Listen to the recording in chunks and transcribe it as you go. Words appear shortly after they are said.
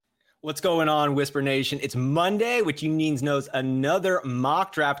What's going on, Whisper Nation? It's Monday, which means knows another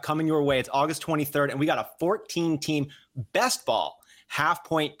mock draft coming your way. It's August 23rd, and we got a 14-team best ball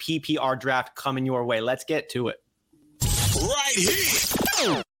half-point PPR draft coming your way. Let's get to it. Right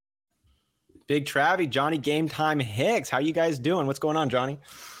here. Big Travie, Johnny Game Time Hicks. How you guys doing? What's going on, Johnny?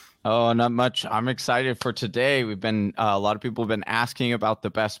 Oh, not much. I'm excited for today. We've been a lot of people have been asking about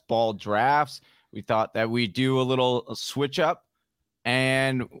the best ball drafts. We thought that we'd do a little switch up,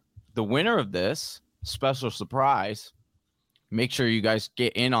 and the winner of this special surprise, make sure you guys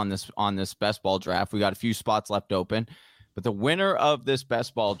get in on this best ball draft. We got a few spots left open, but the winner of this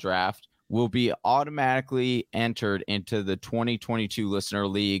best ball draft will be automatically entered into the 2022 Listener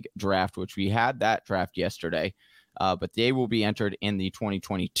League draft, which we had that draft yesterday, but they will be entered in the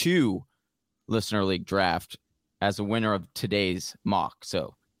 2022 Listener League draft as a winner of today's mock.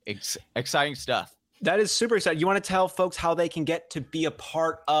 So exciting stuff. That is super exciting. You want to tell folks how they can get to be a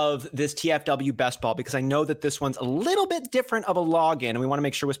part of this TFW Best Ball? Because I know that this one's a little bit different of a login, and we want to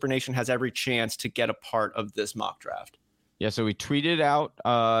make sure Whisper Nation has every chance to get a part of this mock draft. Yeah, so we tweeted out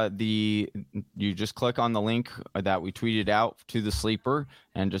you just click on the link that we tweeted out to the sleeper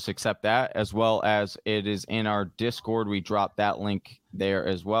and just accept that, as well as it is in our Discord. We dropped that link there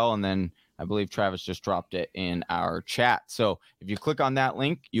as well, and then I believe Travis just dropped it in our chat. So if you click on that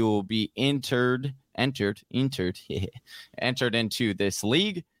link, you will be entered into this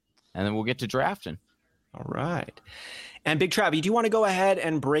league, and then we'll get to drafting. All right. And Big Travie, do you want to go ahead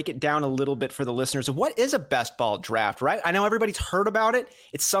and break it down a little bit for the listeners of what is a best ball draft, right? I know everybody's heard about it.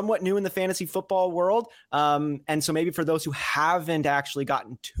 It's somewhat new in the fantasy football world. And so maybe for those who haven't actually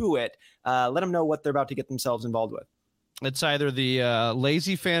gotten to it, let them know what they're about to get themselves involved with. It's either the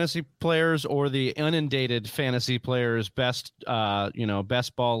lazy fantasy players or the inundated fantasy players' best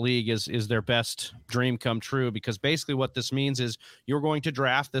ball league is their best dream come true, because basically what this means is you're going to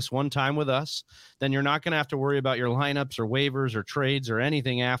draft this one time with us. Then you're not going to have to worry about your lineups or waivers or trades or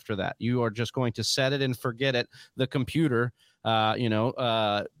anything after that. You are just going to set it and forget it. The computer,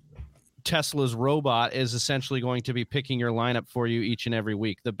 Tesla's robot is essentially going to be picking your lineup for you each and every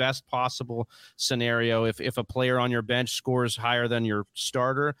week. The best possible scenario, if a player on your bench scores higher than your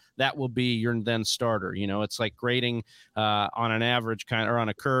starter, that will be your then starter. It's like grading on an average or on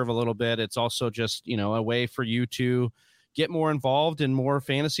a curve a little bit. It's also just, a way for you to get more involved in more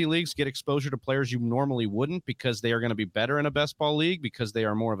fantasy leagues, get exposure to players you normally wouldn't, because they are going to be better in a best ball league because they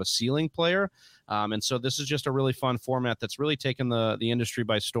are more of a ceiling player. And so this is just a really fun format that's really taken the industry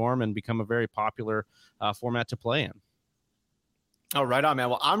by storm and become a very popular format to play in. Oh, right on, man.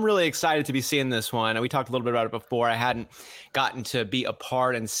 Well, I'm really excited to be seeing this one. We talked a little bit about it before. I hadn't gotten to be a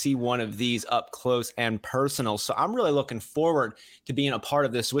part and see one of these up close and personal. So I'm really looking forward to being a part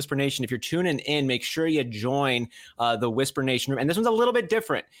of this. Whisper Nation, if you're tuning in, make sure you join the Whisper Nation room. And this one's a little bit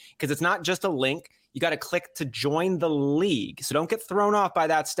different because it's not just a link. You got to click to join the league. So don't get thrown off by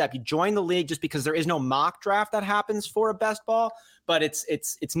that step. You join the league just because there is no mock draft that happens for a best ball, but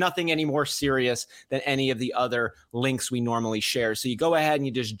it's nothing any more serious than any of the other links we normally share. So you go ahead and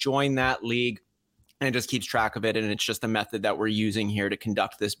you just join that league, and it just keeps track of it. And it's just a method that we're using here to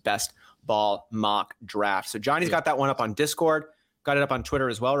conduct this best ball mock draft. So Johnny's got that one up on Discord, got it up on Twitter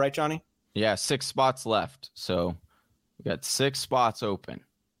as well, right, Johnny? Yeah, 6 spots left. So we got 6 spots open.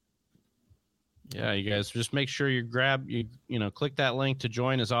 Yeah, you guys just make sure you click that link to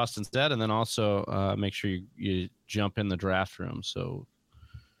join, as Austin said, and then also make sure you jump in the draft room so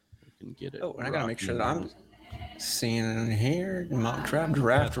you can get it. Oh, and I got to make sure that I'm seeing it in here, mock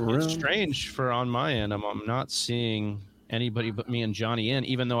draft room. It's strange on my end. I'm not seeing anybody but me and Johnny in,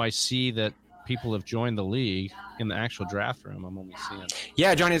 even though I see that people have joined the league in the actual draft room. I'm only seeing.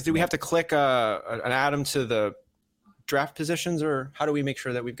 Yeah, Johnny, do we have to click an add-on to the draft positions, or how do we make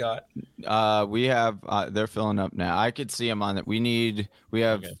sure that we've got? We have they're filling up now. I could see them on it. We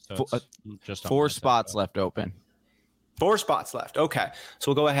have just 4 spots left open. 4 spots left. Okay,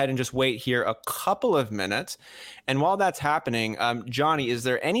 so we'll go ahead and just wait here a couple of minutes, and while that's happening, Johnny, is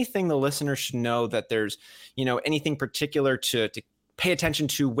there anything the listeners should know that there's anything particular to pay attention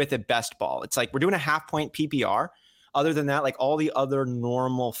to with a best ball? It's like we're doing a half-point PPR. Other than that, like all the other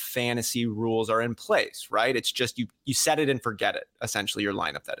normal fantasy rules are in place, right? It's just you set it and forget it, essentially, your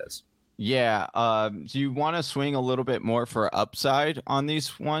lineup, that is. Yeah. So you want to swing a little bit more for upside on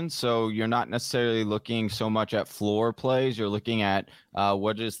these ones. So you're not necessarily looking so much at floor plays. You're looking at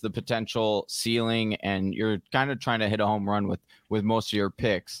what is the potential ceiling, and you're kind of trying to hit a home run with most of your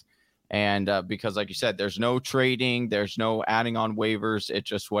picks. And because, like you said, there's no trading, there's no adding on waivers. It's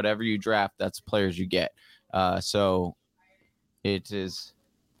just whatever you draft, that's players you get. So it is.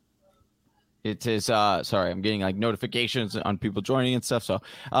 It is sorry, I'm getting like notifications on people joining and stuff. So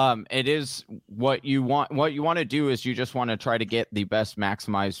it is what you want. What you want to do is you just want to try to get the best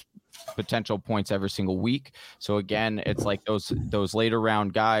maximized potential points every single week. So again, it's like those later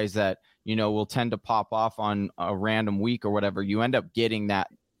round guys that, you know, will tend to pop off on a random week or whatever. You end up getting that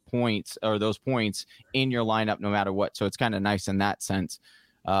points or those points in your lineup no matter what. So it's kind of nice in that sense.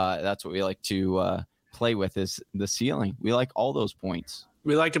 That's what we like to play with, is the ceiling. We like all those points.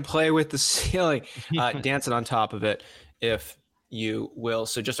 We like to play with the ceiling, dancing on top of it, if you will.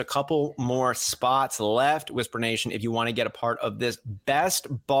 So just a couple more spots left, Whisper Nation, if you want to get a part of this best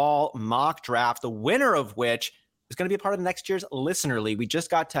ball mock draft, the winner of which is going to be a part of next year's Listener League. We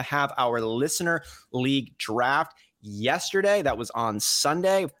just got to have our Listener League draft yesterday. That was on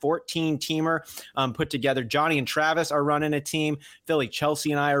Sunday. 14-teamer put together. Johnny and Travis are running a team. Philly,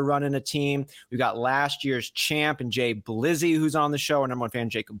 Chelsea, and I are running a team. We got last year's champ and Jay Blizzy, who's on the show. Our number one fan,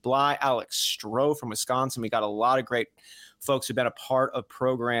 Jacob Bly, Alex Stroh from Wisconsin. We got a lot of great folks who've been a part of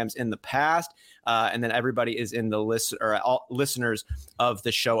programs in the past. And then everybody is in the list, or all listeners of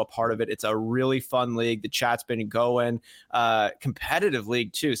the show, a part of it. It's a really fun league. The chat's been going. Competitive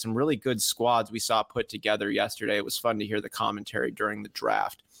league too. Some really good squads we saw put together yesterday. It was fun to hear the commentary during the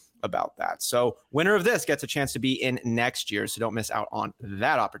draft about that. So winner of this gets a chance to be in next year. So don't miss out on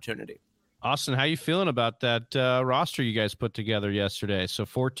that opportunity. Austin, how you feeling about that roster you guys put together yesterday? So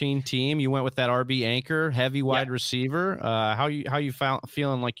 14 team, you went with that RB anchor, heavy wide receiver. How you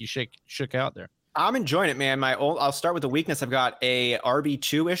feeling like you shook out there? I'm enjoying it, man. I'll start with the weakness. I've got a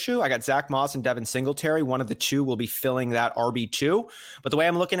RB2 issue. I got Zach Moss and Devin Singletary. One of the two will be filling that RB2. But the way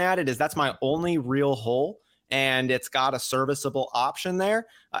I'm looking at it is that's my only real hole, and it's got a serviceable option there.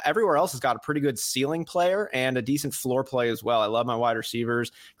 Everywhere else has got a pretty good ceiling player and a decent floor play as well. I love my wide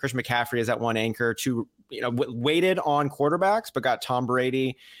receivers. Christian McCaffrey is that one anchor. Two, weighted on quarterbacks, but got Tom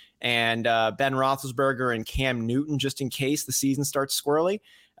Brady and Ben Roethlisberger and Cam Newton just in case the season starts squirrely.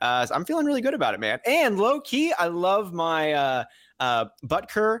 So I'm feeling really good about it, man. And low key, I love my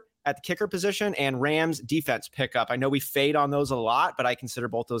Butker at the kicker position and Rams defense pickup. I know we fade on those a lot, but I consider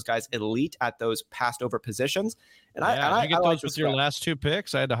both those guys elite at those passed over positions. And I get like those with your last two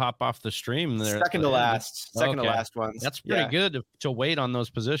picks. I had to hop off the stream there. Second to last ones. That's pretty good to wait on those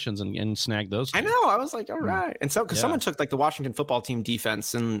positions and snag those two. I know. I was like, all right. And so, because someone took like the Washington football team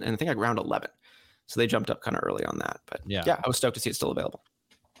defense and I think like round 11. So they jumped up kind of early on that. But yeah, I was stoked to see it still available.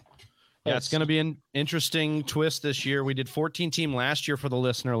 Yeah, it's going to be an interesting twist this year. We did 14 team last year for the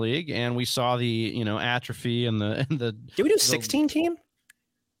Listener League, and we saw the atrophy and the. Did we do 16 team?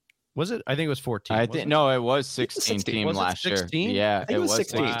 Was it? I think it was 14. I think no, it was 16 team last year. Yeah, it was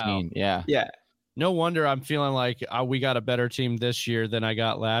 16. Wow. Yeah. No wonder I'm feeling like we got a better team this year than I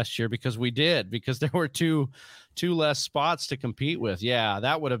got last year because there were two less spots to compete with. Yeah,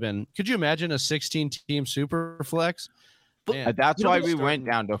 that would have been. Could you imagine a 16 team super flex? Man, that's why we went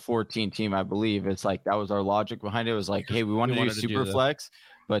down to 14 team, I believe. It's like that was our logic behind it. It was like, hey, we want to do super flex,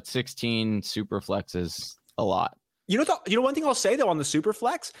 but 16 super flex is a lot. One thing I'll say though on the super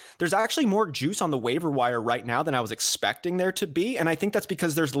flex, there's actually more juice on the waiver wire right now than I was expecting there to be, and I think that's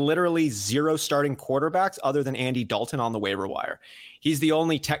because there's literally zero starting quarterbacks other than Andy Dalton on the waiver wire. He's the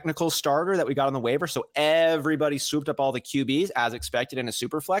only technical starter that we got on the waiver, so everybody swooped up all the QBs as expected in a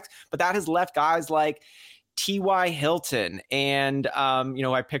super flex, but that has left guys like T.Y. Hilton and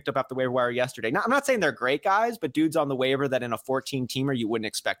I picked up off the waiver wire yesterday. Now, I'm not saying they're great guys, but dudes on the waiver that in a 14-teamer you wouldn't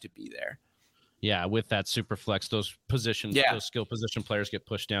expect to be there. Yeah, with that super flex, those positions, those skill position players get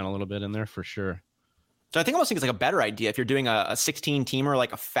pushed down a little bit in there for sure. So I almost think it's like a better idea if you're doing a 16-teamer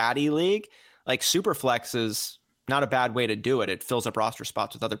like a fatty league. Like super flex is not a bad way to do it. It fills up roster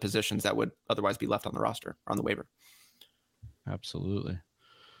spots with other positions that would otherwise be left on the roster or on the waiver. Absolutely.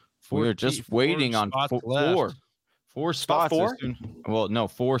 We're just waiting on four spots.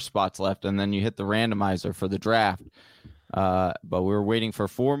 Four spots left, and then you hit the randomizer for the draft. But we're waiting for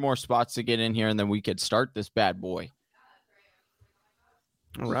 4 more spots to get in here, and then we could start this bad boy.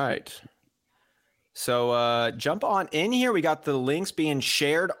 All right. So jump on in here. We got the links being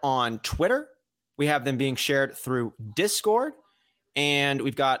shared on Twitter. We have them being shared through Discord. And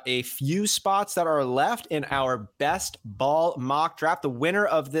we've got a few spots that are left in our best ball mock draft. The winner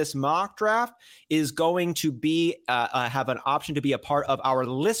of this mock draft is going to be have an option to be a part of our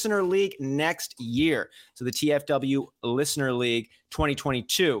Listener League next year. So the TFW Listener League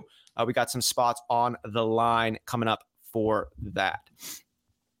 2022. We got some spots on the line coming up for that.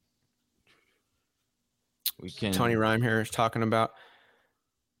 Tony Rhyme here is talking about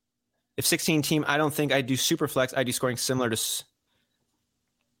if 16 team, I don't think I do super flex. I do scoring similar to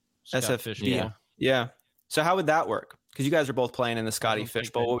SFD. Yeah. So how would that work? Because you guys are both playing in the Scotty don't think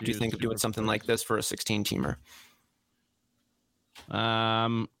Fishbowl. I'd What would you do think of doing something like Superflex. this for a 16-teamer?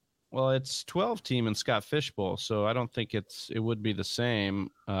 Well, it's 12 team in Scott Fishbowl, so I don't think it would be the same.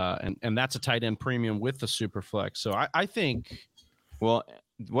 And that's a tight end premium with the Superflex. So I think Well,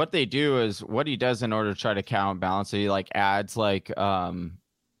 what they do is what he does in order to try to counterbalance it, he like adds like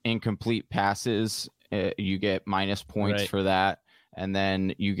incomplete passes. You get minus points Right. for that, and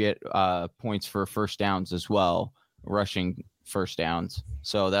then you get points for first downs as well, rushing first downs.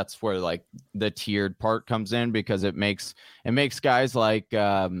 So that's where like the tiered part comes in, because it makes guys like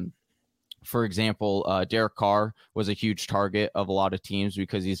for example, Derek Carr was a huge target of a lot of teams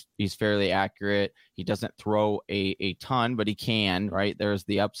because he's fairly accurate. He doesn't throw a ton, but he can, right? There's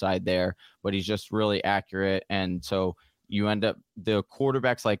the upside there, but he's just really accurate. And so you end up, the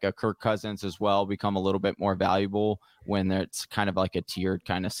quarterbacks like a Kirk Cousins as well become a little bit more valuable when it's kind of like a tiered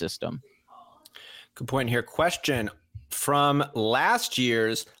kind of system. Good point here. Question from last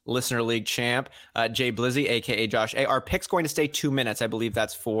year's Listener League champ, Jay Blizzy, a.k.a. Josh A. Are picks going to stay 2 minutes? I believe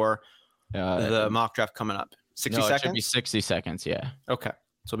that's for the mock draft coming up. 60 no, seconds? It should be 60 seconds, yeah. Okay.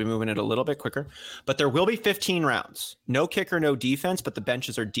 So we'll be moving it a little bit quicker. But there will be 15 rounds. No kicker, no defense, but the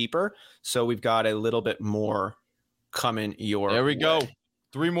benches are deeper. So we've got a little bit more coming your There we way. go.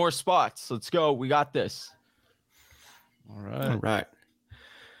 3 more spots. Let's go. We got this. all All right. right.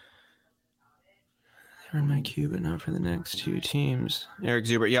 They're in my queue, but not for the next 2 teams. Eric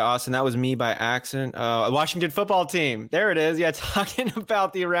Zubert. Yeah, Austin, that was me by accident. Washington football team. There it is. Yeah, talking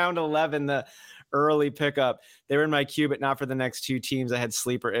about the round 11, the early pickup. They were in my queue, but not for the next 2 teams. I had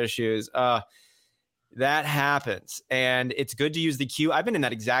sleeper issues. That happens. And it's good to use the queue. I've been in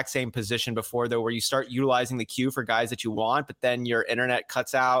that exact same position before, though, where you start utilizing the queue for guys that you want, but then your internet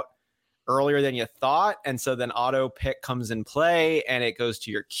cuts out earlier than you thought. And so then auto pick comes in play and it goes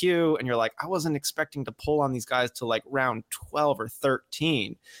to your queue. And you're like, I wasn't expecting to pull on these guys till like round 12 or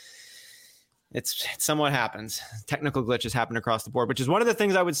 13. It's somewhat happens. Technical glitches happen across the board, which is one of the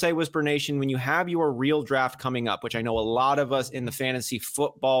things I would say, Whisper Nation, when you have your real draft coming up, which I know a lot of us in the fantasy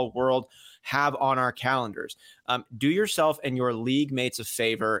football world have on our calendars, do yourself and your league mates a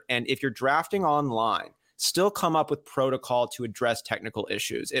favor. And if you're drafting online, still come up with protocol to address technical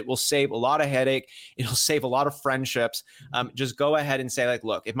issues. It will save a lot of headache. It'll save a lot of friendships. Just go ahead and say, like,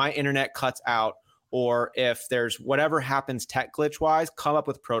 look, if my internet cuts out, or if there's whatever happens tech glitch wise, come up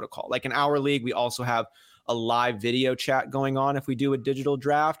with protocol. Like in our league, we also have a live video chat going on if we do a digital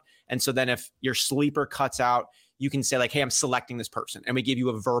draft. And so then if your sleeper cuts out, you can say like, hey, I'm selecting this person. And we give you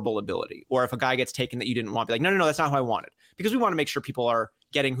a verbal ability. Or if a guy gets taken that you didn't want, be like, no, that's not who I wanted. Because we want to make sure people are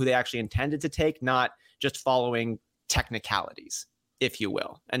getting who they actually intended to take, not just following technicalities, if you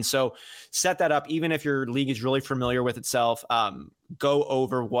will. And so set that up. Even if your league is really familiar with itself, go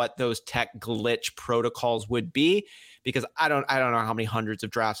over what those tech glitch protocols would be, because I don't know how many hundreds of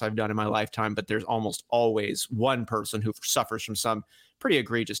drafts I've done in my lifetime, but there's almost always one person who suffers from some pretty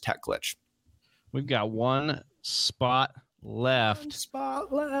egregious tech glitch. We've got 1 spot left.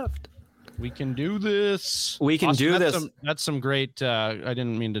 We can do this. We can do this. That's some great. I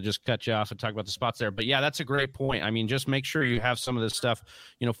didn't mean to just cut you off and talk about the spots there, but yeah, that's a great point. I mean, just make sure you have some of this stuff,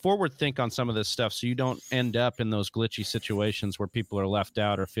 forward think on some of this stuff, so you don't end up in those glitchy situations where people are left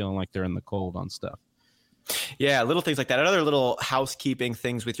out or feeling like they're in the cold on stuff. Yeah, little things like that. Another little housekeeping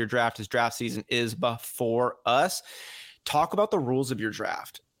things with your draft is draft season is before us. Talk about the rules of your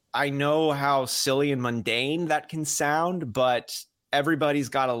draft. I know how silly and mundane that can sound, but everybody's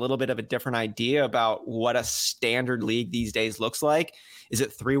got a little bit of a different idea about what a standard league these days looks like. Is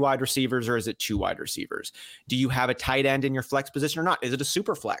it 3 wide receivers or is it 2 wide receivers? Do you have a tight end in your flex position or not? Is it a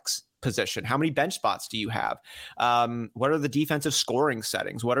super flex position? How many bench spots do you have? What are the defensive scoring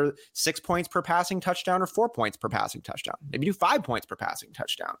settings? What are 6 points per passing touchdown or 4 points per passing touchdown? Maybe do 5 points per passing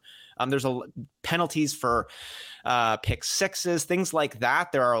touchdown. There's penalties for pick sixes, things like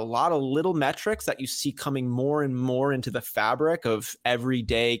that. There are a lot of little metrics that you see coming more and more into the fabric of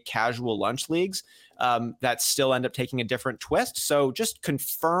everyday casual lunch leagues that still end up taking a different twist. So just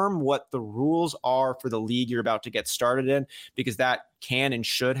confirm what the rules are for the league you're about to get started in, because that can and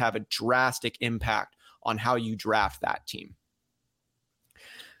should have a drastic impact on how you draft that team.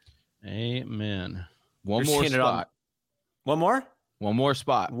 Amen. One You're more seeing it on- spot. One more? One more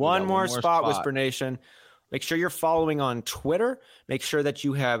spot. We One got more spot, Whisper Nation. Make sure you're following on Twitter. Make sure that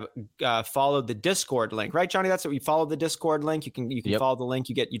you have followed the Discord link, right, Johnny? That's what we followed the Discord link. You can Yep. follow the link.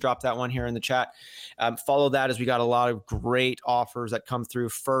 You drop that one here in the chat. Follow that, as we got a lot of great offers that come through.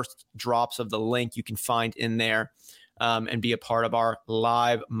 First drops of the link you can find in there, and be a part of our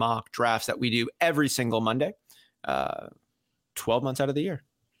live mock drafts that we do every single Monday, 12 months out of the year.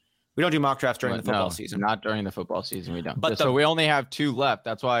 We don't do mock drafts during the football No, season. Not during the football season. We don't. But So we only have 2 left.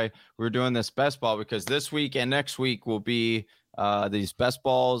 That's why we're doing this best ball, because this week and next week will be these best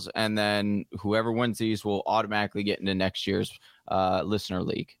balls, and then whoever wins these will automatically get into next year's listener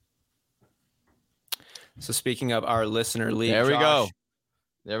league. So speaking of our listener league, There we Josh, go.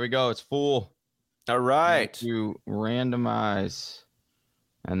 There we go. It's full. All right. To randomize,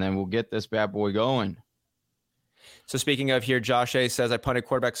 and then we'll get this bad boy going. So speaking of here, Josh A says, I punted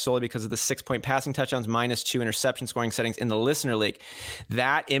quarterback solely because of the 6-point passing touchdowns, -2 interception scoring settings in the listener league.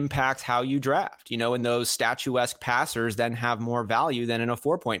 That impacts how you draft, and those statuesque passers then have more value than in a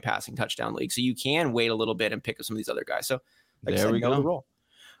 4-point passing touchdown league. So you can wait a little bit and pick up some of these other guys. So like There we know go. the rule.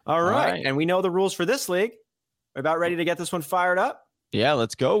 All right. And we know the rules for this league. We're about ready to get this one fired up. Yeah,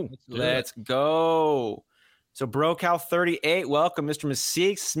 let's go. Let's go. So BroCal 38, welcome, Mr.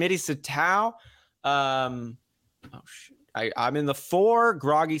 Masik, Smitty Satao. I'm in the 4,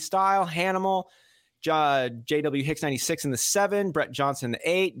 Groggy Style, Hanimal, JW Hicks 96 in the 7, Brett Johnson in the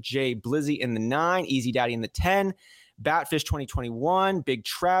 8, Jay Blizzy in the 9, Easy Daddy in the 10, Batfish 2021, Big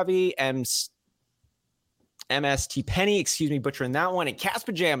Travie, MST Penny, butchering that one, and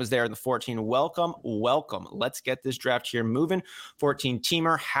Casper Jam is there in the 14. Welcome. Let's get this draft here moving. 14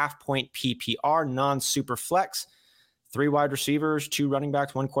 teamer, half-point PPR, non-super flex, 3 wide receivers, 2 running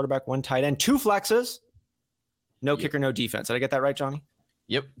backs, 1 quarterback, 1 tight end, 2 flexes. No kicker, no defense. Did I get that right, Johnny?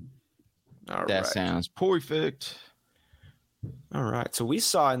 Yep. All that right. sounds perfect. All right. So we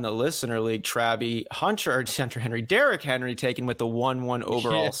saw in the listener league, Derrick Henry taken with the 1-1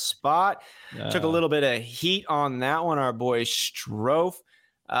 overall spot. Took a little bit of heat on that one, our boy Strofe.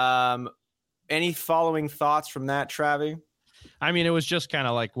 Any following thoughts from that, Travi? I mean, it was just kind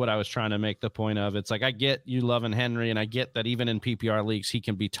of like what I was trying to make the point of. It's like, I get you loving Henry, and I get that even in PPR leagues, he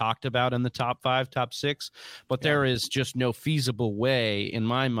can be talked about in the top 5, top 6, but there is just no feasible way in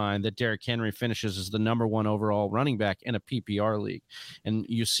my mind that Derrick Henry finishes as the number 1 overall running back in a PPR league. And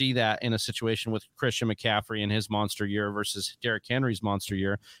you see that in a situation with Christian McCaffrey in his monster year versus Derrick Henry's monster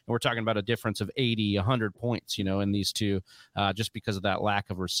year. And we're talking about a difference of 80, 100 points, in these two, just because of that lack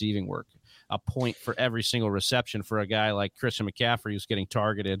of receiving work. A point for every single reception for a guy like Christian McCaffrey, who's getting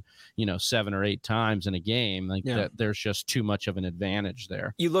targeted, 7 or 8 times in a game. That there's just too much of an advantage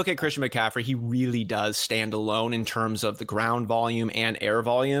there. You look at Christian McCaffrey, he really does stand alone in terms of the ground volume and air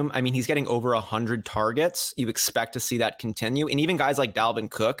volume. I mean, he's getting over 100 targets. You expect to see that continue. And even guys like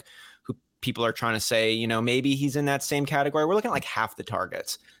Dalvin Cook, who people are trying to say, maybe he's in that same category. We're looking at like half the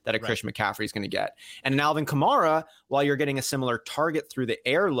targets that a Christian McCaffrey is going to get. And in Alvin Kamara, while you're getting a similar target through the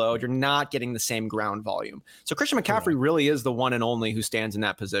air load, you're not getting the same ground volume. So Christian McCaffrey really is the one and only who stands in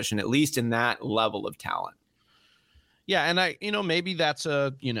that position, at least in that level of talent. Yeah, and maybe that's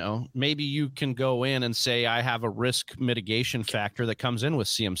maybe you can go in and say I have a risk mitigation factor that comes in with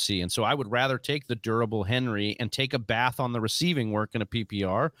CMC. And so I would rather take the durable Henry and take a bath on the receiving work in a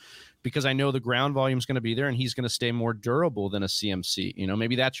PPR, because I know the ground volume is going to be there and he's going to stay more durable than a CMC.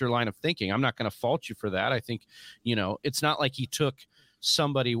 Maybe that's your line of thinking. I'm not going to fault you for that. I think, it's not like he took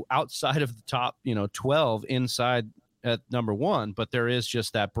somebody outside of the top, 12 inside at number 1, but there is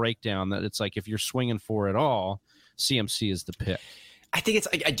just that breakdown that it's like, if you're swinging for it all, CMC is the pick. I think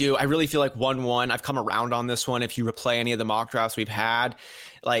I really feel like 1-1. I've come around on this one. If you replay any of the mock drafts we've had,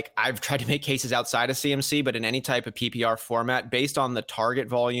 like I've tried to make cases outside of CMC, but in any type of PPR format, based on the target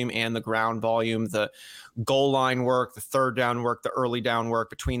volume and the ground volume, the goal line work, the third down work, the early down work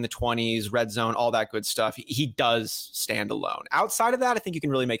between the 20s, red zone, all that good stuff, he does stand alone. Outside of that, I think you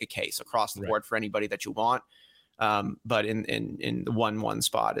can really make a case across the board for anybody that you want. But in the 1-1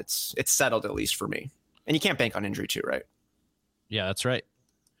 spot, it's settled, at least for me. And you can't bank on injury too, right? Yeah, that's right.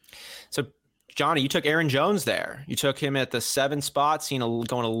 So, Johnny, you took Aaron Jones there. You took him at the 7 spot, going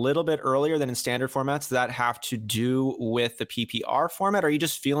a little bit earlier than in standard formats. Does that have to do with the PPR format? Or are you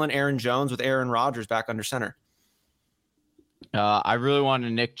just feeling Aaron Jones with Aaron Rodgers back under center? I really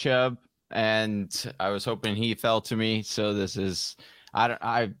wanted Nick Chubb, and I was hoping he fell to me. So this is,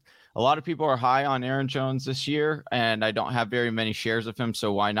 a lot of people are high on Aaron Jones this year, and I don't have very many shares of him.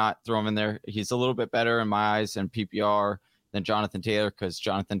 So why not throw him in there? He's a little bit better in my eyes in PPR than Jonathan Taylor, because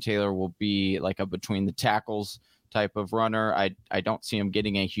Jonathan Taylor will be like a between the tackles type of runner. I don't see him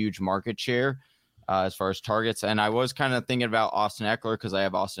getting a huge market share as far as targets. And I was kind of thinking about Austin Eckler, because I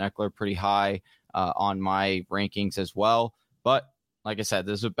have Austin Eckler pretty high on my rankings as well. But like I said,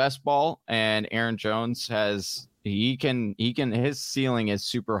 this is a best ball, and Aaron Jones his ceiling is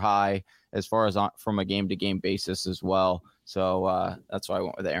super high as far as from a game to game basis as well. So that's why I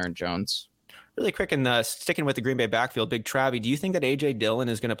went with Aaron Jones. Really quick, and sticking with the Green Bay backfield, Big Travie, do you think that A.J. Dillon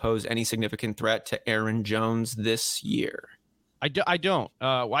is going to pose any significant threat to Aaron Jones this year? I don't.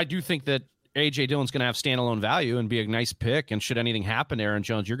 I do think that A.J. Dillon's going to have standalone value and be a nice pick. And should anything happen to Aaron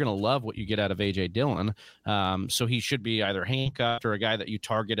Jones, you're going to love what you get out of A.J. Dillon. So he should be either handcuffed or a guy that you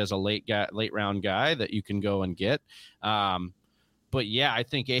target as a late round guy that you can go and get. But yeah, I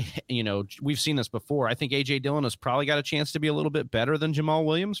think, we've seen this before. I think A.J. Dillon has probably got a chance to be a little bit better than Jamal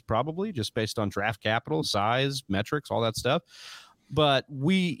Williams, probably just based on draft capital, size, metrics, all that stuff. But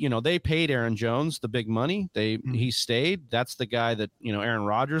they paid Aaron Jones the big money. He stayed. That's the guy that, Aaron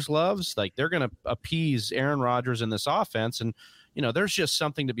Rodgers loves. Like, they're going to appease Aaron Rodgers in this offense. And, there's just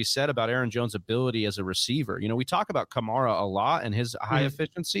something to be said about Aaron Jones' ability as a receiver. We talk about Kamara a lot and his high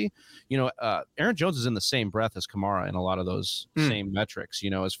efficiency. Aaron Jones is in the same breath as Kamara in a lot of those same metrics,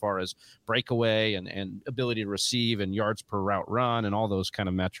 as far as breakaway and ability to receive and yards per route run and all those kind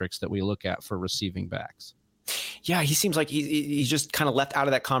of metrics that we look at for receiving backs. Yeah, he seems like he's just kind of left out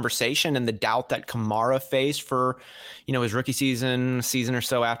of that conversation, and the doubt that Kamara faced for, his rookie season or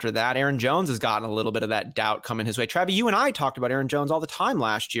so after that. Aaron Jones has gotten a little bit of that doubt coming his way. Travis, you and I talked about Aaron Jones all the time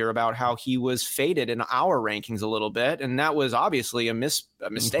last year about how he was faded in our rankings a little bit, and that was obviously a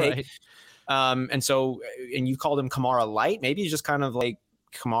mistake. Right. And you called him Kamara light. Maybe he's just kind of like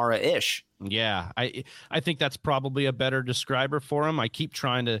Kamara-ish. Yeah, I think that's probably a better describer for him. I keep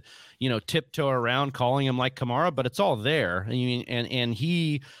trying to, tiptoe around calling him like Kamara, but it's all there. And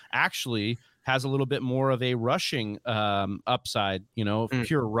he actually has a little bit more of a rushing upside,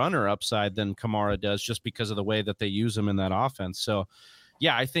 pure runner upside than Kamara does, just because of the way that they use him in that offense. So,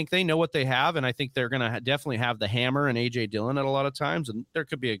 yeah, I think they know what they have, and I think they're going to definitely have the hammer and A.J. Dillon at a lot of times, and there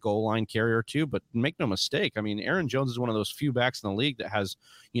could be a goal line carrier too, but make no mistake. I mean, Aaron Jones is one of those few backs in the league that has,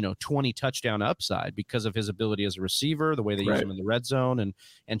 20 touchdown upside because of his ability as a receiver, the way they use him in the red zone,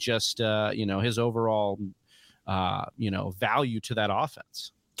 and just, his overall, value to that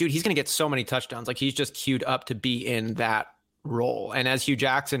offense. Dude, he's going to get so many touchdowns. Like, he's just queued up to be in that role. And as Hugh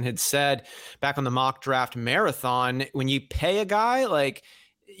Jackson had said back on the mock draft marathon, when you pay a guy, like,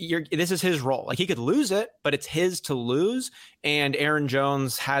 this is his role. Like, he could lose it, but it's his to lose. And Aaron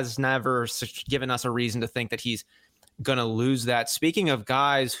Jones has never given us a reason to think that he's going to lose that. Speaking of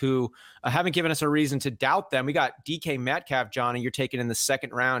guys who haven't given us a reason to doubt them, we got DK Metcalf, Johnny, you're taking in the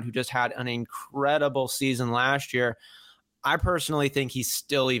second round, who just had an incredible season last year. I personally think he's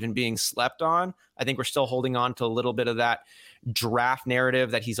still even being slept on. I think we're still holding on to a little bit of that draft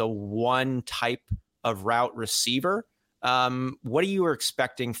narrative that he's a one type of route receiver. What are you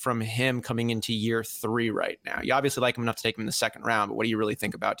expecting from him coming into year 3 right now? You obviously like him enough to take him in the second round, but what do you really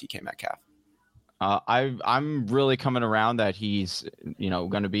think about DK Metcalf? I'm really coming around that he's,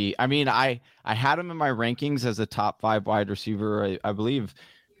 going to be, I had him in my rankings as a top 5 wide receiver, I believe,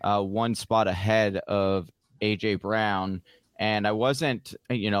 one spot ahead of AJ Brown. And I wasn't,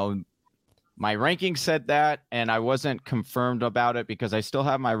 my rankings said that, and I wasn't confirmed about it because I still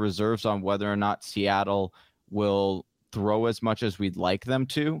have my reserves on whether or not Seattle will throw as much as we'd like them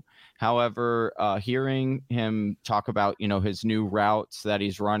to. However, hearing him talk about, his new routes that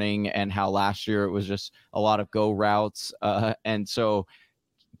he's running and how last year it was just a lot of go routes. And so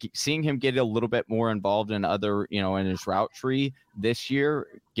seeing him get a little bit more involved in other, in his route tree this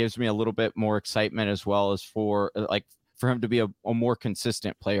year gives me a little bit more excitement, as well as for him to be a more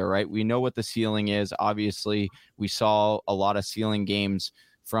consistent player, right? We know what the ceiling is. Obviously, we saw a lot of ceiling games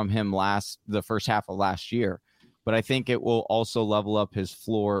from him the first half of last year, but I think it will also level up his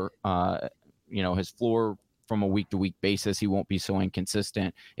floor, his floor from a week-to-week basis. He won't be so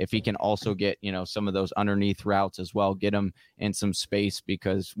inconsistent if he can also get, some of those underneath routes as well, get him in some space,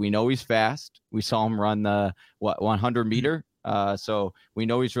 because we know he's fast. We saw him run the 100 meter. So we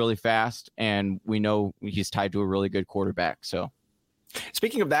know he's really fast, and we know he's tied to a really good quarterback. So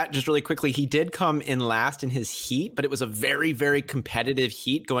speaking of that, just really quickly, he did come in last in his heat, but it was a very, very competitive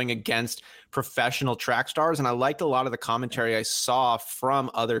heat going against professional track stars. And I liked a lot of the commentary I saw from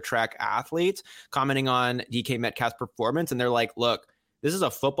other track athletes commenting on DK Metcalf's performance. And they're like, look, this is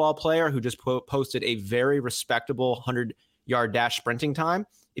a football player who just posted a very respectable 100-yard dash sprinting time.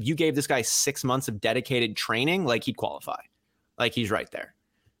 If you gave this guy 6 months of dedicated training, like, he'd qualify. Like, he's right there.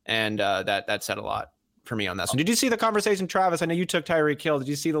 And that said a lot for me on that. So did you see the conversation, Travis? I know you took Tyreek Hill. Did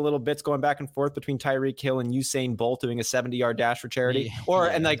you see the little bits going back and forth between Tyreek Hill and Usain Bolt doing a 70-yard dash for charity?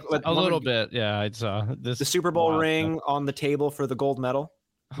 And like a little bit. Yeah, I saw this. The Super Bowl ring on the table for the gold medal.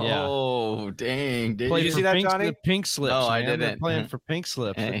 Yeah. Oh, dang. Did you see that, Johnny? The pink slips. No, I didn't. They're playing for pink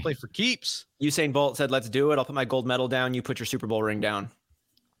slips. Hey. They play for keeps. Usain Bolt said, let's do it. I'll put my gold medal down. You put your Super Bowl ring down.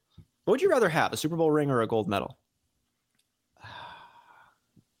 What would you rather have, a Super Bowl ring or a gold medal?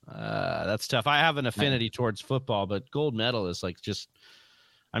 That's tough. I have an affinity towards football, but gold medal is like just,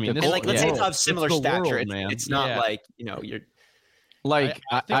 let's say it's of similar stature. It's not like, you're Like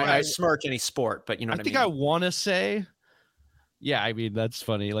I smirch any sport, but you know what I mean? I want to say, yeah, I mean, that's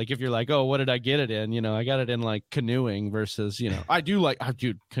funny. Like if you're like, oh, what did I get it in? You know, I got it in like canoeing versus, you know, I do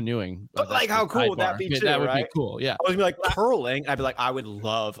canoeing. But like how cool would that be too, That would right? be cool. Yeah. I was gonna be like curling. I'd be like, I would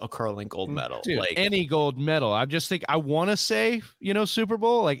love a curling gold medal. Dude, like any gold medal. I just think I want to say, you know, Super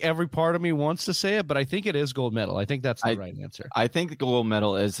Bowl. Like every part of me wants to say it, but I think it is gold medal. I think that's the right answer. I think the gold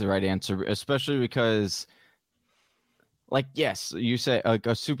medal is the right answer, especially because, like, yes, you say like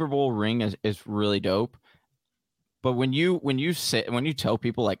a Super Bowl ring is really dope. But when you tell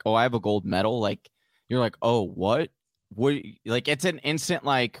people like, oh, I have a gold medal, like you're like, oh, what? Like it's an instant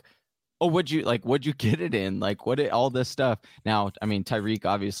like, oh, what'd you get it in? Like all this stuff. Now, I mean, Tyreek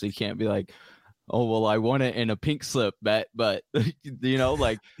obviously can't be like, oh, well, I won it in a pink slip bet, but you know,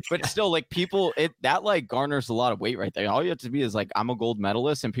 like, but still like people that like garners a lot of weight right there. All you have to be is like, I'm a gold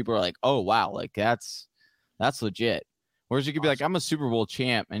medalist, and people are like, oh wow, like that's legit. Whereas you could be like, I'm a Super Bowl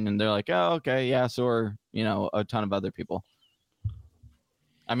champ, and then they're like, oh, okay, yeah, so are, you know, a ton of other people.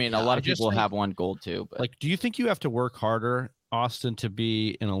 I mean, a lot of people have won gold too. But like, do you think you have to work harder, Austin, to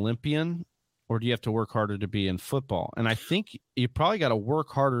be an Olympian, or do you have to work harder to be in football? And I think you probably got to work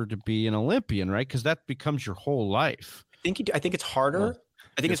harder to be an Olympian, right? Because that becomes your whole life. I think you do. I think it's harder. Well,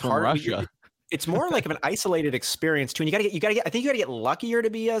 I think it's harder. Russia. It's more like of an isolated experience too. And you gotta get. I think you gotta get luckier to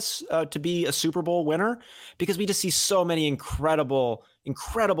be a Super Bowl winner, because we just see so many incredible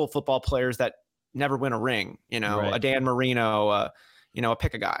football players that never win a ring. You know, right. A Dan Marino, you know,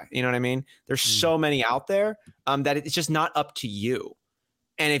 pick a guy. You know what I mean? There's so many out there that it's just not up to you.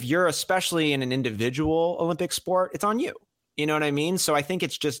 And if you're especially in an individual Olympic sport, it's on you. You know what I mean? So I think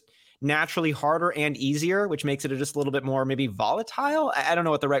it's just naturally harder and easier, which makes it just a little bit more maybe volatile. I don't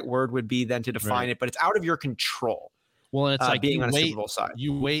know what the right word would be then to define it, but it's out of your control. Well, and it's like being on a Super Bowl side.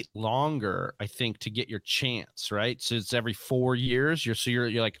 You wait longer, I think, to get your chance, right? So it's every 4 years.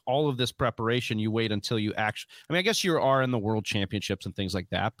 You're like all of this preparation. You wait until you actually. I mean, I guess you are in the World Championships and things like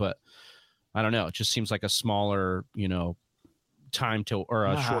that, but I don't know. It just seems like a smaller, you know, time to, or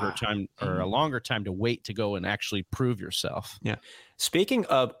a shorter time, or a longer time to wait to go and actually prove yourself. Yeah. Speaking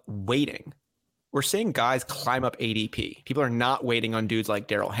of waiting, we're seeing guys climb up ADP. People are not waiting on dudes like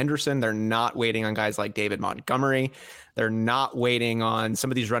Darrell Henderson. They're not waiting on guys like David Montgomery. They're not waiting on some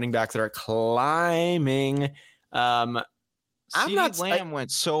of these running backs that are climbing. CeeDee Lamb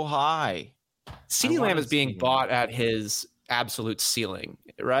went so high. CeeDee Lamb is being bought at his absolute ceiling,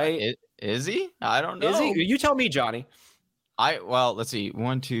 right? Is he? I don't know. Is he? You tell me, Johnny. Well, let's see.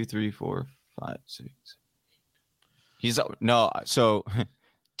 1, 2, 3, 4, 5, 6. He's no. So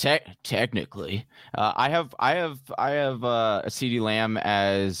technically, I have a CeeDee Lamb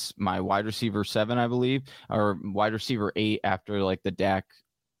as my wide receiver 7, I believe, or wide receiver 8 after like the Dak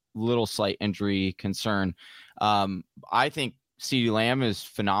little slight injury concern. I think CeeDee Lamb is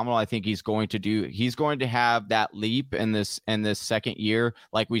phenomenal. I think he's going to have that leap in this second year,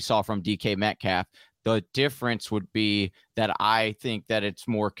 like we saw from DK Metcalf. The difference would be that I think that it's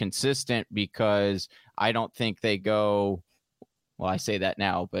more consistent, because I don't think they go, well, I say that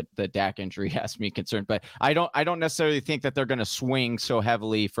now, but the Dak injury has me concerned, but I don't necessarily think that they're going to swing so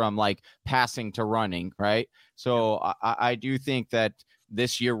heavily from like passing to running. Right. So I do think that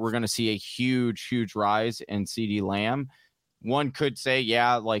this year we're going to see a huge rise in CeeDee Lamb. One could say,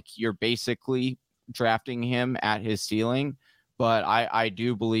 yeah, like you're basically drafting him at his ceiling. But I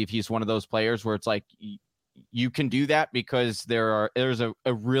do believe he's one of those players where it's like you can do that because there's a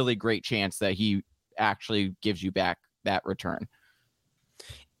really great chance that he actually gives you back that return.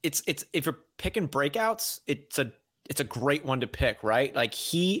 It's if you're picking breakouts, it's a great one to pick, right? Like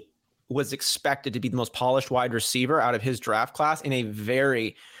he was expected to be the most polished wide receiver out of his draft class in a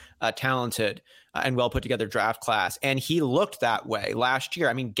very talented and well put together draft class, and he looked that way last year.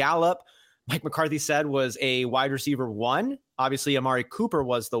 I mean, Gallup, Mike McCarthy said, was a wide receiver 1. Obviously, Amari Cooper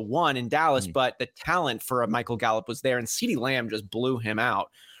was the 1 in Dallas, but the talent for a Michael Gallup was there, and CeeDee Lamb just blew him out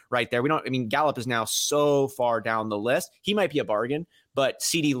right there. Gallup is now so far down the list. He might be a bargain, but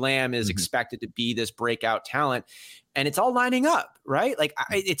CeeDee Lamb is expected to be this breakout talent, and it's all lining up, right? Like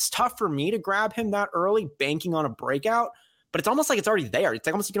it's tough for me to grab him that early, banking on a breakout, but it's almost like it's already there. It's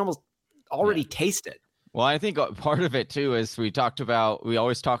like almost you can almost already taste it. Well, I think part of it too is we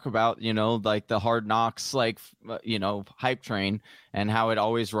always talk about, you know, like the Hard Knocks, like, you know, hype train, and how it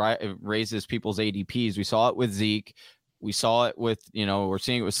always raises people's ADPs. We saw it with Zeke. We saw it with, you know, we're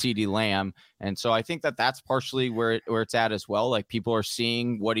seeing it with CeeDee Lamb. And so I think that that's partially where it's at as well. Like people are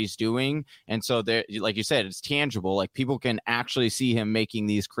seeing what he's doing. And so there, like you said, it's tangible. Like people can actually see him making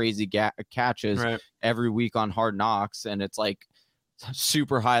these crazy catches every week on Hard Knocks. And it's like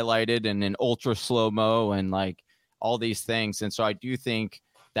super highlighted and in ultra slow-mo. And like, all these things. And so I do think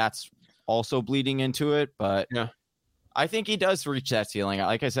that's also bleeding into it. But yeah, I think he does reach that ceiling.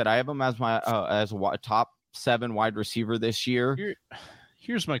 Like I said, I have him as my as a top 7 wide receiver this year.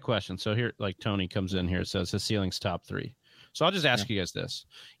 Here's my question. So here, like Tony comes in here, says his ceiling's top 3. So I'll just ask you guys this: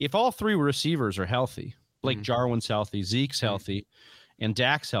 if all 3 receivers are healthy, Blake Jarwin's healthy, Zeke's healthy, and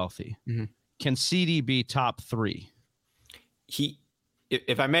Dak's healthy, can CD be top 3?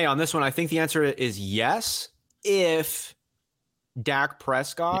 If I may, on this one, I think the answer is yes. If Dak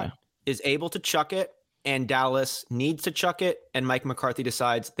Prescott is able to chuck it, and Dallas needs to chuck it, and Mike McCarthy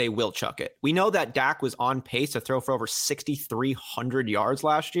decides they will chuck it. We know that Dak was on pace to throw for over 6,300 yards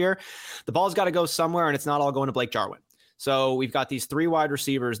last year. The ball's got to go somewhere, and it's not all going to Blake Jarwin. So we've got these 3 wide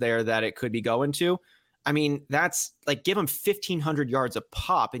receivers there that it could be going to. I mean, that's like, give them 1,500 yards a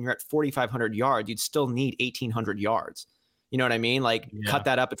pop, and you're at 4,500 yards. You'd still need 1,800 yards. You know what I mean? Like, cut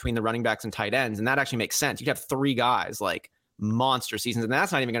that up between the running backs and tight ends, and that actually makes sense. You'd have 3 guys like monster seasons, and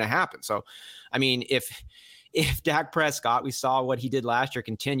that's not even going to happen. So, I mean, if Dak Prescott, we saw what he did last year,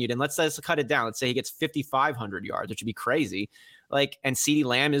 continued, and let's cut it down. Let's say he gets 5,500 yards, which would be crazy. Like, and CeeDee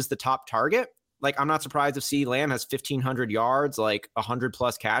Lamb is the top target. Like, I'm not surprised if CeeDee Lamb has 1,500 yards, like 100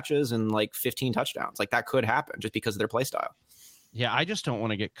 plus catches, and like 15 touchdowns. Like, that could happen just because of their play style. Yeah, I just don't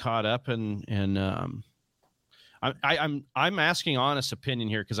want to get caught up in I'm asking honest opinion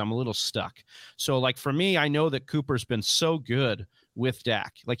here because I'm a little stuck. So, like, for me, I know that Cooper's been so good with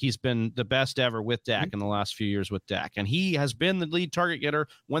Dak. Like, he's been the best ever with Dak in the last few years with Dak. And he has been the lead target getter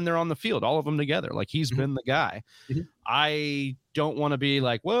when they're on the field, all of them together. Like, he's been the guy. I don't want to be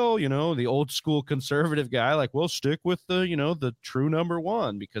like, well, you know, the old school conservative guy, like, we'll stick with the, you know, the true number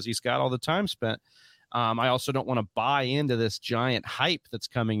 1 because he's got all the time spent. I also don't want to buy into this giant hype that's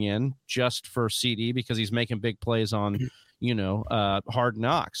coming in just for CD because he's making big plays on, you know, Hard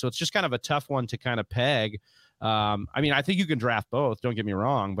Knocks. So it's just kind of a tough one to kind of peg. I mean, I think you can draft both. Don't get me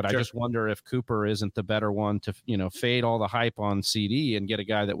wrong, but I just wonder if Cooper isn't the better one to, you know, fade all the hype on CD and get a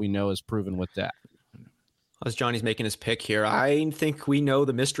guy that we know is proven with that. As Johnny's making his pick here, I think we know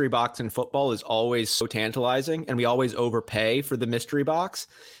the mystery box in football is always so tantalizing, and we always overpay for the mystery box.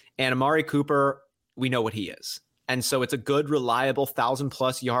 And Amari Cooper, we know what he is. And so it's a good, reliable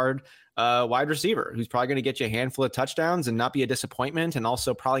 1,000+ yard wide receiver who's probably going to get you a handful of touchdowns and not be a disappointment, and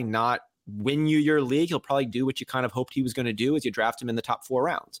also probably not win you your league. He'll probably do what you kind of hoped he was going to do as you draft him in the top 4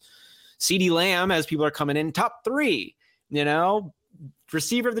 rounds. CeeDee Lamb, as people are coming in, top 3, you know,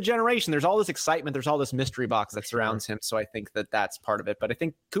 receiver of the generation. There's all this excitement. There's all this mystery box that surrounds him. So I think that that's part of it. But I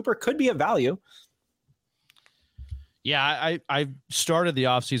think Cooper could be a value. Yeah, I started the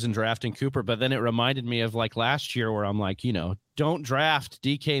offseason drafting Cooper, but then it reminded me of like last year where I'm like, you know, don't draft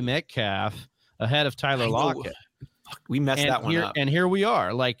DK Metcalf ahead of Tyler Lockett. We messed that one up. And here we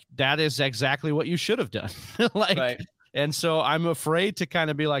are. Like, that is exactly what you should have done. And so I'm afraid to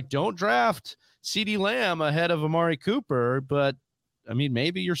kind of be like, don't draft CeeDee Lamb ahead of Amari Cooper. But I mean,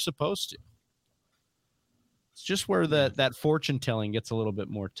 maybe you're supposed to. It's just where that fortune telling gets a little bit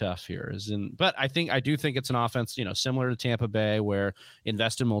more tough here. But I do think it's an offense, you know, similar to Tampa Bay, where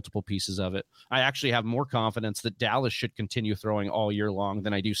invest in multiple pieces of it. I actually have more confidence that Dallas should continue throwing all year long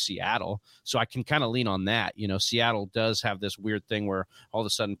than I do Seattle. So I can kind of lean on that. You know, Seattle does have this weird thing where all of a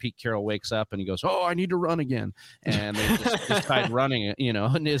sudden Pete Carroll wakes up and he goes, "Oh, I need to run again," and they just decide running, you know,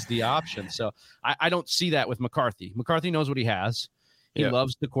 and is the option. So I don't see that with McCarthy. McCarthy knows what he has. He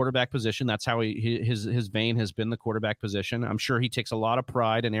loves the quarterback position. That's how his vein has been, the quarterback position. I'm sure he takes a lot of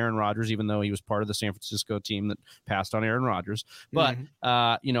pride in Aaron Rodgers, even though he was part of the San Francisco team that passed on Aaron Rodgers. But,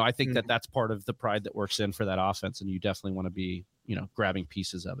 you know, I think that's part of the pride that works in for that offense, and you definitely want to be, you know, grabbing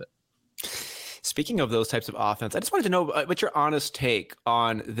pieces of it. Speaking of those types of offense, I just wanted to know what's your honest take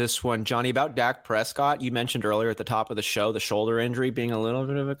on this one, Johnny, about Dak Prescott. You mentioned earlier at the top of the show, the shoulder injury being a little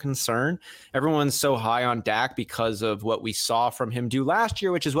bit of a concern. Everyone's so high on Dak because of what we saw from him do last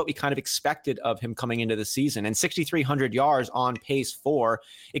year, which is what we kind of expected of him coming into the season. And 6,300 yards on pace for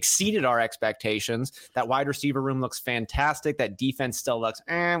exceeded our expectations. That wide receiver room looks fantastic. That defense still looks,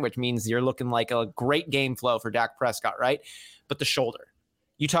 which means you're looking like a great game flow for Dak Prescott, right? But the shoulder.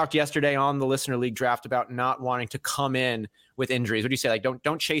 You talked yesterday on the Listener League draft about not wanting to come in with injuries. What do you say? Like,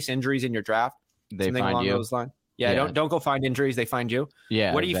 don't chase injuries in your draft. They Something find along you. those lines. Yeah, don't go find injuries. They find you.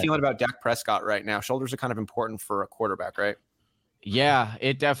 Yeah. What are you feeling about Dak Prescott right now? Shoulders are kind of important for a quarterback, right? Yeah,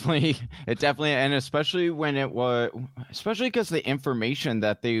 it definitely, and especially because the information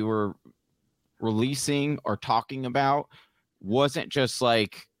that they were releasing or talking about wasn't just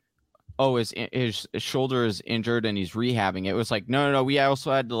like, oh, his shoulder is injured and he's rehabbing. It was like, no. We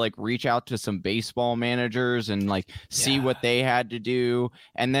also had to like reach out to some baseball managers and like see what they had to do.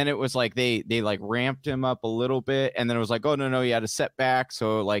 And then it was like they like ramped him up a little bit, and then it was like, oh no, he had a setback,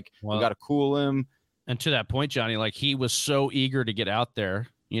 so like we got to cool him. And to that point, Johnny, like he was so eager to get out there,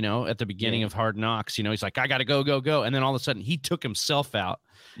 at the beginning of Hard Knocks, he's like, I got to go. And then all of a sudden he took himself out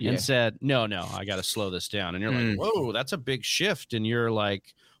and said, no, I got to slow this down. And you're like, whoa, that's a big shift in your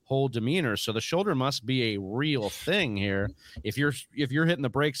like whole demeanor. So the shoulder must be a real thing here. If you're hitting the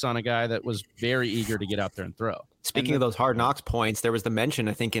brakes on a guy that was very eager to get out there and throw. Speaking of those Hard Knocks points, there was the mention,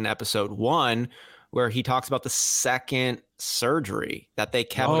 I think, in episode 1 where he talks about the second surgery that they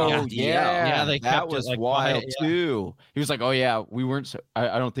kept on DL. Yeah, they that kept was it like wild quiet, too. He was like, oh yeah, we weren't.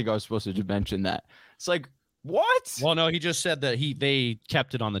 I don't think I was supposed to mention that. It's like, what? Well, no, he just said that they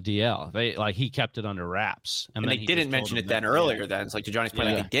kept it on the DL. He kept it under wraps, and they didn't mention it then earlier. Then it's like to Johnny's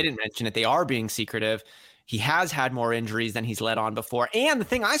point, they didn't mention it. They are being secretive. He has had more injuries than he's let on before. And the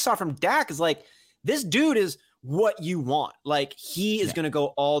thing I saw from Dak is like, this dude is what you want. Like he is going to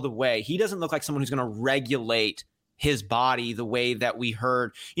go all the way. He doesn't look like someone who's going to regulate his body the way that we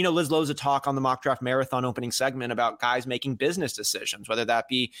heard, Liz Loza talk on the Mock Draft Marathon opening segment about guys making business decisions, whether that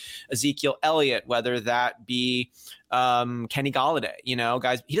be Ezekiel Elliott, whether that be Kenny Golladay,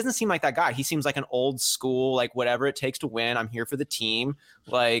 guys, he doesn't seem like that guy. He seems like an old school, like whatever it takes to win. I'm here for the team.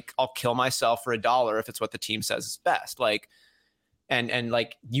 Like I'll kill myself for $1 if it's what the team says is best. Like, and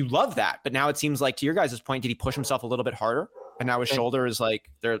like you love that, but now it seems like to your guys' point, did he push himself a little bit harder? And now his shoulder is like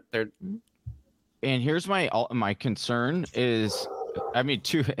they're. And here's my concern is, I mean,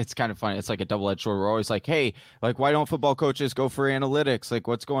 it's kind of funny. It's like a double-edged sword. We're always like, hey, like why don't football coaches go for analytics? Like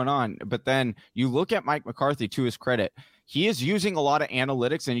what's going on? But then you look at Mike McCarthy, to his credit, he is using a lot of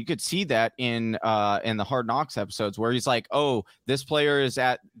analytics, and you could see that in the Hard Knocks episodes where he's like, oh, this player is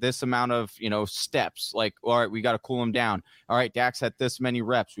at this amount of steps. Like, all right, we got to cool him down. All right, Dak's at this many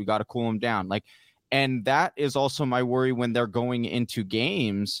reps. We got to cool him down. Like, and that is also my worry when they're going into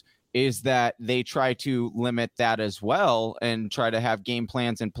games, is that they try to limit that as well and try to have game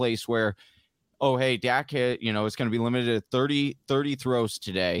plans in place where, oh, hey, Dak, is going to be limited to 30 throws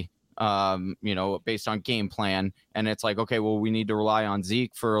today. Based on game plan. And it's like, okay, well, we need to rely on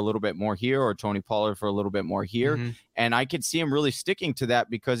Zeke for a little bit more here, or Tony Pollard for a little bit more here. Mm-hmm. And I could see him really sticking to that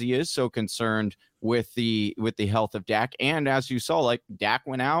because he is so concerned with the health of Dak. And as you saw, like Dak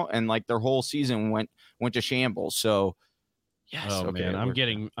went out and like their whole season went to shambles. So yes. Oh okay, man, I'm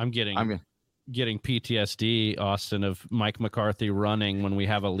getting PTSD, Austin, of Mike McCarthy running when we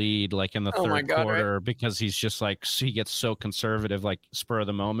have a lead, like in the third quarter, right? Because he's just like, he gets so conservative, like spur of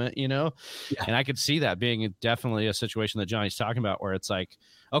the moment, Yeah. And I could see that being definitely a situation that Johnny's talking about, where it's like,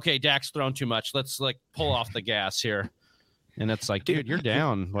 okay, Dak's thrown too much. Let's like pull off the gas here. And it's like, dude, you're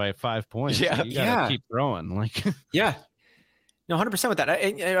down by 5 points. Yeah, you gotta keep throwing. Like, yeah. No, 100% with that.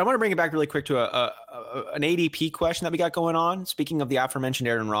 I want to bring it back really quick to an ADP question that we got going on. Speaking of the aforementioned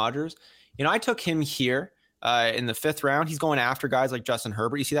Aaron Rodgers, I took him here in the 5th round. He's going after guys like Justin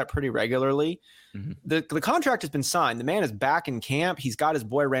Herbert. You see that pretty regularly. Mm-hmm. The contract has been signed. The man is back in camp. He's got his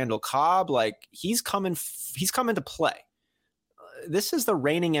boy Randall Cobb. Like he's coming to play. This is the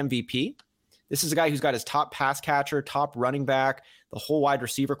reigning MVP. This is a guy who's got his top pass catcher, top running back. The whole wide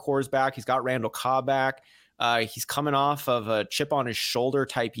receiver core is back. He's got Randall Cobb back. He's coming off of a chip on his shoulder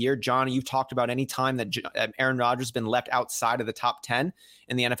type year. Johnny, you've talked about any time that Aaron Rodgers has been left outside of the top 10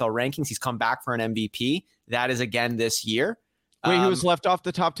 in the NFL rankings. He's come back for an MVP. That is again this year. Wait, he was left off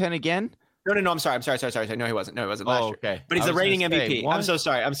the top 10 again? No. I'm sorry. No, he wasn't last year. Okay. But he's the reigning MVP. I'm so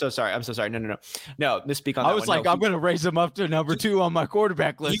sorry. No, misspeak on that. I was like, I'm going to raise him up to number 2 on my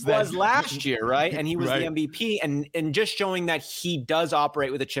quarterback list. He was last year, right? And he was the MVP, and just showing that he does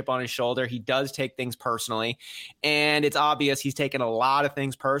operate with a chip on his shoulder. He does take things personally, and it's obvious he's taken a lot of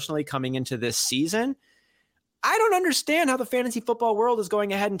things personally coming into this season. I don't understand how the fantasy football world is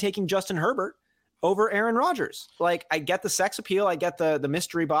going ahead and taking Justin Herbert over Aaron Rodgers. Like, I get the sex appeal. I get the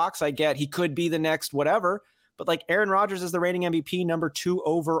mystery box. I get he could be the next whatever. But like Aaron Rodgers is the reigning MVP, number 2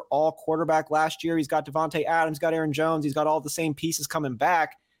 overall quarterback last year. He's got Devontae Adams, got Aaron Jones. He's got all the same pieces coming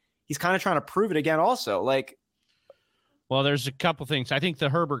back. He's kind of trying to prove it again also. Like, well, there's a couple things. I think the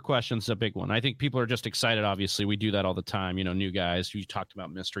Herbert question's a big one. I think people are just excited. Obviously, we do that all the time. New guys. You talked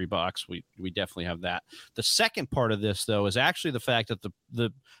about mystery box. We definitely have that. The second part of this, though, is actually the fact that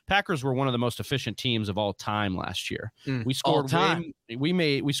the Packers were one of the most efficient teams of all time last year. We scored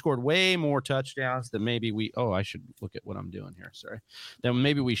we scored way more touchdowns than maybe we. Oh, I should look at what I'm doing here. Sorry. Then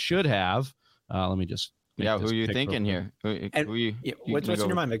maybe we should have. Let me just. Yeah, who are you thinking here? What's in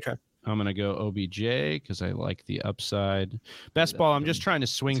your mind, Big Trev? I'm going to go OBJ because I like the upside. Best ball, I'm just trying to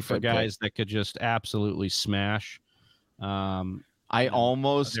swing for guys that could just absolutely smash. I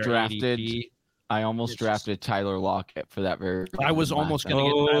almost drafted Tyler Lockett for that very reason. I was almost going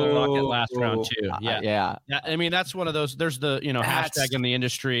to get Tyler Lockett last round too. Yeah. I mean, that's one of those. There's the hashtag in the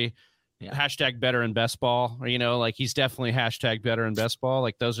industry. Yeah. Hashtag better in best ball, or, like he's definitely hashtag better in best ball.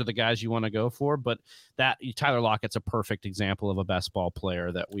 Like those are the guys you want to go for. But Tyler Lockett's a perfect example of a best ball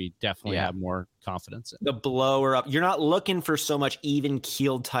player that we definitely have more confidence in. The blower up. You're not looking for so much even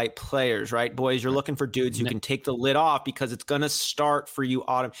keeled type players, right, boys? You're looking for dudes who can take the lid off because it's going to start for you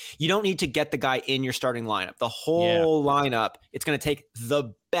autumn. You don't need to get the guy in your starting lineup. The whole lineup, it's going to take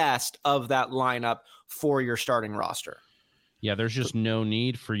the best of that lineup for your starting roster. Yeah, there's just no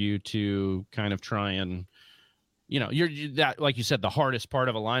need for you to kind of try and, you're that, like you said, the hardest part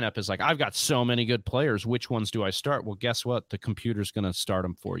of a lineup is like, I've got so many good players. Which ones do I start? Well, guess what? The computer's going to start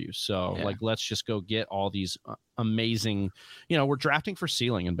them for you. So let's just go get all these amazing, we're drafting for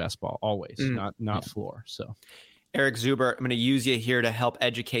ceiling in best ball always, not floor. So Eric Zuber, I'm going to use you here to help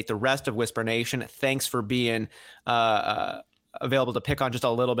educate the rest of Whisper Nation. Thanks for being, available to pick on just a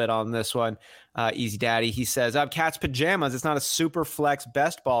little bit on this one. Easy Daddy, he says, I have Cat's Pajamas. It's not a super flex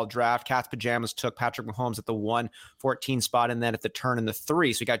best ball draft. Cat's Pajamas took Patrick Mahomes at the 114 spot and then at the turn in the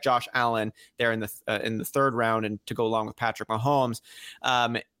 3. So you got Josh Allen there in the 3rd round and to go along with Patrick Mahomes.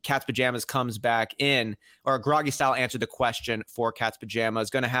 Cat's Pajamas comes back in, or Groggy Style answered the question for Cat's Pajamas.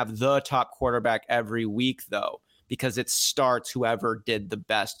 Going to have the top quarterback every week though, because it starts whoever did the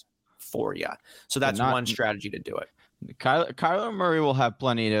best for you. So that's one strategy to do it. Kyler Murray will have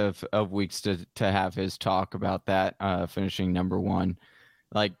plenty of weeks to have his talk about that, finishing number 1.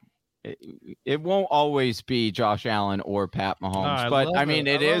 Like it won't always be Josh Allen or Pat Mahomes, but I mean,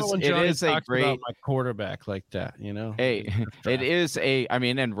 it is a great about my quarterback like that, Hey, it is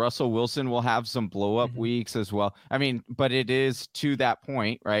and Russell Wilson will have some blow up weeks as well. I mean, but it is to that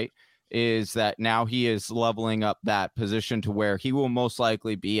point, right? Is that now he is leveling up that position to where he will most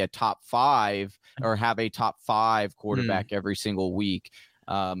likely be a top 5 or have a top 5 quarterback every single week.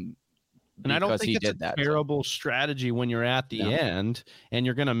 And I don't think it's a terrible strategy when you're at the end and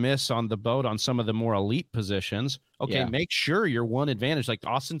you're going to miss on the boat on some of the more elite positions. Okay, make sure you're one advantage. Like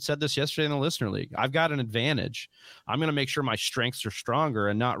Austin said this yesterday in the Listener League. I've got an advantage. I'm going to make sure my strengths are stronger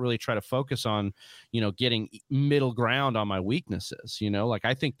and not really try to focus on, getting middle ground on my weaknesses. Like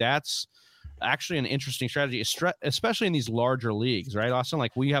I think that's actually an interesting strategy, especially in these larger leagues, right, Austin?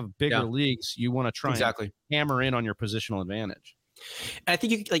 Like we have bigger leagues. You want to try and hammer in on your positional advantage. And I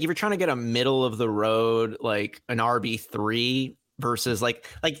think if you're trying to get a middle of the road, like an RB3 versus like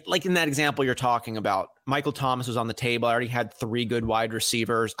in that example you're talking about, Michael Thomas was on the table. I already had 3 good wide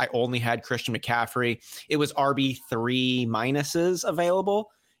receivers. I only had Christian McCaffrey. It was RB3 minuses available,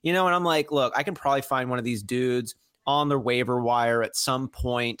 and I'm like, look, I can probably find one of these dudes on the waiver wire at some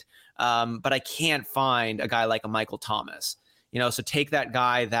point. But I can't find a guy like a Michael Thomas, so take that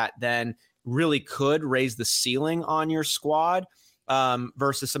guy that then really could raise the ceiling on your squad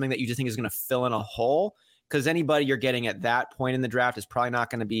versus something that you just think is going to fill in a hole, because anybody you're getting at that point in the draft is probably not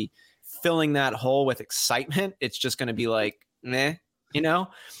going to be filling that hole with excitement. It's just going to be like, meh,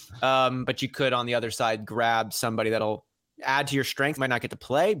 but you could on the other side grab somebody that'll add to your strength, might not get to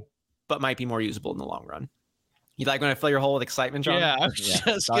play, but might be more usable in the long run. You like when I fill your hole with excitement, John? Yeah, I was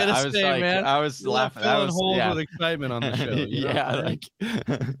just gonna say, man. I was laughing. I was holes with excitement on the show.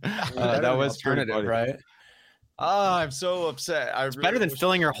 That was alternative, right? Oh, I'm so upset. It's better than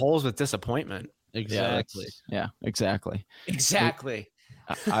filling your holes with disappointment. Exactly. Yeah, exactly.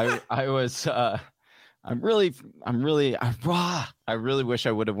 I was. I really wish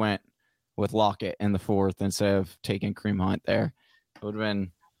I would have went with Lockett in the 4th instead of taking Kareem Hunt there. I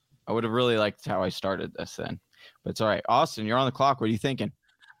would have really liked how I started this then. But it's all right. Austin, you're on the clock. What are you thinking?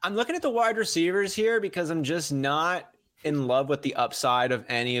 I'm looking at the wide receivers here because I'm just not in love with the upside of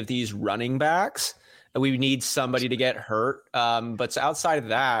any of these running backs. We need somebody to get hurt. But outside of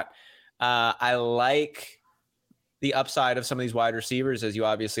that, I like the upside of some of these wide receivers, as you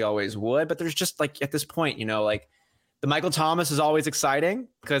obviously always would. But there's just like at this point, like the Michael Thomas is always exciting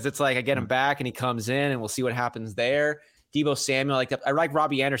because it's like I get him back and he comes in and we'll see what happens there. Deebo Samuel, I like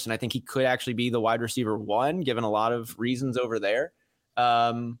Robbie Anderson. I think he could actually be the wide receiver 1, given a lot of reasons over there. But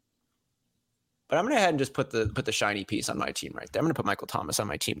I'm going to head and just put the shiny piece on my team right there. I'm going to put Michael Thomas on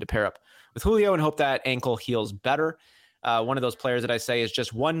my team to pair up with Julio and hope that ankle heals better. One of those players that I say is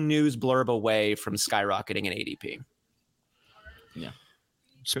just one news blurb away from skyrocketing in ADP. Yeah.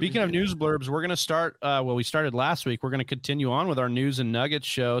 Speaking of news blurbs, we're going to start. We started last week. We're going to continue on with our news and nuggets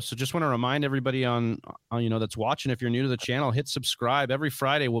show. So just want to remind everybody on that's watching. If you're new to the channel, hit subscribe. Every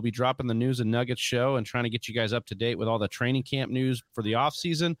Friday we'll be dropping the news and nuggets show and trying to get you guys up to date with all the training camp news for the off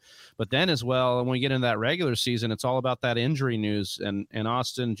season. But then as well, when we get into that regular season, it's all about that injury news. And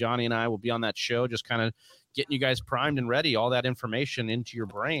Austin, Johnny, and I will be on that show, just kind of getting you guys primed and ready, all that information into your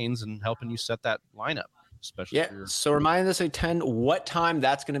brains and helping you set that lineup. Especially So remind us at 10 what time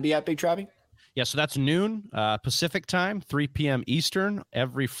that's going to be at Big Travie. Yeah, so that's noon Pacific time, 3 p.m. Eastern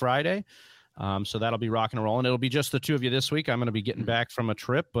every Friday. So that'll be rocking and rolling. It'll be just the two of you this week. I'm going to be getting back from a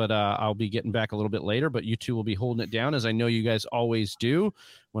trip, but I'll be getting back a little bit later. But you two will be holding it down, as I know you guys always do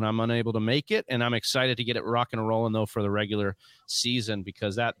when I'm unable to make it. And I'm excited to get it rocking and rolling, though, for the regular season,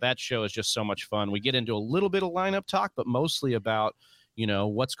 because that show is just so much fun. We get into a little bit of lineup talk, but mostly about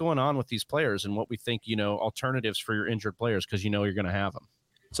what's going on with these players and what we think, alternatives for your injured players, because you're going to have them.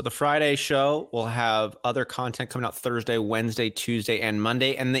 So the Friday show will have other content coming out Thursday, Wednesday, Tuesday, and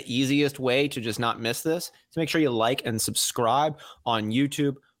Monday. And the easiest way to just not miss this is make sure you like and subscribe on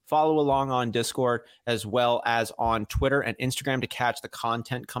YouTube, follow along on Discord, as well as on Twitter and Instagram to catch the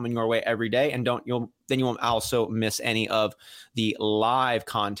content coming your way every day. And you won't also miss any of the live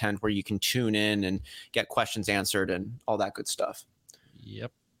content where you can tune in and get questions answered and all that good stuff.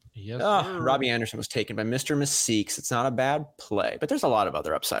 Yep. Yes. Robbie Anderson was taken by Mr. Meeseeks. It's not a bad play, but there's a lot of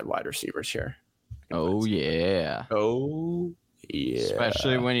other upside wide receivers here. Oh, yeah. Oh, yeah.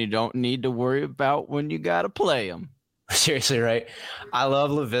 Especially when you don't need to worry about when you got to play them. Seriously, right? I love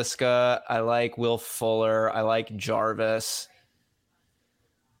LaVisca. I like Will Fuller. I like Jarvis.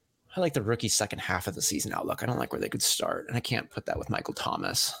 I like the rookie second half of the season outlook. I don't like where they could start, and I can't put that with Michael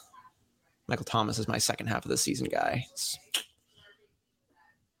Thomas. Michael Thomas is my second half of the season guy.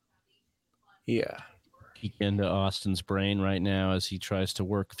 Yeah. Peek into Austin's brain right now as he tries to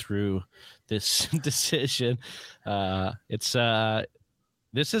work through this decision. This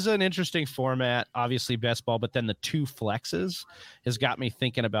is an interesting format, obviously best ball, but then the two flexes has got me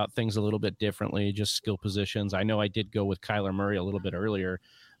thinking about things a little bit differently, just skill positions. I know I did go with Kyler Murray a little bit earlier,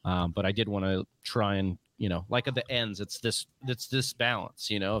 but I did want to try and, like at the ends, it's this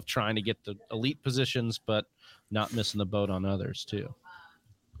balance, of trying to get the elite positions, but not missing the boat on others too.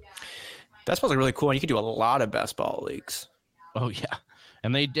 Best ball's really cool, and you can do a lot of best ball leagues. Oh yeah,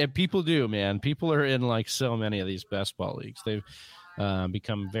 and people do, man. People are in like so many of these best ball leagues. They've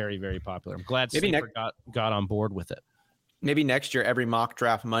become very, very popular. I'm glad Sleeper got on board with it. Maybe next year, every mock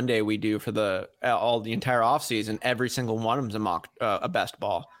draft Monday we do for the entire offseason, every single one of them is a best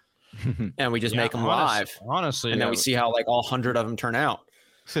ball, and we just make them live. Honestly, and then we see how like all 100 of them turn out.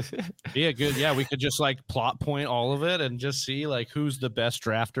 Yeah, good. Yeah, we could just like plot point all of it and just see like who's the best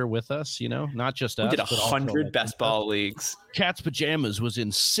drafter with us, not just us. We did 100 best ball leagues. Cat's Pajamas was in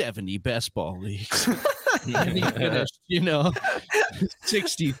 70 best ball leagues. And he finished,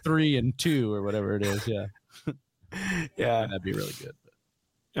 63-2 or whatever it is. Yeah. Yeah. That'd be really good.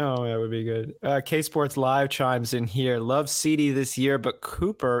 Oh, that would be good. K Sports Live chimes in here. Love CD this year, but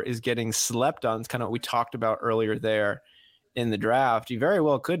Cooper is getting slept on. It's kind of what we talked about earlier there in the draft. He very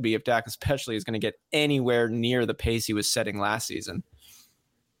well could be if Dak especially is going to get anywhere near the pace he was setting last season.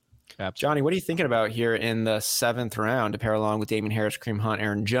 Absolutely. Johnny, what are you thinking about here in the 7th round to pair along with Damien Harris, Kareem Hunt,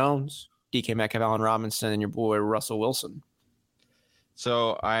 Aaron Jones, DK Metcalf, Allen Robinson, and your boy Russell Wilson?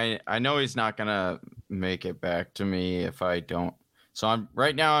 So I know he's not going to make it back to me if I don't. So I'm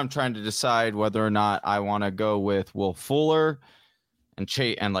trying to decide whether or not I want to go with Will Fuller and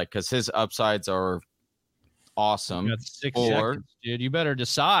Chase, and because his upsides are awesome. You got 6 seconds, dude. You better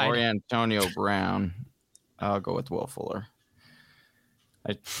decide. Or Antonio Brown. I'll go with Will Fuller.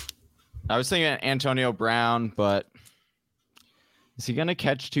 I was thinking Antonio Brown, but is he going to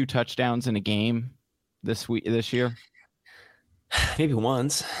catch 2 touchdowns in a game this year? Maybe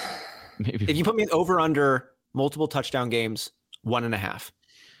once. Maybe. If you put me over under multiple touchdown games, 1.5.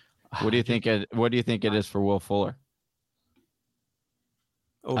 What do you think? What do you think it is for Will Fuller?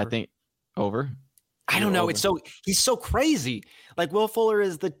 Over. I think over. I don't know. He's so crazy. Like Will Fuller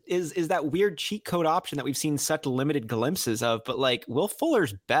is that weird cheat code option that we've seen such limited glimpses of, but like Will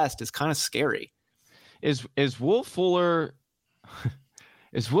Fuller's best is kind of scary. Is Will Fuller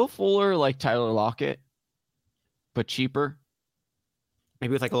like Tyler Lockett, but cheaper?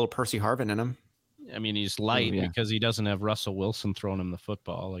 Maybe with like a little Percy Harvin in him. I mean, he's light because he doesn't have Russell Wilson throwing him the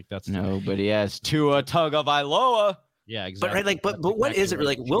football. Like that's but he has Tua Tagovailoa. Yeah, exactly. But right, but what is it?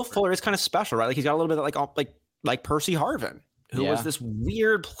 Like Will Fuller is kind of special, right? Like he's got a little bit of like Percy Harvin, who was this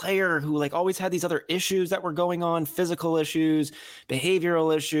weird player who like always had these other issues that were going on, physical issues,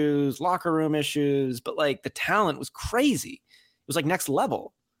 behavioral issues, locker room issues, but like the talent was crazy. was like next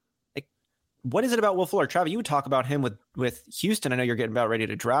level. Like, what is it about Will Fuller? Travis, you would talk about him with Houston. I know you're getting about ready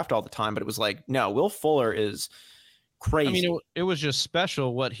to draft all the time, but it was like, no, Will Fuller is crazy. I mean, it was just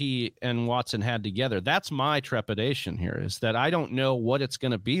special what he and Watson had together. That's my trepidation here, is that I don't know what it's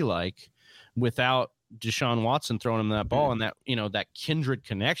going to be like without Deshaun Watson throwing him that ball and that, that kindred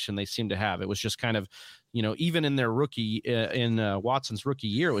connection they seem to have. It was just kind of, even in their Watson's rookie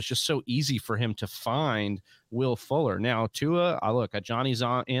year, it was just so easy for him to find Will Fuller. Now, Tua, Johnny's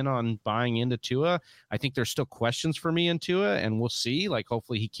on buying into Tua. I think there's still questions for me in Tua, and we'll see. Like,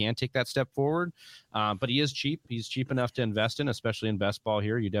 hopefully he can take that step forward. But he is cheap. He's cheap enough to invest in, especially in best ball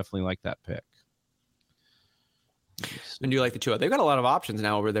here. You definitely like that pick. And do you like the Tua? They've got a lot of options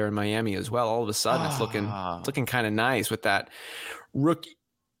now over there in Miami as well. All of a sudden, it's looking kind of nice with that rookie.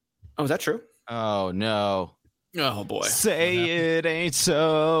 Oh, is that true? Oh no! Oh boy! Say it ain't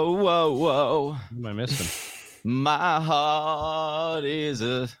so. Whoa, whoa! What am I missing? My heart is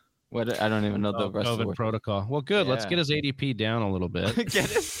a. What? I don't even know the rest of the COVID protocol. Well, good. Yeah. Let's get his ADP down a little bit,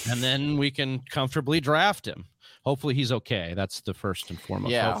 and then we can comfortably draft him. Hopefully he's okay. That's the first and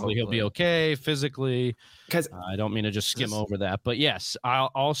foremost. Yeah, hopefully he'll be okay physically. Because I don't mean to just skim over that, but yes,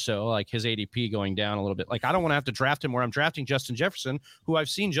 I'll also like his ADP going down a little bit. Like, I don't want to have to draft him where I'm drafting Justin Jefferson, who I've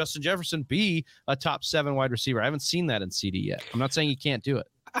seen Justin Jefferson be a top 7 wide receiver. I haven't seen that in CD yet. I'm not saying he can't do it.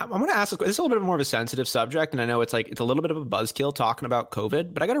 I'm going to ask, this is a little bit more of a sensitive subject, and I know it's a little bit of a buzzkill talking about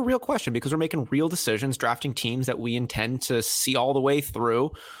COVID, but I got a real question because we're making real decisions, drafting teams that we intend to see all the way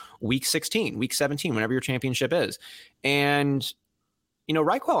through week 16, week 17, whenever your championship is. And,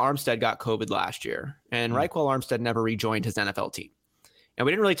 Raquel Armstead got COVID last year, and Raquel Armstead never rejoined his NFL team. And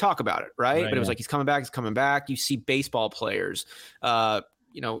we didn't really talk about it, right? But it was like, he's coming back. You see baseball players,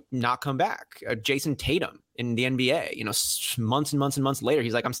 not come back. Jason Tatum in the NBA, months and months and months later,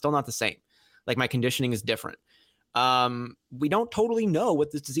 he's like, I'm still not the same. Like, my conditioning is different. We don't totally know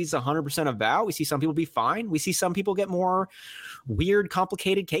what this disease is 100% about. We see some people be fine. We see some people get more weird,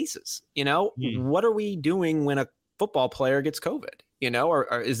 complicated cases. What are we doing when a football player gets COVID?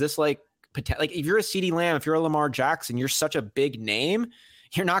 Or is this like if you're a CeeDee Lamb, if you're a Lamar Jackson, you're such a big name,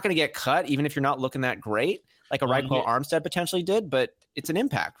 you're not going to get cut, even if you're not looking that great, like a Raquel Armstead potentially did, but it's an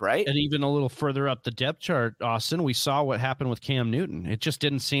impact, right? And even a little further up the depth chart, Austin, we saw what happened with Cam Newton. It just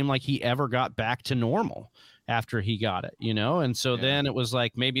didn't seem like he ever got back to normal after he got it, and so then it was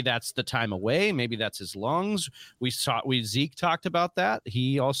like, maybe that's the time away, maybe that's his lungs. Zeke talked about that,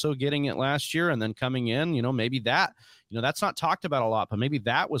 he also getting it last year and then coming in, maybe that, that's not talked about a lot, but maybe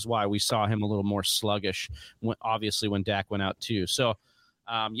that was why we saw him a little more sluggish when Dak went out too. So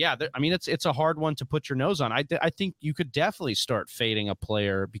it's a hard one to put your nose on. I think you could definitely start fading a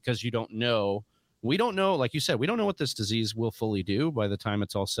player because you don't know. We don't know, like you said, we don't know what this disease will fully do by the time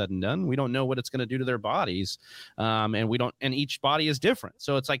it's all said and done. We don't know what it's going to do to their bodies. And each body is different.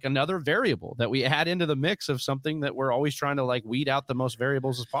 So it's like another variable that we add into the mix of something that we're always trying to like weed out the most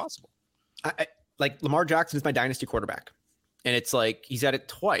variables as possible. Like Lamar Jackson is my dynasty quarterback. And it's like, he's had it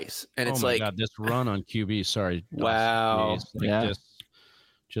twice. And it's God, this run on QB, sorry. Wow.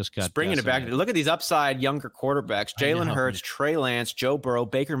 Just got bringing it back. Look at these upside younger quarterbacks: Jalen Hurts, Trey Lance, Joe Burrow,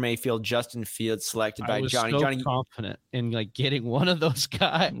 Baker Mayfield, Justin Fields selected by Johnny. Johnny, confident in like getting one of those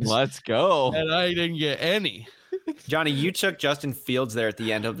guys. Let's go. And I didn't get any. Johnny, you took Justin Fields there at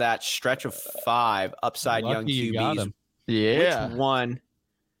the end of that stretch of 5 upside young QBs. Yeah.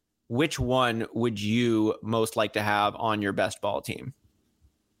 Which one would you most like to have on your best ball team?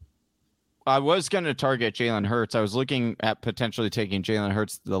 I was going to target Jalen Hurts. I was looking at potentially taking Jalen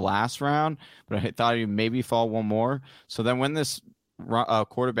Hurts the last round, but I thought he'd maybe fall one more. So then when this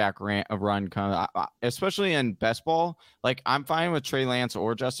quarterback run comes, especially in best ball, like I'm fine with Trey Lance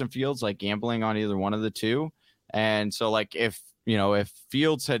or Justin Fields, like gambling on either one of the two. And so like if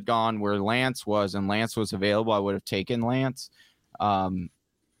Fields had gone where Lance was and Lance was available, I would have taken Lance.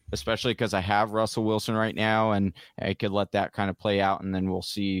 Especially because I have Russell Wilson right now, and I could let that kind of play out, and then we'll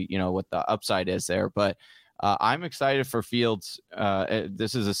see, what the upside is there. But I'm excited for Fields.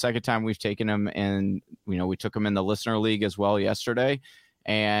 This is the second time we've taken him, and we took him in the listener league as well yesterday,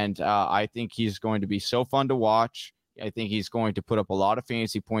 and I think he's going to be so fun to watch. I think he's going to put up a lot of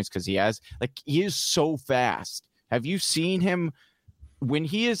fantasy points because he is so fast. Have you seen him when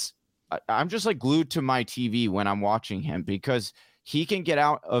he is? I'm just like glued to my TV when I'm watching him because he can get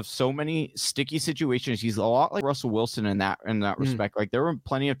out of so many sticky situations. He's a lot like Russell Wilson in that respect. Like there were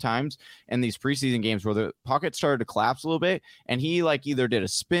plenty of times in these preseason games where the pocket started to collapse a little bit, and he like either did a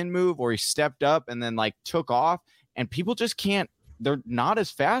spin move or he stepped up and then like took off, and people just can't. They're not as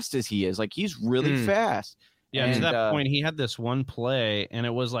fast as he is. Like he's really fast. Yeah, And, to that point, he had this one play, and it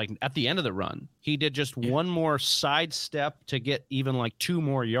was like at the end of the run, he did just one more side step to get even like 2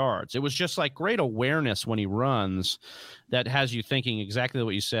 more yards. It was just like great awareness when he runs that has you thinking exactly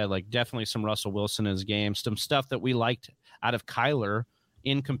what you said, like definitely some Russell Wilson in his game, some stuff that we liked out of Kyler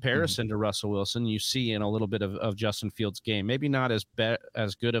in comparison to Russell Wilson. You see in a little bit of Justin Fields' game, maybe not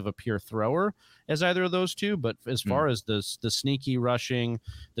as good of a pure thrower as either of those two, but as far as the sneaky rushing,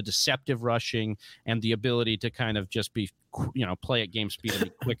 the deceptive rushing, and the ability to kind of just be, play at game speed and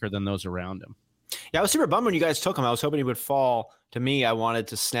be quicker than those around him. Yeah, I was super bummed when you guys took him. I was hoping he would fall to me. I wanted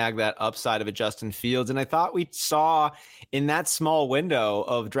to snag that upside of a Justin Fields. And I thought we saw in that small window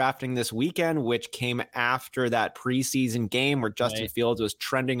of drafting this weekend, which came after that preseason game where Justin Fields was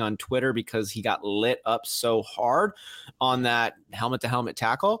trending on Twitter because he got lit up so hard on that helmet-to-helmet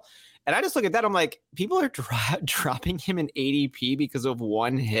tackle. And I just look at that. I'm like, people are dropping him in ADP because of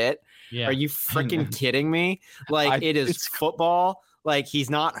one hit. Yeah. Are you freaking kidding me? Like, it is football. Like, he's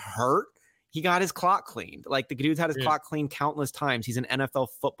not hurt. He got his clock cleaned. Like, the dude's had his clock cleaned countless times. He's an NFL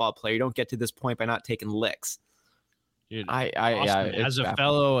football player. You don't get to this point by not taking licks. Dude, as a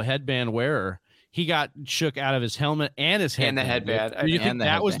fellow headband wearer, he got shook out of his helmet and his headband. And the headband. Do you think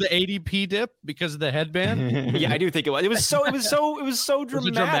that was the ADP dip because of the headband? Yeah, I do think it was. It was so dramatic. It was so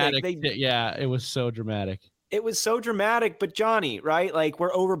dramatic. It was so dramatic. But Johnny, right? Like,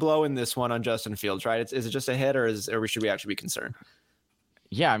 we're overblowing this one on Justin Fields, right? Is it just a hit, or should we actually be concerned?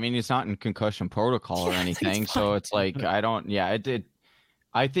 Yeah, I mean, he's not in concussion protocol or anything, so it's like I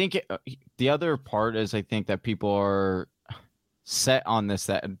think the other part is I think that people are set on this,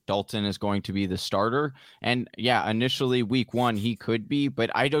 that Dalton is going to be the starter, and yeah, initially week 1 he could be, but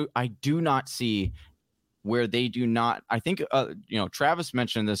I do not see where they do not. I think Travis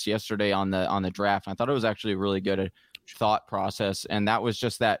mentioned this yesterday on the draft. I thought it was actually a really good thought process, and that was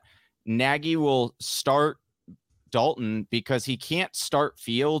just that Nagy will start Dalton because he can't start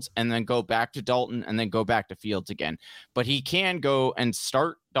Fields and then go back to Dalton and then go back to Fields again. But he can go and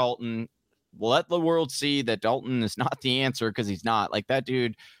start Dalton, let the world see that Dalton is not the answer, because he's not. Like, that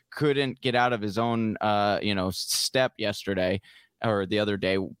dude couldn't get out of his own step yesterday or the other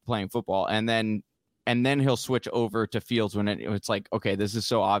day playing football. And then he'll switch over to Fields when it's like, okay, this is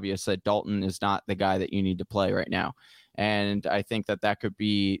so obvious that Dalton is not the guy that you need to play right now. And I think that could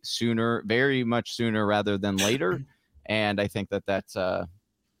be sooner, very much sooner rather than later. And I think that that's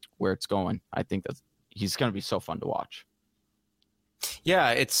where it's going. I think that he's going to be so fun to watch.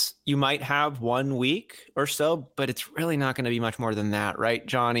 Yeah, you might have 1 week or so, but it's really not going to be much more than that, right,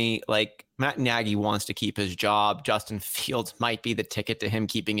 Johnny? Like, Matt Nagy wants to keep his job. Justin Fields might be the ticket to him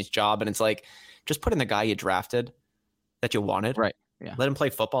keeping his job. And it's like, just put in the guy you drafted that you wanted. Right. Yeah. Let him play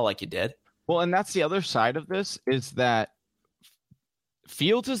football like you did. Well, and that's the other side of this, is that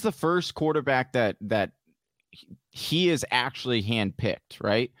Fields is the first quarterback that he is actually handpicked,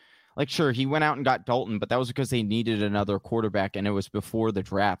 right? Like, sure, he went out and got Dalton, but that was because they needed another quarterback, and it was before the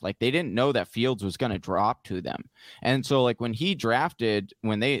draft. Like, they didn't know that Fields was going to drop to them. And so, like, when he drafted,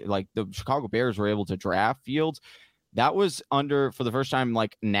 when they, like, the Chicago Bears were able to draft Fields, that was for the first time,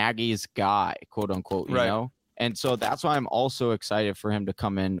 like, Nagy's guy, quote unquote, you know? And so that's why I'm also excited for him to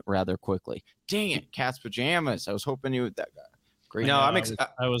come in rather quickly. Dang it, Cat's Pajamas. I was hoping you would that guy. Great. No,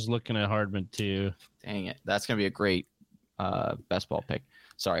 I was looking at Hardman too. Dang it. That's going to be a great best ball pick.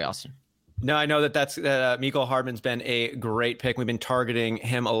 Sorry, Austin. No, I know that's Mecole Hardman's been a great pick. We've been targeting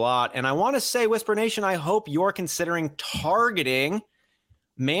him a lot. And I want to say, Whisper Nation, I hope you're considering targeting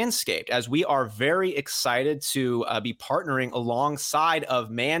Manscaped, as we are very excited to be partnering alongside of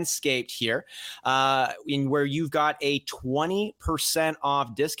Manscaped here, in where you've got a 20%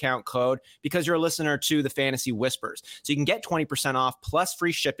 off discount code because you're a listener to the Fantasy Whispers. So you can get 20% off plus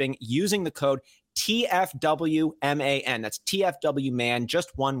free shipping using the code TFWMAN. That's TFWMAN,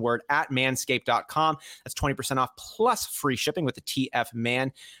 just one word, at manscaped.com. That's 20% off plus free shipping with the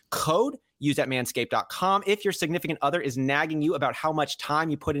TFMAN code. Use at manscaped.com. If your significant other is nagging you about how much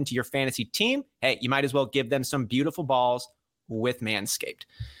time you put into your fantasy team, hey, you might as well give them some beautiful balls with Manscaped.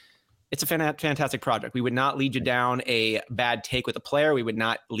 It's a fantastic project. We would not lead you down a bad take with a player. We would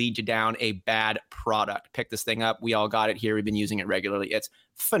not lead you down a bad product. Pick this thing up. We all got it here. We've been using it regularly. It's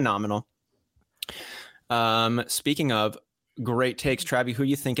phenomenal. Speaking of great takes, Travi, who are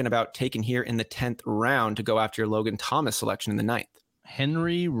you thinking about taking here in the 10th round to go after your Logan Thomas selection in the 9th?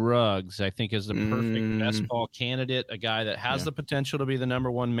 Henry Ruggs, I think, is the perfect best ball candidate, a guy that has the potential to be the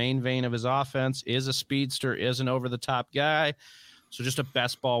number one main vein of his offense, is a speedster, is an over-the-top guy. So just a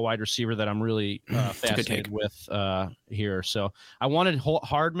best ball wide receiver that I'm really fascinated with here. So I wanted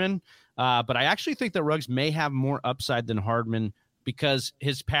Hardman, but I actually think that Ruggs may have more upside than Hardman because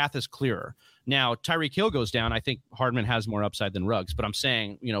his path is clearer. Now, Tyreek Hill goes down. I think Hardman has more upside than Ruggs, but I'm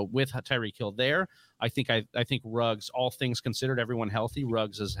saying, with Tyreek Hill there, I think Ruggs, all things considered, everyone healthy,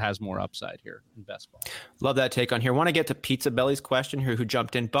 Ruggs has more upside here in best ball. Love that take on here. Want to get to Pizza Belly's question here, who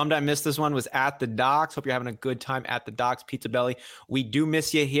jumped in. Bummed I missed this one, was at the docks. Hope you're having a good time at the docks, Pizza Belly. We do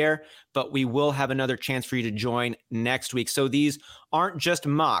miss you here, but we will have another chance for you to join next week. So these aren't just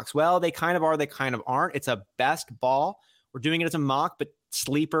mocks. Well, they kind of are, they kind of aren't. It's a best ball. We're doing it as a mock, but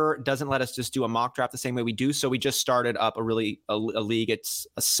Sleeper doesn't let us just do a mock draft the same way we do. So we just started up a league. It's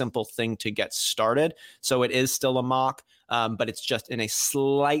a simple thing to get started. So it is still a mock, but it's just in a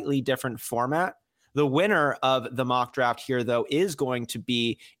slightly different format. The winner of the mock draft here, though, is going to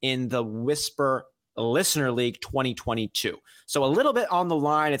be in the Whisper Listener League 2022. So a little bit on the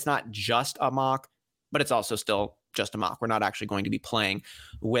line. It's not just a mock, but it's also still just a mock. We're not actually going to be playing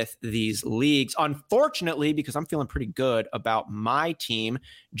with these leagues, unfortunately, because I'm feeling pretty good about my team.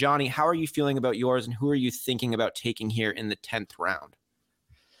 Johnny, how are you feeling about yours, and who are you thinking about taking here in the 10th round?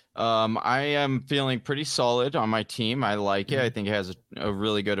 I am feeling pretty solid on my team. I like it. I think it has a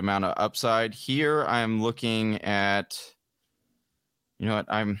really good amount of upside. Here I'm looking at,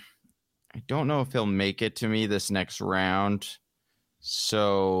 I don't know if he'll make it to me this next round.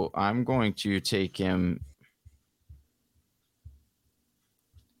 So I'm going to take him.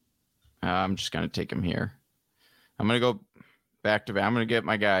 I'm just going to take him here. I'm going to go back to back. I'm going to get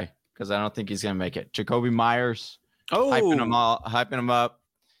my guy because I don't think he's going to make it. Jakobi Meyers. Hyping him up.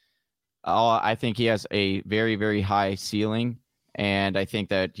 I think he has a very, very high ceiling, and I think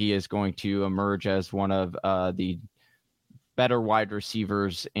that he is going to emerge as one of the better wide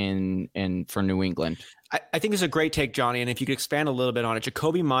receivers for New England. I think it's a great take, Johnny, and if you could expand a little bit on it.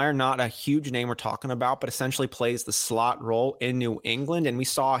 Jakobi Meyers, not a huge name we're talking about, but essentially plays the slot role in New England, and we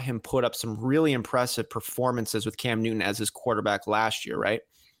saw him put up some really impressive performances with Cam Newton as his quarterback last year, right?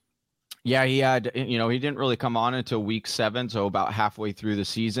 Yeah, he had, he didn't really come on until week 7, so about halfway through the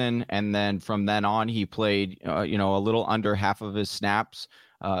season, and then from then on, he played, a little under half of his snaps,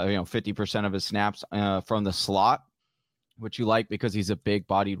 50% of his snaps from the slot, which you like because he's a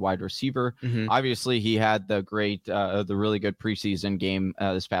big-bodied wide receiver. Mm-hmm. Obviously, he had the really good preseason game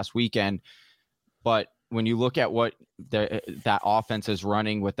this past weekend. But when you look at what that offense is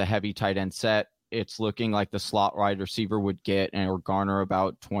running with the heavy tight end set, it's looking like the slot wide receiver would get or garner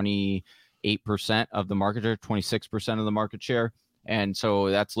about 28% of the market share, 26% of the market share. And so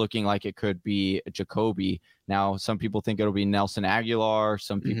that's looking like it could be Jakobi. Now, some people think it'll be Nelson Aguilar.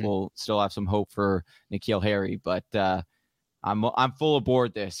 Some people still have some hope for N'Keal Harry, but I'm full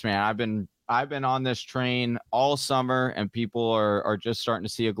aboard this, man. I've been on this train all summer, and people are just starting to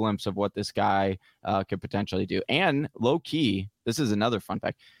see a glimpse of what this guy could potentially do. And low key, this is another fun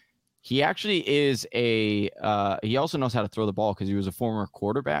fact. He actually is he also knows how to throw the ball because he was a former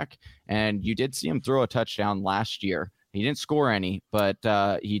quarterback, and you did see him throw a touchdown last year. He didn't score any, but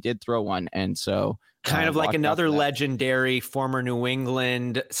he did throw one. And so kind of like another legendary former New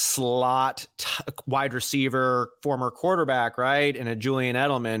England slot wide receiver, former quarterback, right? And a Julian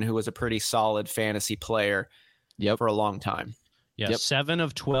Edelman, who was a pretty solid fantasy player for a long time. Yeah, 7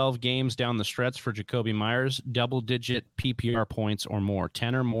 of 12 games down the stretch for Jakobi Meyers, double-digit PPR points or more,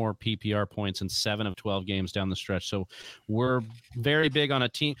 10 or more PPR points in 7 of 12 games down the stretch. So we're very big on a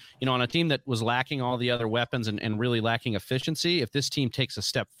team, on a team that was lacking all the other weapons and really lacking efficiency. If this team takes a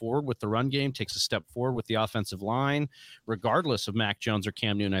step forward with the run game, takes a step forward with the offensive line, regardless of Mac Jones or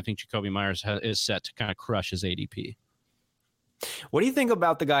Cam Newton, I think Jakobi Meyers is set to kind of crush his ADP. What do you think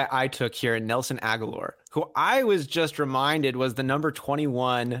about the guy I took here, Nelson Aguilar, who I was just reminded was the number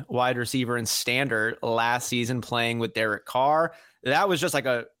 21 wide receiver in standard last season playing with Derek Carr? That was just like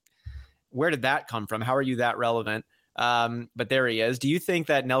where did that come from? How are you that relevant? But there he is. Do you think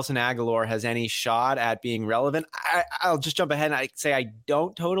that Nelson Aguilar has any shot at being relevant? I'll just jump ahead and I say I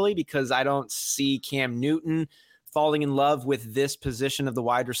don't totally, because I don't see Cam Newton falling in love with this position of the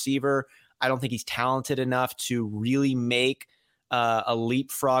wide receiver. I don't think he's talented enough to really make a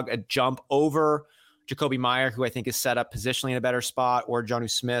leapfrog, a jump over Jakobi Meyers, who I think is set up positionally in a better spot, or Jonnu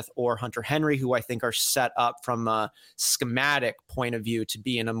Smith or Hunter Henry, who I think are set up from a schematic point of view to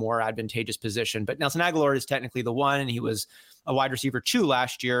be in a more advantageous position. But Nelson Aguilar is technically the one, and he was a wide receiver 2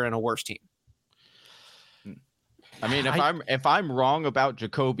 last year in a worse team. I mean, if I'm wrong about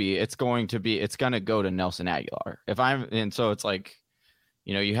Jakobi, it's going to go to Nelson Aguilar. So it's like,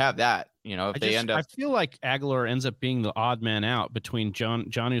 you have that. I feel like Aguilar ends up being the odd man out between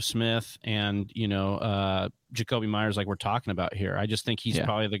Jonnu Smith and Jakobi Meyers, like we're talking about here. I just think he's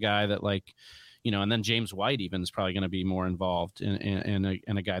probably the guy that and then James White even is probably going to be more involved in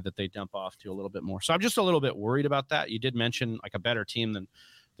a guy that they dump off to a little bit more. So I'm just a little bit worried about that. You did mention like a better team than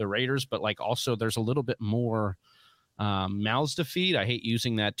the Raiders, but like also there's a little bit more mouths to feed. I hate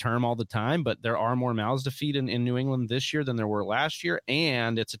using that term all the time, but there are more mouths to feed in New England this year than there were last year.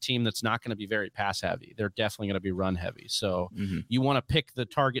 And it's a team that's not going to be very pass heavy. They're definitely going to be run heavy. So you want to pick the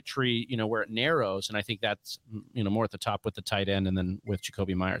target tree, where it narrows. And I think that's, more at the top with the tight end and then with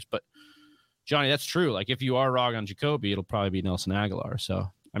Jakobi Meyers. But Johnny, that's true. Like if you are wrong on Jakobi, it'll probably be Nelson Aguilar. So,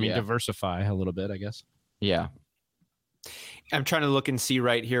 diversify a little bit, I guess. Yeah. I'm trying to look and see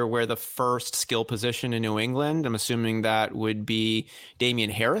right here where the first skill position in New England, I'm assuming that would be Damian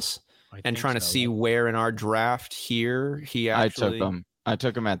Harris, and trying to see where in our draft here he actually. I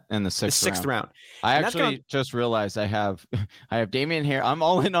took him in the sixth round. I And actually just realized I have Damian Harris. I'm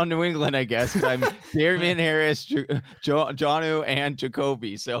all in on New England, I guess. I'm Damian Harris, Jonnu, and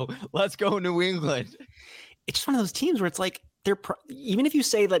Jakobi. So let's go New England. It's just one of those teams where it's like even if you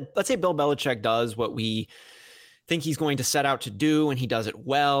say that, let's say Bill Belichick does what we think he's going to set out to do and he does it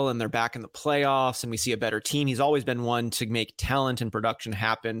well and they're back in the playoffs and we see a better team. He's always been one to make talent and production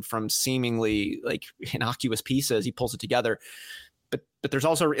happen from seemingly like innocuous pieces. He pulls it together. But there's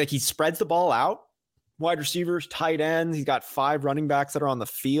also like he spreads the ball out, wide receivers, tight ends. He's got 5 running backs that are on the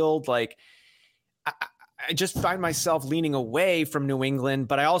field. Like I just find myself leaning away from New England,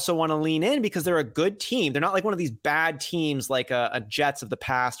 but I also want to lean in because they're a good team. They're not like one of these bad teams like a Jets of the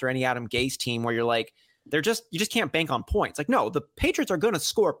past or any Adam Gase team where you're like, you just can't bank on points. Like, no, the Patriots are going to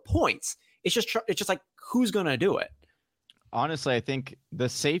score points. It's just like, who's going to do it? Honestly, I think the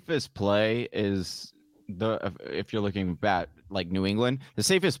safest play is if you're looking at like New England, the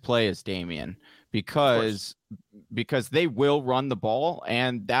safest play is Damian because they will run the ball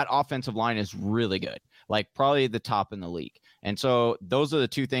and that offensive line is really good, like probably the top in the league. And so those are the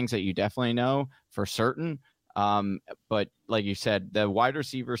two things that you definitely know for certain. But like you said, the wide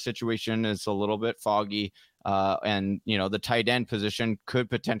receiver situation is a little bit foggy. And the tight end position could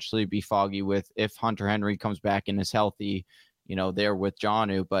potentially be foggy if Hunter Henry comes back and is healthy, there with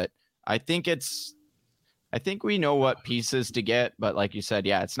Jonnu. But I think we know what pieces to get, but like you said,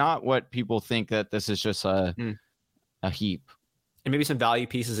 it's not what people think that this is just a heap. And maybe some value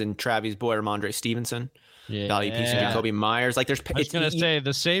pieces in Travis Boy or Ramondre Stevenson. Yeah. Value piece in Jakobi Meyers. Like I was going to say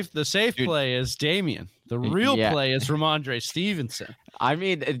the safe play is Damian. The real play is Ramondre Stevenson. I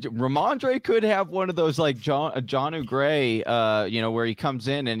mean, Ramondre could have one of those like Jonnu Gray, where he comes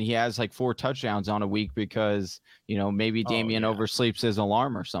in and he has like 4 touchdowns on a week because, maybe Damian oversleeps his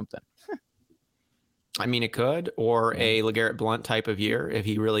alarm or something. I mean, it could, or a LeGarrette Blount type of year if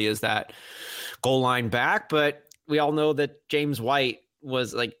he really is that goal line back. But we all know that James White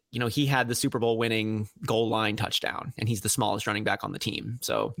was like, he had the Super Bowl winning goal line touchdown and he's the smallest running back on the team.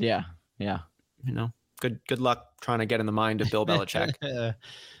 So yeah. Good luck trying to get in the mind of Bill Belichick,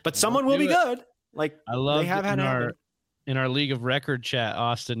 but someone will be good. Like I love in our League of Record chat,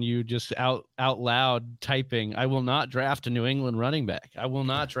 Austin, you just out loud typing, I will not draft a New England running back. I will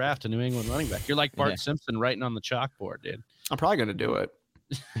not draft a New England running back. You're like Bart Simpson writing on the chalkboard, dude. I'm probably going to do it.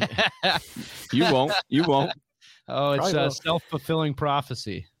 You won't. Oh, it's a self-fulfilling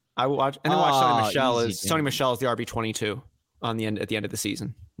prophecy. I will watch. And then watch Sony Michel. Sony Michel is the RB22 at the end of the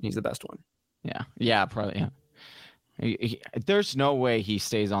season. He's the best one. Yeah, probably. Yeah. There's no way he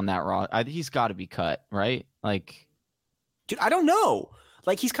stays on that roster. He's got to be cut, right? Like, dude, I don't know.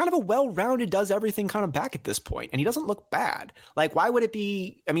 Like, he's kind of a well-rounded, does everything kind of back at this point, and he doesn't look bad. Like, why would it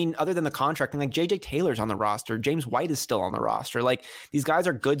be? I mean, other than the contract, like JJ Taylor's on the roster, James White is still on the roster. Like, these guys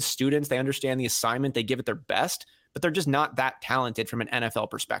are good students. They understand the assignment. They give it their best, but they're just not that talented from an NFL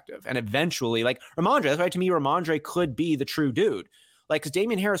perspective. And eventually, like Ramondre, that's why to me, Ramondre could be the true dude. Like, because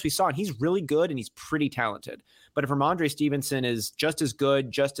Damian Harris, we saw, and he's really good and he's pretty talented. But if Ramondre Stevenson is just as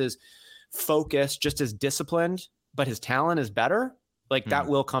good, just as focused, just as disciplined, but his talent is better, like that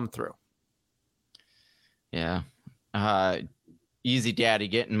will come through. Yeah. Easy daddy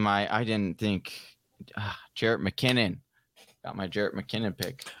getting I didn't think Jerick McKinnon. Got my Jerick McKinnon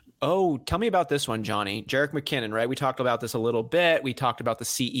pick. Oh, tell me about this one, Johnny. Jerick McKinnon, right? We talked about this a little bit. We talked about the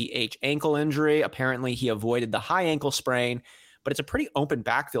CEH ankle injury. Apparently he avoided the high ankle sprain, but it's a pretty open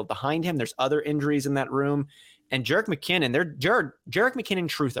backfield behind him. There's other injuries in that room. And Jerick McKinnon, Jerick McKinnon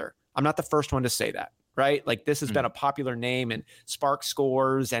truther. I'm not the first one to say that, right? Like, this has been a popular name and Spark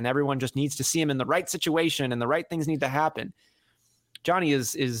scores, and everyone just needs to see him in the right situation and the right things need to happen. Johnny,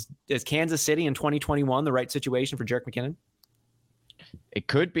 is Kansas City in 2021 the right situation for Jerick McKinnon? It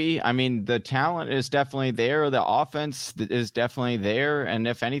could be. I mean, the talent is definitely there. The offense is definitely there. And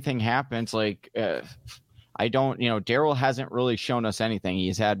if anything happens, Daryl hasn't really shown us anything.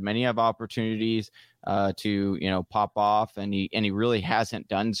 He's had many of opportunities to pop off, and he really hasn't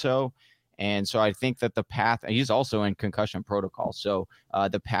done so. And so I think that the path, he's also in concussion protocol. So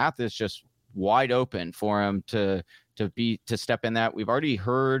the path is just wide open for him to step in that. We've already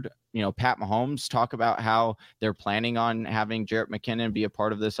heard, Pat Mahomes talk about how they're planning on having Jerick McKinnon be a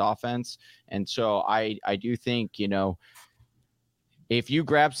part of this offense. And so I do think, if you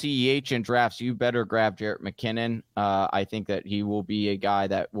grab CEH in drafts, you better grab Jerick McKinnon. I think that he will be a guy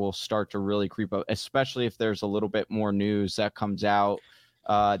that will start to really creep up, especially if there's a little bit more news that comes out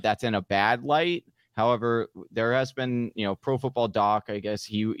that's in a bad light. However, there has been, Pro Football Doc, I guess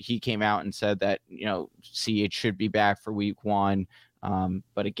he came out and said that, CEH should be back for week 1.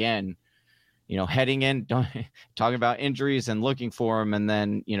 But again, heading in, talking about injuries and looking for him, and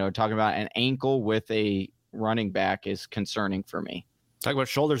then, talking about an ankle with a running back is concerning for me. Talk about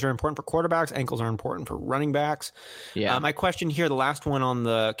shoulders are important for quarterbacks. Ankles are important for running backs. Yeah. My question here, the last one on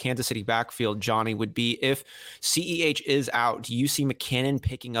the Kansas City backfield, Johnny, would be if CEH is out, do you see McKinnon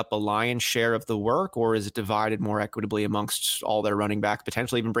picking up a lion's share of the work, or is it divided more equitably amongst all their running backs,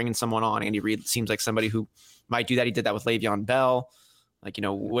 potentially even bringing someone on? Andy Reid seems like somebody who might do that. He did that with Le'Veon Bell. Like,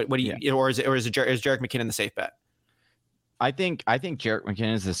 what do you, or is Jerick McKinnon the safe bet? I think Jerick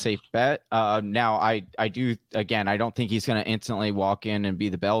McKinnon is a safe bet. Now, I don't think he's going to instantly walk in and be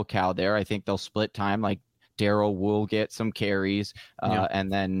the bell cow there. I think they'll split time. Like Darrell will get some carries,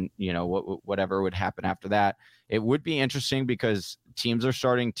 and then whatever would happen after that. It would be interesting because teams are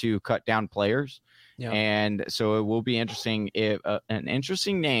starting to cut down players, and so it will be interesting. If an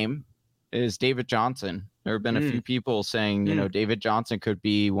interesting name is David Johnson. There have been a few people saying David Johnson could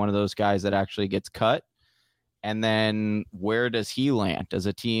be one of those guys that actually gets cut. And then where does he land? Does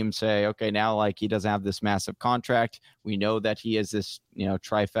a team say, okay, now like he doesn't have this massive contract. We know that he is this,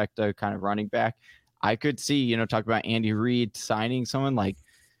 trifecta kind of running back. I could see, talk about Andy Reid signing someone like,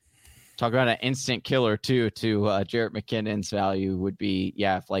 talk about an instant killer too, to Jerick McKinnon's value would be,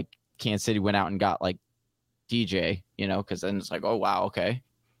 if like Kansas City went out and got like DJ, because then it's like, oh, wow, okay.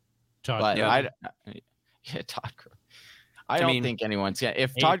 Todd Gurley. I don't think anyone's gonna.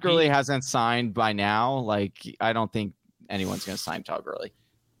 If Todd Gurley hasn't signed by now, like I don't think anyone's gonna sign Todd Gurley.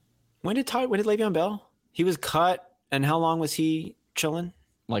 When did Le'Veon Bell? He was cut, and how long was he chilling?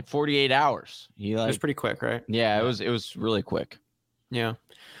 Like 48 hours. It was pretty quick, right? Yeah, it was really quick. Yeah,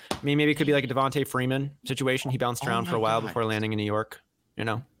 I mean, maybe it could be like a Devontae Freeman situation. He bounced around for a while before landing in New York.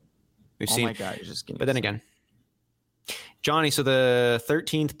 We've seen. My God, but then again, Johnny, so the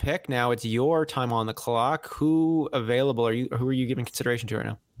 13th pick, now it's your time on the clock. Who are you giving consideration to right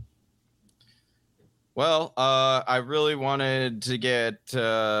now? Well, I really wanted to get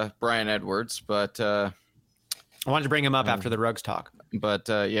Bryan Edwards, but I wanted to bring him up after the Ruggs talk. But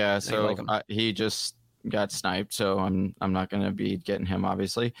he just got sniped, so I'm not going to be getting him,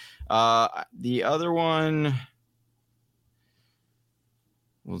 obviously. The other one,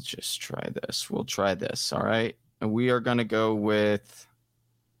 we'll just try this. We'll try this, all right? And we are going to go with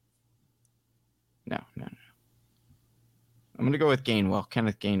no. I'm going to go with Gainwell,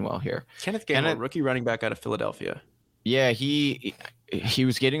 Kenneth Gainwell here. Kenneth Gainwell, rookie running back out of Philadelphia. Yeah, he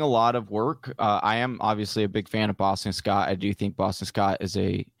was getting a lot of work. I am obviously a big fan of Boston Scott. I do think Boston Scott is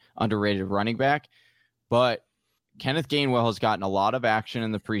a underrated running back, but Kenneth Gainwell has gotten a lot of action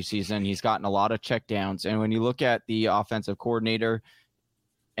in the preseason. He's gotten a lot of checkdowns, and when you look at the offensive coordinator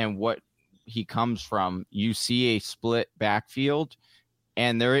and what he comes from, you see a split backfield,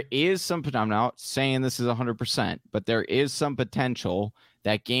 and there is some, I'm not saying this is 100%, but there is some potential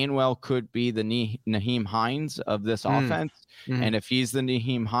that Gainwell could be the Nyheim Hines of this offense. Mm-hmm. And if he's the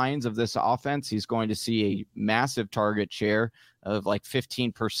Nyheim Hines of this offense, he's going to see a massive target share of like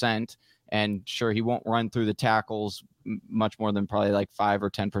 15%. And sure, he won't run through the tackles much more than probably like 5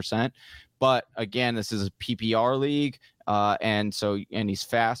 or 10%. But again, this is a PPR league. And he's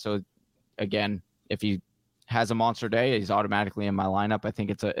fast. So again, if he has a monster day, he's automatically in my lineup. I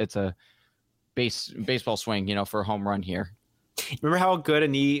think it's a baseball swing, for a home run here. Remember how good a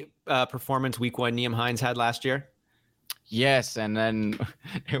knee performance week 1 Nyheim Hines had last year? Yes, and then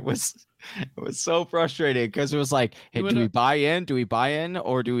it was so frustrating because it was like, hey, do we buy in? Do we buy in,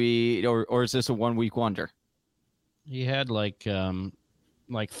 or do we, or is this a 1 week wonder? He had like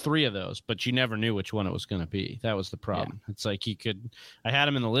 3 of those, but you never knew which one it was going to be. That was the problem. Yeah. It's like I had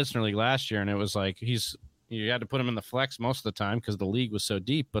him in the listener league last year, and it was like you had to put him in the flex most of the time because the league was so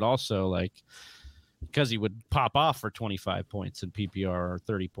deep, but also like because he would pop off for 25 points in PPR or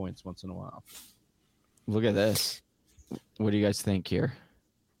 30 points once in a while. Look at this. What do you guys think here?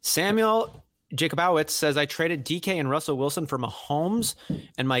 Samuel Jacobowitz says, I traded DK and Russell Wilson for Mahomes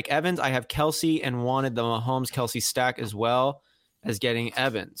and Mike Evans. I have Kelsey and wanted the Mahomes-Kelsey stack as well as getting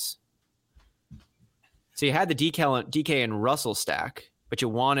Evans. So you had the DK and Russell stack, but you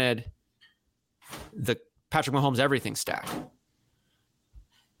wanted the Patrick Mahomes everything stack.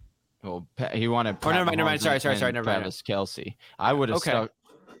 Well, he wanted. Oh, never mind. Sorry. Never mind. Travis Kelce. I would have stuck.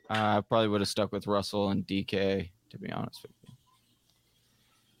 I probably would have stuck with Russell and DK, to be honest with you.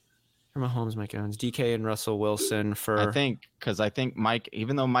 For Mahomes, Mike Evans, DK, and Russell Wilson for. I think Mike,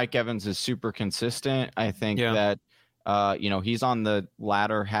 even though Mike Evans is super consistent, I think that he's on the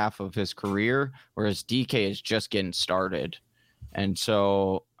latter half of his career, whereas DK is just getting started, and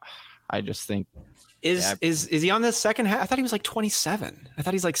so I just think. Is he on the second half? I thought he was like 27. I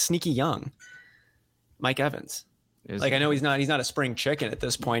thought he's like sneaky young. Mike Evans. I know he's not a spring chicken at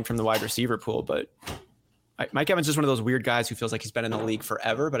this point from the wide receiver pool, but Mike Evans is one of those weird guys who feels like he's been in the league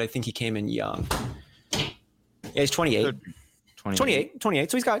forever, but I think he came in young. Yeah, he's 28.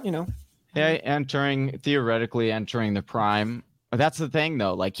 28. So he's got, theoretically entering the prime. That's the thing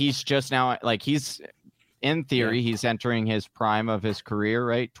though. Like he's just now, like he's in theory, he's entering his prime of his career,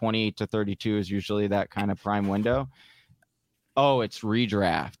 right? 28 to 32 is usually that kind of prime window. Oh, it's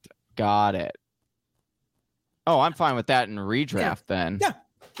redraft. Got it. Oh, I'm fine with that in redraft then.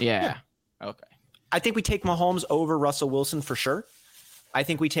 Yeah. Okay. I think we take Mahomes over Russell Wilson for sure. I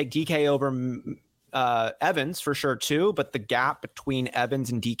think we take DK over Evans for sure too, but the gap between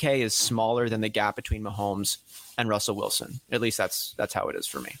Evans and DK is smaller than the gap between Mahomes and Russell Wilson. At least that's how it is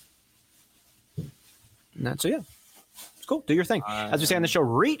for me. So yeah, it's cool. Do your thing. As we say on the show,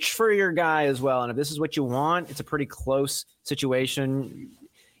 reach for your guy as well. And if this is what you want, it's a pretty close situation.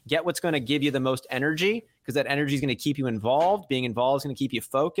 Get what's going to give you the most energy, because that energy is going to keep you involved. Being involved is going to keep you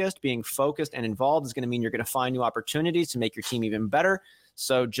focused. Being focused and involved is going to mean you're going to find new opportunities to make your team even better.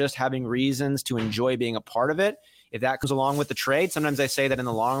 So just having reasons to enjoy being a part of it. If that comes along with the trade, sometimes I say that in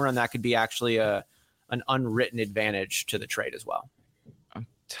the long run, that could be actually an unwritten advantage to the trade as well.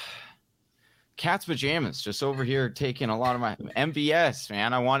 Cat's pajamas just over here taking a lot of my MVS,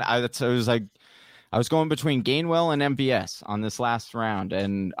 man. I was going between Gainwell and MVS on this last round,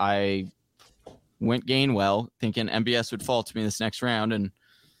 and I went Gainwell thinking MVS would fall to me this next round, and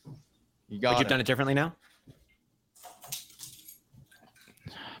you've done it differently now.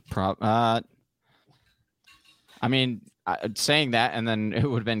 Saying that, and then it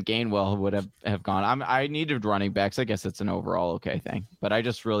would have been Gainwell who would have gone. I needed running backs. I guess it's an overall okay thing, but I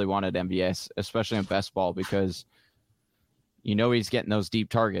just really wanted MVS, especially in best ball, because he's getting those deep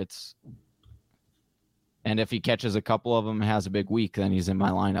targets, and if he catches a couple of them, has a big week, then he's in my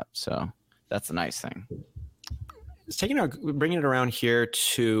lineup. So that's a nice thing. Bringing it around here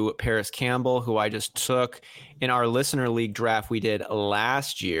to Paris Campbell, who I just took in our listener league draft we did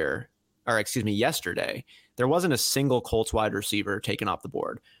yesterday. There wasn't a single Colts wide receiver taken off the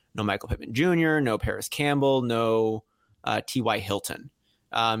board. No Michael Pittman Jr., no Paris Campbell, no T.Y. Hilton.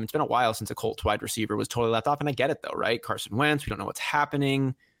 It's been a while since a Colts wide receiver was totally left off, and I get it though, right? Carson Wentz, we don't know what's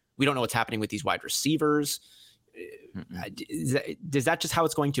happening. We don't know what's happening with these wide receivers. Is that just how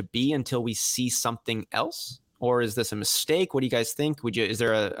it's going to be until we see something else? Or is this a mistake? What do you guys think? Is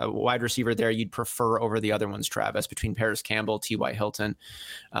there a wide receiver there you'd prefer over the other ones, Travis, between Paris Campbell, T.Y. Hilton,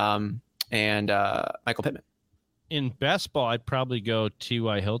 and Michael Pittman? In best ball, I'd probably go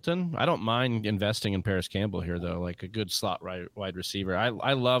T.Y. Hilton. I don't mind investing in Paris Campbell here, though, like a good slot wide receiver.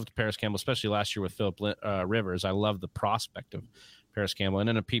 I loved Paris Campbell, especially last year with Phillip Rivers. I love the prospect of Paris Campbell. And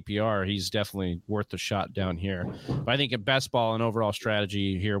in a PPR, he's definitely worth the shot down here. But I think a best ball and overall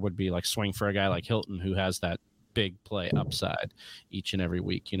strategy here would be like swing for a guy like Hilton, who has that big play upside each and every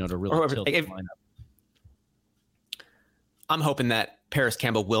week, to really tilt the lineup. I'm hoping that Paris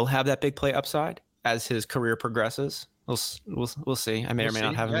Campbell will have that big play upside as his career progresses. We'll see. I may or may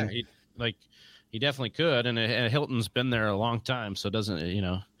not have him. He definitely could. And Hilton's been there a long time. So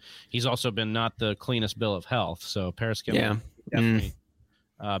he's also been not the cleanest bill of health. So Paris Campbell definitely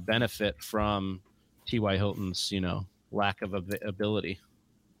benefit from T.Y. Hilton's, lack of ability.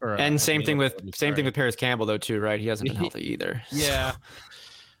 Same thing with Paris Campbell though too, right? He hasn't been healthy either. Yeah.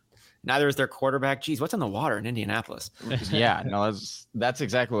 Neither is their quarterback. Geez, what's in the water in Indianapolis? Yeah, no, that's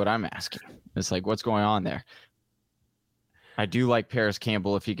exactly what I'm asking. It's like, what's going on there? I do like Paris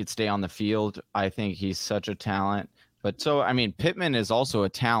Campbell if he could stay on the field. I think he's such a talent. But Pittman is also a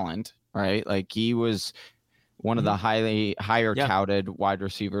talent, right? Like he was one of the higher touted wide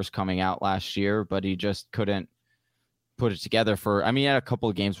receivers coming out last year, but he just couldn't put it together he had a couple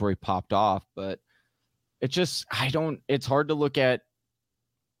of games where he popped off, but it's hard to look at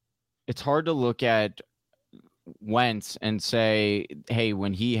Wentz and say, hey,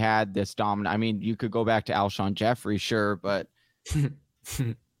 when he had this dominant, you could go back to Alshon Jeffrey, sure, but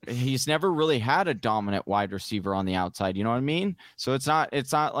he's never really had a dominant wide receiver on the outside. You know what I mean? So it's not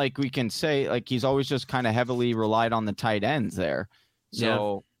like we can say like he's always just kind of heavily relied on the tight ends there.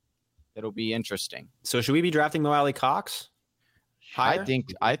 So it'll be interesting. So should we be drafting Mo Alley Cox? Higher?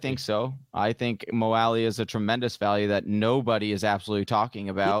 I think so. I think Mo Alley is a tremendous value that nobody is absolutely talking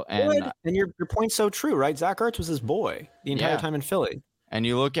about. And your point's so true, right? Zach Ertz was his boy the entire time in Philly. And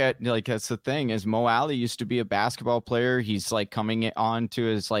you look at, like, that's the thing, is Mo Alley used to be a basketball player. He's like coming on to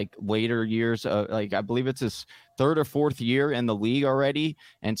his like later years. Like, I believe it's his 3rd or 4th year in the league already.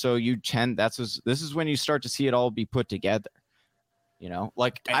 And so this is when you start to see it all be put together. You know,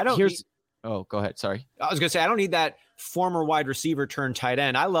 like oh, go ahead. Sorry. I was going to say, I don't need that former wide receiver turned tight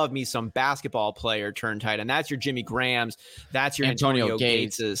end. I love me some basketball player turned tight end. That's your Jimmy Grahams. That's your Antonio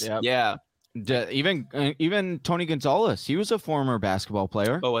Gateses. Yep. Yeah. Even Tony Gonzalez, he was a former basketball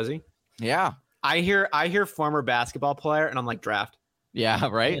player. Oh, was he? Yeah. I hear former basketball player, and I'm like, draft. Yeah,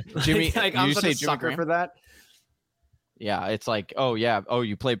 right. Jimmy, like, I'm such a sucker for that. Yeah, it's like, oh yeah, oh,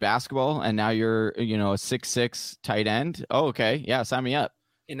 you play basketball and now you're a 6'6" tight end. Oh, okay, yeah, sign me up.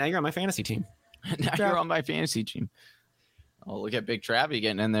 And now you're on my fantasy team. Now you're on my fantasy team. Oh, look at Big Travie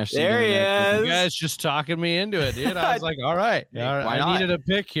getting in there. There he is. You guys just talking me into it, dude. I was like, all right. I needed a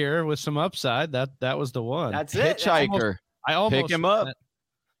pick here with some upside. That was the one. That's it. Hitchhiker. I almost pick him up.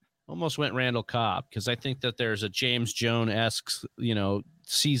 Almost went Randall Cobb because I think that there's a James Jones-esque,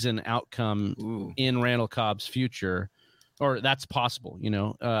 season outcome in Randall Cobb's future. Or that's possible,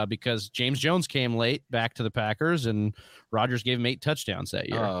 because James Jones came late back to the Packers and Rodgers gave him 8 touchdowns that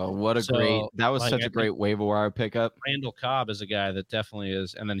year. Oh, that was such a great waiver wire pickup. Randall Cobb is a guy that definitely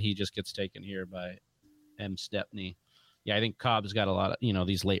is. And then he just gets taken here by M. Stepney. Yeah, I think Cobb's got a lot of,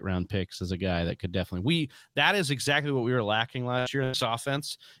 these late round picks as a guy that could definitely, that is exactly what we were lacking last year in this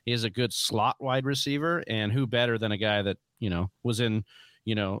offense. He is a good slot wide receiver, and who better than a guy that, was in,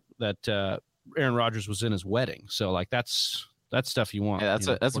 that, Aaron Rodgers was in his wedding. So like that's stuff you want. Yeah,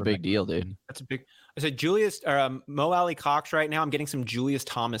 that's a big deal, dude. That's a big. I said Mo Alley Cox right now. I'm getting some Julius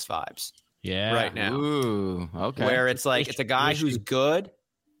Thomas vibes. Yeah, right now. Ooh, okay. Where it's like it's a guy who's good,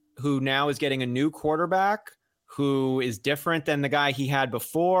 who now is getting a new quarterback, who is different than the guy he had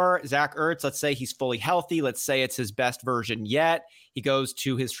before. Zach Ertz, let's say he's fully healthy. Let's say it's his best version yet. He goes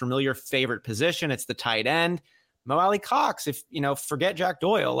to his familiar favorite position. It's the tight end. Mo Alley Cox, if forget Jack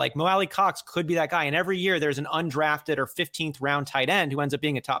Doyle, like Mo Alley Cox could be that guy. And every year there's an undrafted or 15th round tight end who ends up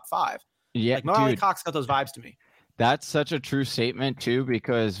being a top 5. Yeah, like Mo Alley Cox got those vibes to me. That's such a true statement too,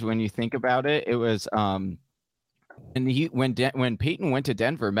 because when you think about it, it was and when Peyton went to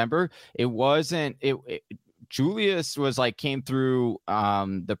Denver, remember, it wasn't Julius was like came through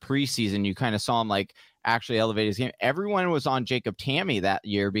the preseason. You kind of saw him like actually elevate his game. Everyone was on Jacob Tamme that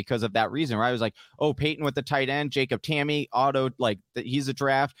year because of that reason, right? I was like, oh, Peyton with the tight end, Jacob Tamme, he's a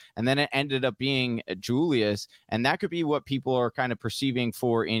draft. And then it ended up being Julius. And that could be what people are kind of perceiving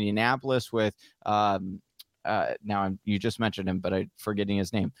for Indianapolis with, you just mentioned him, but I'm forgetting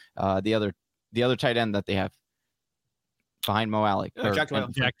his name. The other tight end that they have behind Mo Alley. Jack Doyle.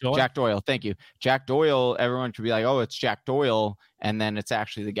 Jack Doyle. Thank you. Jack Doyle. Everyone could be like, oh, it's Jack Doyle. And then it's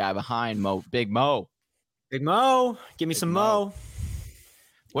actually the guy behind Big Mo. Big Mo, give me some Mo.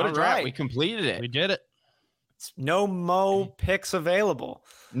 What a draft. We completed it. We did it. No Mo picks available.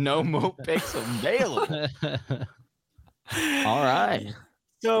 No Mo picks available. All right.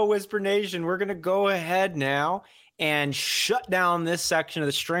 So, Whisper Nation, we're going to go ahead now and shut down this section of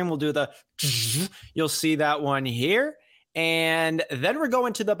the stream. We'll do you'll see that one here. And then we're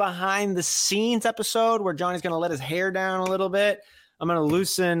going to the behind the scenes episode where Johnny's going to let his hair down a little bit. I'm going to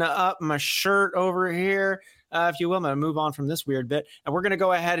loosen up my shirt over here, if you will. I'm going to move on from this weird bit. And we're going to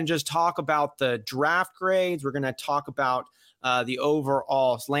go ahead and just talk about the draft grades. We're going to talk about the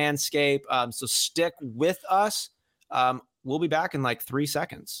overall landscape. So stick with us. We'll be back in like 3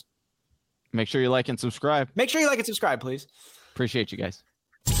 seconds. Make sure you like and subscribe. Make sure you like and subscribe, please. Appreciate you guys.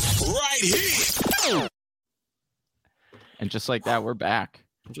 Right here. And just like that, we're back.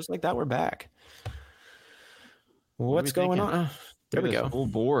 What's going on? There we go. Whole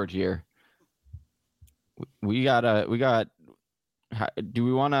board here. We got. Do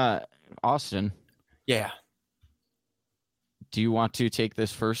we want to, Austin? Yeah. Do you want to take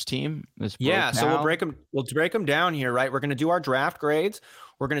this first team? Yeah. So we'll break them down here, right? We're going to do our draft grades.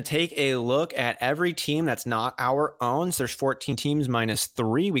 We're going to take a look at every team that's not our own. So there's 14 teams minus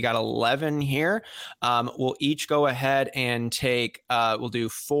 3. We got 11 here. We'll each go ahead and take. We'll do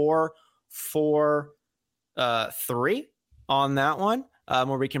 4, 4, 3 on that one,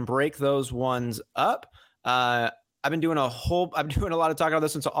 where we can break those ones up. I'm doing a lot of talking on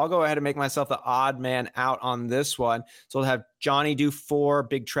this one, so I'll go ahead and make myself the odd man out on this one. So we'll have Johnny do 4,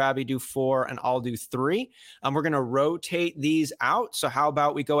 Big Travie do 4, and I'll do 3. We're going to rotate these out. So how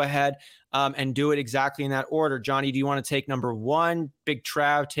about we go ahead and do it exactly in that order? Johnny, do you want to take number 1? Big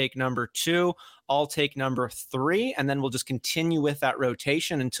Trav, take number 2. I'll take number 3, and then we'll just continue with that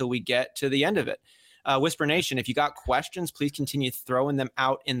rotation until we get to the end of it. Whisper Nation, if you got questions, please continue throwing them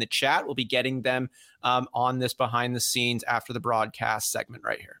out in the chat. We'll be getting them on this behind the scenes after the broadcast segment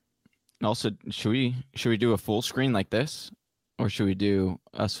right here. Also, should we do a full screen like this, or should we do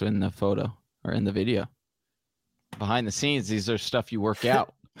us in the photo or in the video? Behind the scenes, these are stuff you work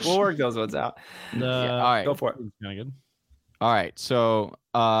out. We'll work those ones out. All right, go for it. Kind of good. All right, so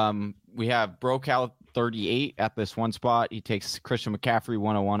we have BroCal 38 at this one spot. He takes Christian McCaffrey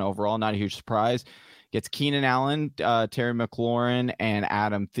 101 overall. Not a huge surprise. Gets Keenan Allen, Terry McLaurin, and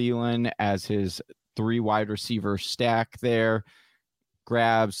Adam Thielen as his 3 wide receiver stack there.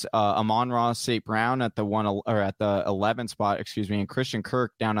 Grabs Amon-Ra St. Brown at the 11 spot, and Christian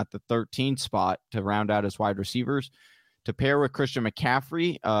Kirk down at the 13 spot to round out his wide receivers. To pair with Christian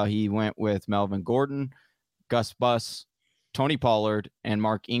McCaffrey, he went with Melvin Gordon, Gus Bus, Tony Pollard, and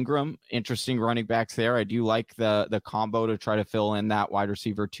Mark Ingram. Interesting running backs there. I do like the combo to try to fill in that wide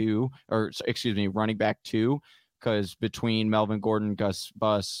receiver 2, running back 2, because between Melvin Gordon, Gus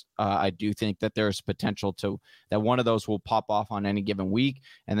Bus, I do think that there's potential that one of those will pop off on any given week.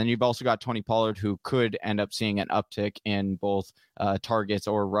 And then you've also got Tony Pollard, who could end up seeing an uptick in both targets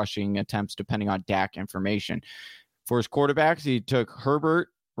or rushing attempts, depending on Dak information. For his quarterbacks, he took Herbert,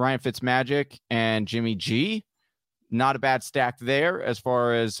 Ryan Fitzmagic, and Jimmy G. Not a bad stack there as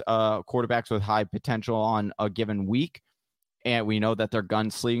far as quarterbacks with high potential on a given week. And we know that they're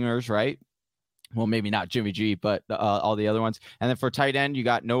gunslingers, right? Well, maybe not Jimmy G, but all the other ones. And then for tight end, you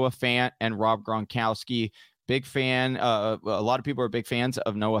got Noah Fant and Rob Gronkowski. Big fan. A lot of people are big fans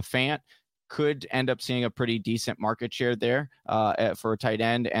of Noah Fant. Could end up seeing a pretty decent market share there for a tight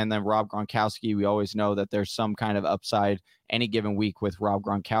end. And then Rob Gronkowski, we always know that there's some kind of upside any given week with Rob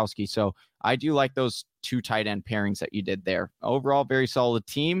Gronkowski. So I do like those 2 tight end pairings that you did there. Overall, very solid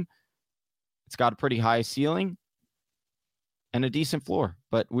team. It's got a pretty high ceiling and a decent floor,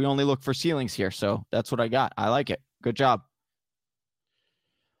 but we only look for ceilings here. So that's what I got. I like it. Good job.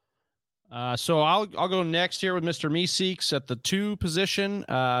 So I'll go next here with Mr. Meeseeks at the 2 position.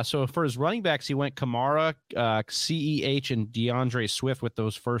 So for his running backs, he went Kamara, CEH, and DeAndre Swift with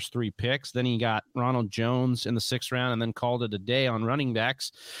those first 3 picks. Then he got Ronald Jones in the 6th round and then called it a day on running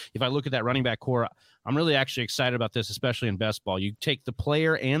backs. If I look at that running back core, I'm really actually excited about this, especially in best ball. You take the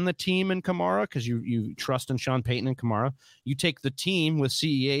player and the team in Kamara because you trust in Sean Payton and Kamara. You take the team with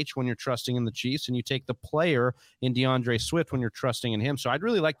CEH when you're trusting in the Chiefs, and you take the player in DeAndre Swift when you're trusting in him. So I'd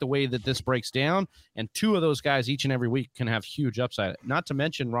really like the way that this breaks down, and 2 of those guys each and every week can have huge upside. Not to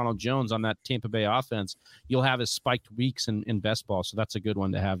mention Ronald Jones on that Tampa Bay offense. You'll have his spiked weeks in best ball, so that's a good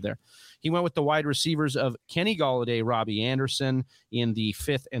one to have there. He went with the wide receivers of Kenny Golladay, Robbie Anderson in the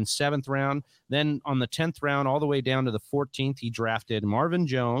 5th and 7th round. Then on the 10th round, all the way down to the 14th, he drafted Marvin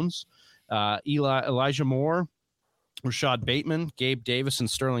Jones, Elijah Moore, Rashad Bateman, Gabe Davis, and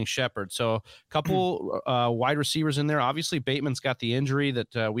Sterling Shepard. So a couple wide receivers in there. Obviously, Bateman's got the injury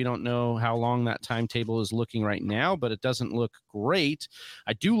that we don't know how long that timetable is looking right now, but it doesn't look great.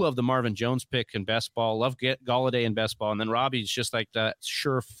 I do love the Marvin Jones pick in best ball. Love Golladay in best ball. And then Robbie's just like that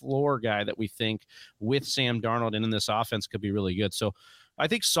sure floor guy that we think with Sam Darnold and in this offense could be really good. So I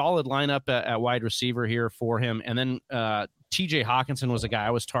think solid lineup at wide receiver here for him. And then TJ Hawkinson was a guy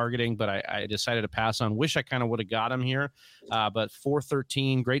I was targeting, but I decided to pass on. Wish I kind of would have got him here. But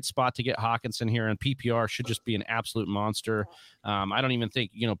 413, great spot to get Hawkinson here. And PPR should just be an absolute monster. I don't even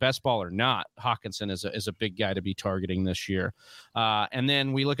think, best ball or not, Hawkinson is a big guy to be targeting this year. And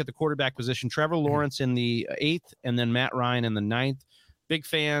then we look at the quarterback position, Trevor Lawrence in the 8th, and then Matt Ryan in the 9th. Big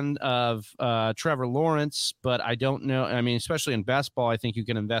fan of Trevor Lawrence, but I don't know. I mean, especially in best ball, I think you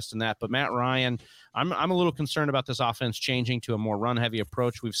can invest in that. But Matt Ryan, I'm a little concerned about this offense changing to a more run-heavy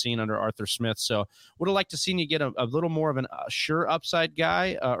approach we've seen under Arthur Smith. So would have liked to see you get a little more of a sure upside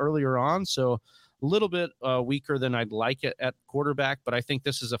guy earlier on. So a little bit weaker than I'd like it at quarterback, but I think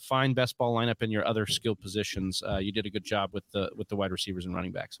this is a fine best ball lineup in your other skill positions. You did a good job with the wide receivers and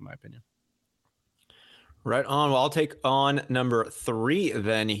running backs, in my opinion. Right on. Well, I'll take on number 3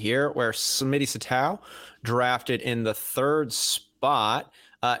 then here, where Smitty Satau drafted in the 3rd spot.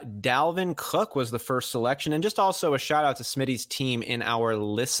 Dalvin Cook was the first selection. And just also a shout out to Smitty's team in our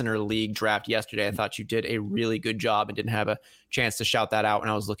listener league draft yesterday. I thought you did a really good job and didn't have a chance to shout that out when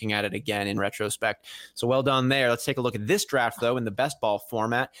I was looking at it again in retrospect. So well done there. Let's take a look at this draft, though, in the best ball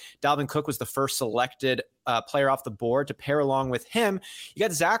format. Dalvin Cook was the first selected player off the board. To pair along with him, you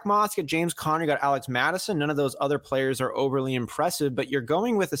got Zach Moss, you got James Conner, you got Alex Madison. None of those other players are overly impressive, but you're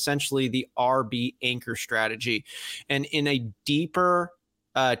going with essentially the RB anchor strategy. And in a deeper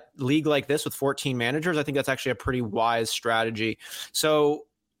league like this with 14 managers, I think that's actually a pretty wise strategy. So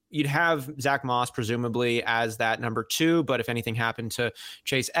you'd have Zach Moss presumably as that number 2, but if anything happened to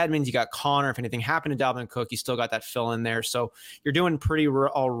Chase Edmonds, you got Connor. If anything happened to Dalvin Cook, you still got that fill in there. So you're doing pretty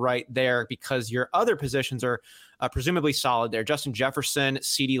all right there because your other positions are presumably solid there. Justin Jefferson,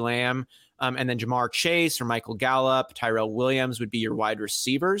 CeeDee Lamb, and then Jamar Chase or Michael Gallup, Tyrell Williams would be your wide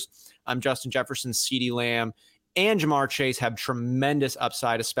receivers. Justin Jefferson, CeeDee Lamb, and Jamar Chase have tremendous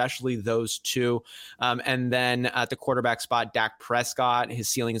upside, especially those two. And then at the quarterback spot, Dak Prescott, his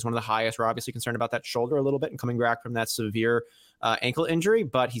ceiling is one of the highest. We're obviously concerned about that shoulder a little bit and coming back from that severe ankle injury,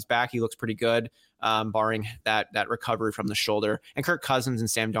 but he's back. He looks pretty good, barring that recovery from the shoulder. And Kirk Cousins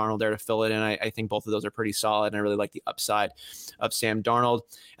and Sam Darnold there to fill it in. I think both of those are pretty solid, and I really like the upside of Sam Darnold.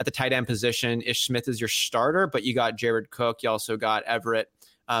 At the tight end position, Ish Smith is your starter, but you got Jared Cook. You also got Everett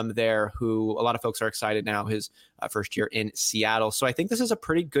there, who a lot of folks are excited now, his first year in Seattle. So I think this is a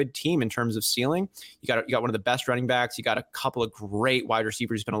pretty good team in terms of ceiling. You got one of the best running backs. You got a couple of great wide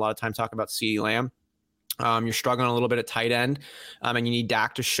receivers. You spent a lot of time talking about CeeDee Lamb. You're struggling a little bit at tight end, and you need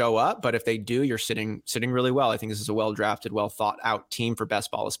Dak to show up. But if they do, you're sitting really well. I think this is a well-drafted, well-thought-out team for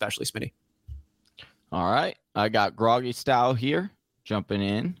best ball, especially Smitty. All right. I got Groggy Style here jumping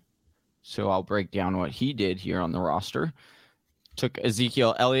in. So I'll break down what he did here on the roster. Took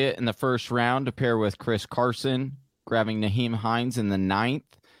Ezekiel Elliott in the first round to pair with Chris Carson, grabbing Nyheim Hines in the 9th.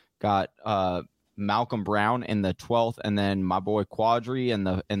 Got Malcolm Brown in the 12th, and then my boy Quadri in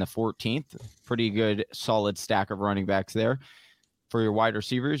the 14th. Pretty good, solid stack of running backs there. For your wide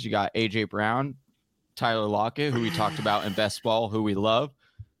receivers, you got A.J. Brown, Tyler Lockett, who we talked about in best ball, who we love.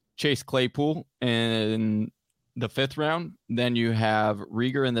 Chase Claypool in the 5th round. Then you have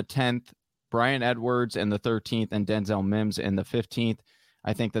Rieger in the 10th. Brian Edwards in the 13th, and Denzel Mims in the 15th.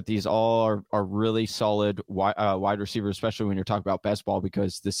 I think that these all are really solid wide receivers, especially when you're talking about best ball,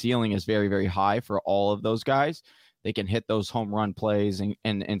 because the ceiling is very, very high for all of those guys. They can hit those home run plays and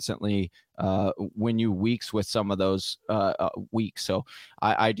instantly win you weeks with some of those weeks. So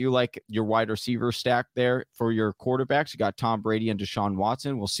I do like your wide receiver stack there. For your quarterbacks, you got Tom Brady and Deshaun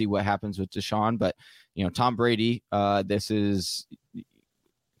Watson. We'll see what happens with Deshaun, but Tom Brady, this is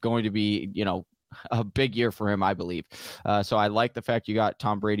going to be, a big year for him, I believe. So I like the fact you got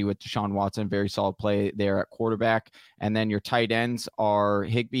Tom Brady with Deshaun Watson, very solid play there at quarterback. And then your tight ends are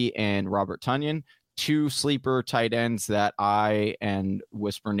Higbee and Robert Tonyan, 2 sleeper tight ends that I and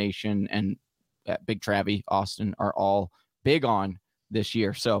Whisper Nation and Big Travie Austin are all big on this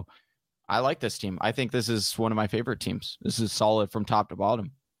year. So I like this team. I think this is one of my favorite teams. This is solid from top to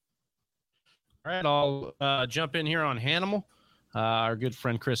bottom. All right, I'll jump in here on Hanimal. Our good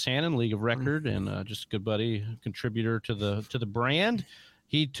friend Chris Hannon, League of Record, and just a good buddy, contributor to the brand.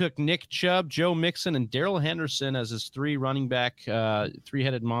 He took Nick Chubb, Joe Mixon, and Darrell Henderson as his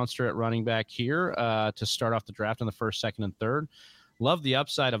 3-headed monster at running back here to start off the draft in the 1st, 2nd, and 3rd. Love the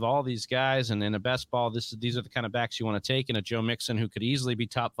upside of all these guys, and in a best ball, these are the kind of backs you want to take. And a Joe Mixon who could easily be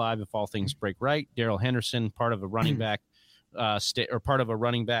top 5 if all things break right. Darrell Henderson, part of a running back. Part of a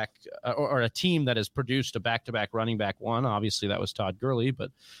running back or a team that has produced a back-to-back running back one. Obviously, that was Todd Gurley,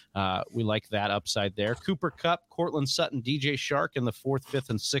 but we like that upside there. Cooper Kupp, Cortland Sutton, DJ Shark in the 4th, 5th,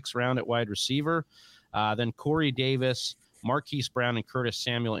 and 6th round at wide receiver. Then Corey Davis, Marquise Brown, and Curtis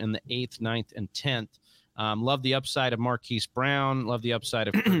Samuel in the 8th, 9th, and 10th. Love the upside of Marquise Brown. Love the upside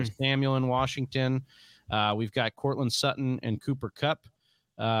of Curtis Samuel in Washington. We've got Cortland Sutton and Cooper Kupp.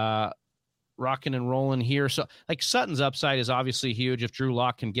 Rocking and rolling here. So Sutton's upside is obviously huge if Drew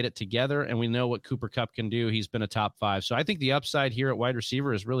Lock can get it together, and we know what Cooper Kupp can do. He's been a top 5. So I think the upside here at wide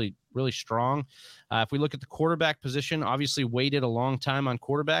receiver is really, really strong. If we look at the quarterback position, obviously waited a long time on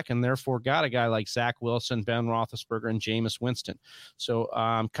quarterback and therefore got a guy like Zach Wilson, Ben Roethlisberger, and Jameis Winston. So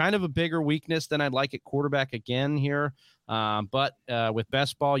kind of a bigger weakness than I'd like at quarterback again here. But with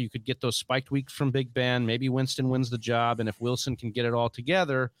best ball, you could get those spiked weeks from Big Ben. Maybe Winston wins the job. And if Wilson can get it all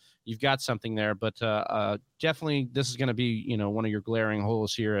together, you've got something there. But definitely this is going to be, one of your glaring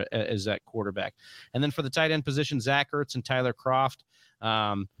holes here as that quarterback. And then for the tight end position, Zach Ertz and Tyler Kroft.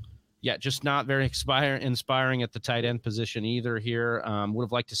 Yeah, just not very inspiring at the tight end position either here. Would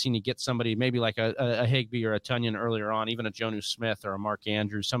have liked to seen you get somebody maybe like a Higbee or a Tunyon earlier on, even a Jonnu Smith or a Mark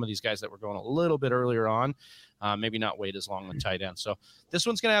Andrews, some of these guys that were going a little bit earlier on, maybe not wait as long on tight end. So this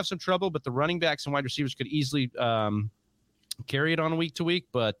one's going to have some trouble, but the running backs and wide receivers could easily carry it on week to week,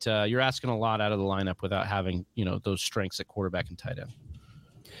 but you're asking a lot out of the lineup without having, those strengths at quarterback and tight end.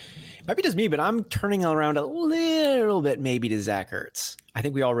 Might be just me, but I'm turning around a little bit maybe to Zach Ertz. I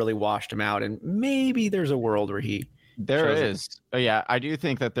think we all really washed him out, and maybe there's a world where he Yeah, I do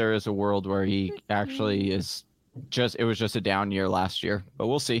think that there is a world where he actually is it was just a down year last year, but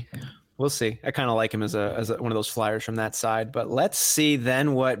we'll see. We'll see. I kind of like him as one of those flyers from that side. But let's see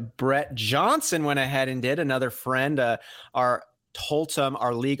then what Brett Johnson went ahead and did. Another friend, our Toltum,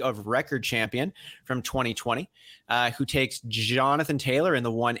 our League of Record champion from 2020, who takes Jonathan Taylor in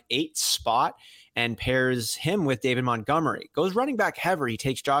the 1-8 spot and pairs him with David Montgomery. Goes running back heavy. He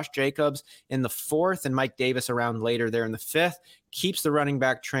takes Josh Jacobs in the 4th and Mike Davis around later there in the 5th. Keeps the running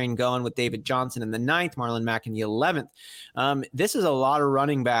back train going with David Johnson in the 9th, Marlon Mack in the 11th. This is a lot of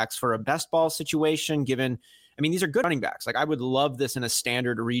running backs for a best ball situation, given these are good running backs. Like, I would love this in a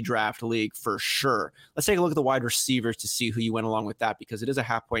standard redraft league for sure. Let's take a look at the wide receivers to see who you went along with that, because it is a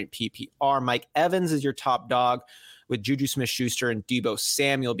half-point PPR. Mike Evans is your top dog, with Juju Smith-Schuster and Deebo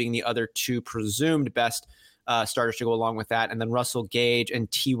Samuel being the other two presumed best starters to go along with that. And then Russell Gage and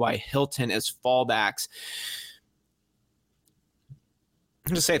T.Y. Hilton as fallbacks.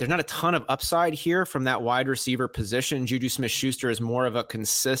 I'm just saying there's not a ton of upside here from that wide receiver position. Juju Smith-Schuster is more of a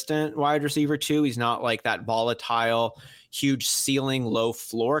consistent wide receiver too. He's not like that volatile, huge ceiling, low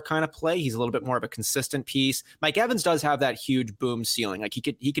floor kind of play. He's a little bit more of a consistent piece. Mike Evans does have that huge boom ceiling. Like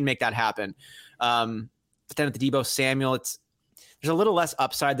he can make that happen. But then at the Deebo Samuel, there's a little less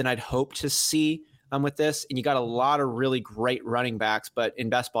upside than I'd hope to see with this. And you got a lot of really great running backs, but in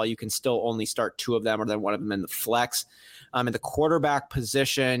best ball, you can still only start 2 of them or then one of them in the flex. In the quarterback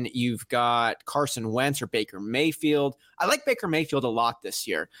position, you've got Carson Wentz or Baker Mayfield. I like Baker Mayfield a lot this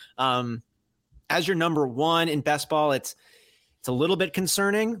year. As your number 1 in best ball, it's a little bit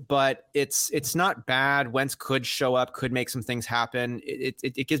concerning, but it's not bad. Wentz could show up, could make some things happen.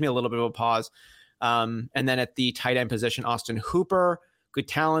 It gives me a little bit of a pause. And then at the tight end position, Austin Hooper, good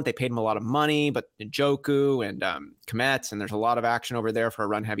talent. They paid him a lot of money, but Njoku and Kmet, and there's a lot of action over there for a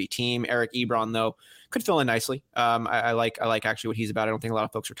run-heavy team. Eric Ebron, though, could fill in nicely. I like actually what he's about. I don't think a lot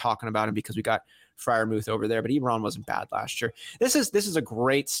of folks are talking about him because we got Freiermuth over there, but Ebron wasn't bad last year. This is a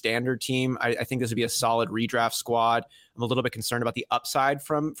great standard team. I think this would be a solid redraft squad. I'm a little bit concerned about the upside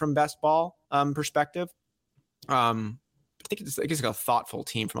from best ball perspective. I think it's like a thoughtful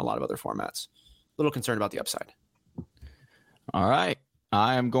team from a lot of other formats. A little concerned about the upside. All right.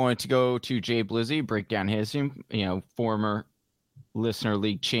 I am going to go to Jay Blizzy, break down his team, former Listener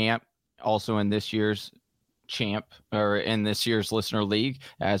League champ, also in this year's Listener League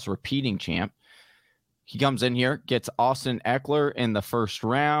as repeating champ. He comes in here, gets Austin Eckler in the 1st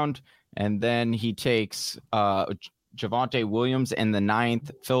round, and then he takes Javonte Williams in the 9th,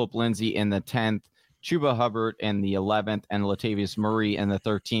 Phillip Lindsay in the 10th, Chuba Hubbard in the 11th, and Latavius Murray in the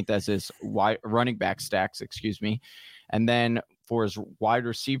 13th as his running back stacks, And then for his wide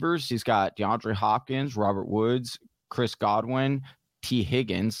receivers, he's got DeAndre Hopkins, Robert Woods, Chris Godwin, T.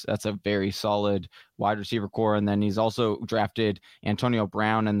 Higgins. That's a very solid wide receiver core. And then he's also drafted Antonio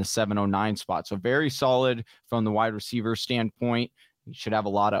Brown in the 709 spot. So very solid from the wide receiver standpoint. He should have a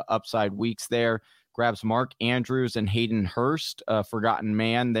lot of upside weeks there. Grabs Mark Andrews and Hayden Hurst, a forgotten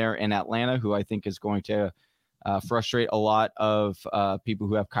man there in Atlanta, who I think is going to frustrate a lot of people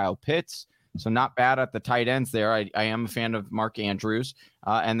who have Kyle Pitts. So not bad at the tight ends there. I am a fan of Mark Andrews.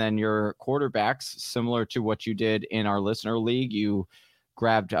 And then your quarterbacks, similar to what you did in our Listener League, you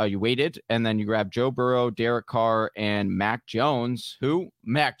waited, and then you grabbed Joe Burrow, Derek Carr, and Mac Jones, later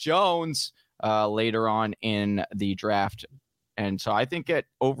on in the draft. And so I think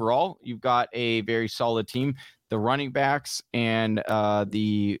overall, you've got a very solid team. The running backs and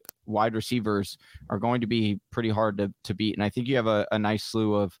the wide receivers are going to be pretty hard to beat. And I think you have a nice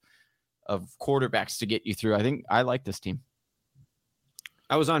slew of quarterbacks to get you through. I think I like this team.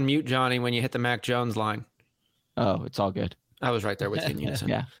 I was on mute, Johnny, when you hit the Mac Jones line. Oh, it's all good. I was right there with you in unison.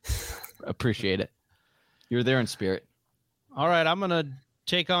 Yeah. Appreciate it. You're there in spirit. All right. I'm going to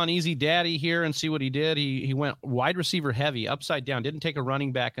take on Easy Daddy here and see what he did. He went wide receiver heavy, upside down, didn't take a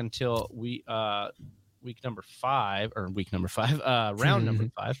running back until round number 5.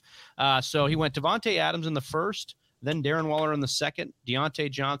 So he went Devontae Adams in the 1st, then Darren Waller in the second,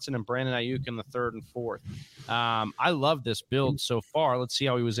 Deontay Johnson and Brandon Ayuk in the third and fourth. I love this build so far. Let's see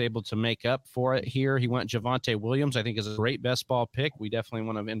how he was able to make up for it here. He went Javonte Williams, I think is a great best ball pick. We definitely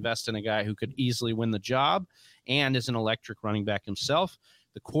want to invest in a guy who could easily win the job and is an electric running back himself.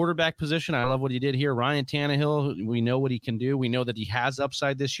 The quarterback position, I love what he did here. Ryan Tannehill, we know what he can do. We know that he has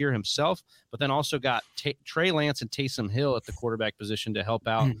upside this year himself, but then also got Trey Lance and Taysom Hill at the quarterback position to help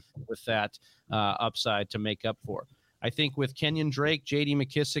out with that upside to make up for. I think with Kenyon Drake, J.D.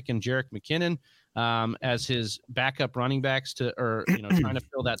 McKissick, and Jerick McKinnon as his backup running backs trying to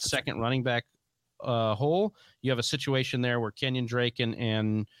fill that second running back hole, you have a situation there where Kenyon Drake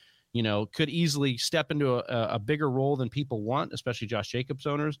and could easily step into a bigger role than people want, especially Josh Jacobs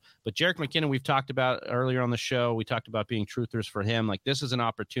owners. But Jerick McKinnon, we've talked about earlier on the show. We talked about being truthers for him. Like, this is an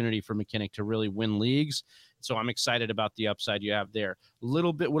opportunity for McKinnon to really win leagues. So I'm excited about the upside you have there. Would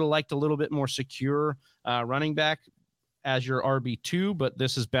have liked a little bit more secure running back as your RB2, but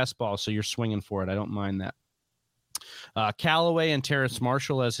this is best ball, so you're swinging for it. I don't mind that. Callaway and Terrace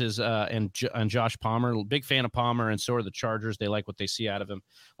Marshall as his and Josh Palmer. Big fan of Palmer, and so are the Chargers. They like what they see out of him.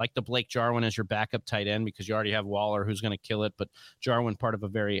 Like the Blake Jarwin as your backup tight end because you already have Waller who's going to kill it, but Jarwin part of a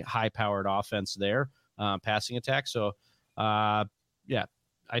very high-powered offense there, passing attack. So,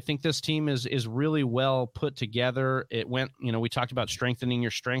 I think this team is really well put together. It went, we talked about strengthening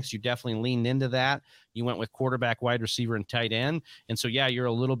your strengths. You definitely leaned into that. You went with quarterback, wide receiver, and tight end. And so, you're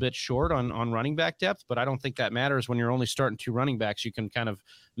a little bit short on running back depth, but I don't think that matters when you're only starting 2 running backs. You can kind of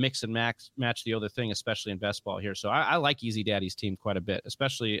mix and match the other thing, especially in best ball here. So I like Easy Daddy's team quite a bit,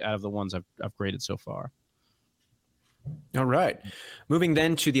 especially out of the ones I've graded so far. All right. Moving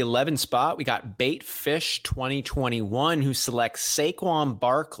then to the 11th spot, we got Baitfish 2021, who selects Saquon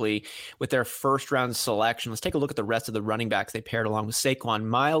Barkley with their first round selection. Let's take a look at the rest of the running backs they paired along with Saquon.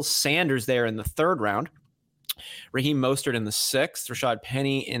 Miles Sanders there in the 3rd round. Raheem Mostert in the 6th, Rashad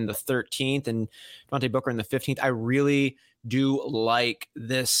Penny in the 13th, and Devontae Booker in the 15th. I really do like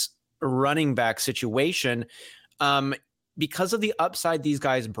this running back situation. Because of the upside these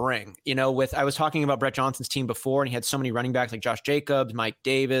guys bring, I was talking about Brett Johnson's team before, and he had so many running backs like Josh Jacobs, Mike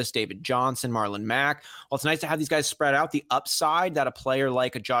Davis, David Johnson, Marlon Mack. Well, it's nice to have these guys spread out. The upside that a player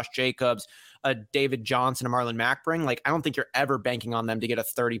like a Josh Jacobs, a David Johnson, a Marlon Mack bring, I don't think you're ever banking on them to get a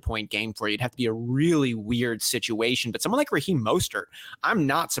 30-point game for you. It'd have to be a really weird situation. But someone like Raheem Mostert, I'm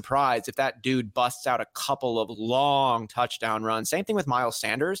not surprised if that dude busts out a couple of long touchdown runs. Same thing with Miles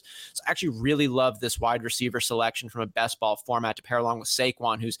Sanders. So I actually really love this wide receiver selection from a best ball format to pair along with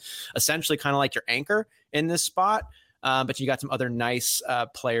Saquon, who's essentially kind of like your anchor in this spot. But you got some other nice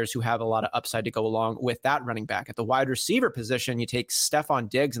players who have a lot of upside to go along with that running back. At the wide receiver position, you take Stephon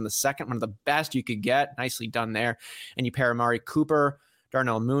Diggs in the 2nd, one of the best you could get. Nicely done there. And you pair Amari Cooper,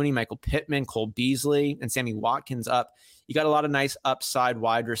 Darnell Mooney, Michael Pittman, Cole Beasley, and Sammy Watkins up. You got a lot of nice upside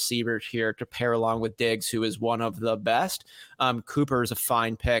wide receivers here to pair along with Diggs, who is one of the best. Cooper is a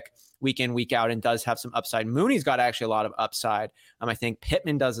fine pick week in, week out, and does have some upside. Mooney's got actually a lot of upside. I think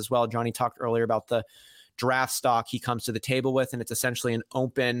Pittman does as well. Johnny talked earlier about the draft stock he comes to the table with, and it's essentially an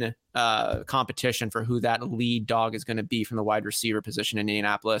open competition for who that lead dog is going to be from the wide receiver position in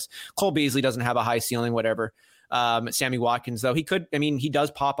Indianapolis. Cole Beasley doesn't have a high ceiling, whatever. Sammy Watkins, though, he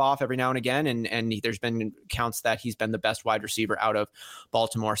does pop off every now and again, and there's been counts that he's been the best wide receiver out of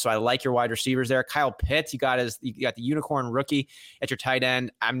Baltimore. So I like your wide receivers there. Kyle Pitts, you got the unicorn rookie at your tight end.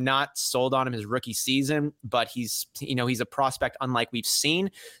 I'm not sold on him his rookie season, but he's a prospect unlike we've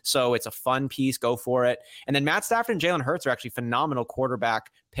seen. So it's a fun piece. Go for it. And then Matt Stafford and Jalen Hurts are actually phenomenal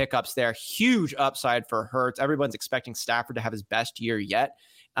quarterback pickups there. Huge upside for Hurts. Everyone's expecting Stafford to have his best year yet.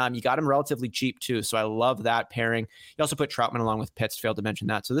 You got him relatively cheap too, so I love that pairing. You also put Troutman along with Pitts, failed to mention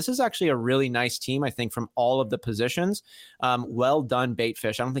that. So this is actually a really nice team, I think, from all of the positions. Well done,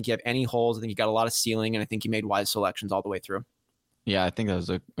 Baitfish. I don't think you have any holes. I think you got a lot of ceiling, and I think you made wise selections all the way through. Yeah, I think that was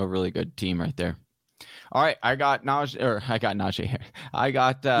a really good team right there. All right, I got Najee here. I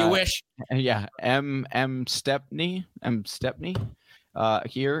got you wish. Yeah, M. Stepney.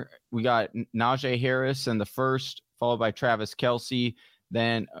 Here we got Najee Harris in the 1st, followed by Travis Kelce.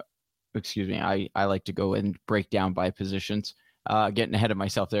 Then, I like to go and break down by positions, getting ahead of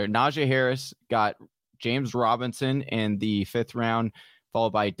myself there. Najee Harris got James Robinson in the 5th round,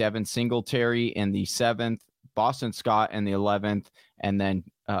 followed by Devin Singletary in the 7th, Boston Scott in the 11th, and then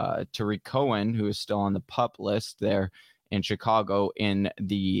Tariq Cohen, who is still on the PUP list there in Chicago, in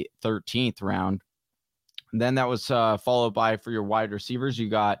the 13th round. And then that was followed by, for your wide receivers, you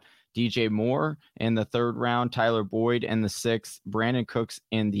got DJ Moore in the 3rd round, Tyler Boyd in the 6th, Brandon Cooks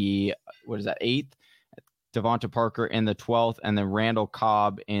in the 8th, Devonta Parker in the 12th, and then Randall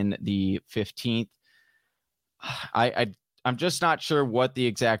Cobb in the 15th. I'm just not sure what the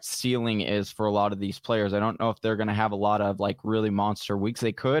exact ceiling is for a lot of these players. I don't know if they're going to have a lot of like really monster weeks.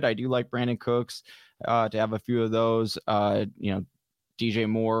 They could. I do like Brandon Cooks to have a few of those. DJ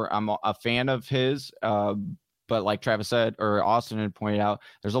Moore, I'm a fan of his. But like Travis said, or Austin had pointed out,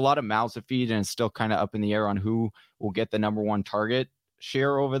 there's a lot of mouths to feed, and it's still kind of up in the air on who will get the number one target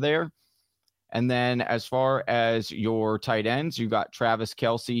share over there. And then as far as your tight ends, you got Travis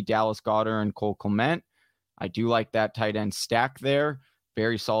Kelce, Dallas Goedert, and Cole Kmet. I do like that tight end stack there.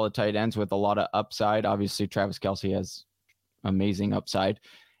 Very solid tight ends with a lot of upside. Obviously, Travis Kelce has amazing upside.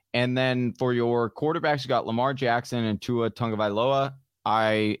 And then for your quarterbacks, you got Lamar Jackson and Tua Tagovailoa.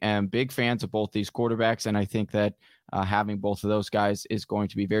 I am big fans of both these quarterbacks, and I think that having both of those guys is going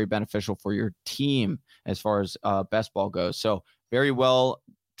to be very beneficial for your team as far as best ball goes. So very well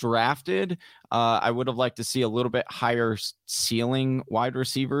drafted. I would have liked to see a little bit higher ceiling wide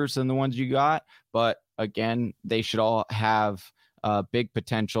receivers than the ones you got, but again, they should all have big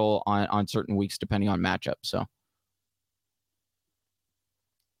potential on certain weeks depending on matchup. So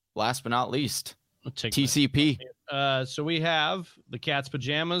last but not least, TCP. So we have the Cat's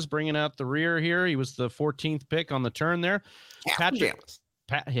Pajamas bringing out the rear here. He was the 14th pick on the turn there. Cat's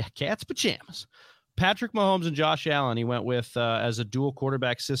Pajamas. Patrick Mahomes and Josh Allen, he went with as a dual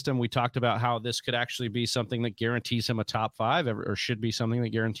quarterback system. We talked about how this could actually be something that guarantees him a top five, or should be something that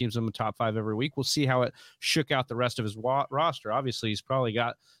guarantees him a top five every week. We'll see how it shook out the rest of his roster. Obviously, he's probably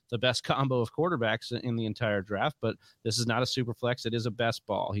got the best combo of quarterbacks in the entire draft, but this is not a super flex. It is a best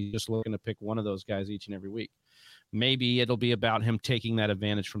ball. He's just looking to pick one of those guys each and every week. Maybe it'll be about him taking that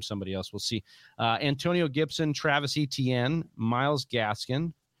advantage from somebody else. We'll see. Antonio Gibson, Travis Etienne, Myles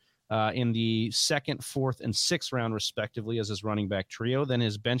Gaskin, in the 2nd, 4th, and 6th round, respectively, as his running back trio. Then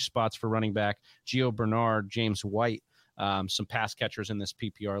his bench spots for running back, Gio Bernard, James White, some pass catchers in this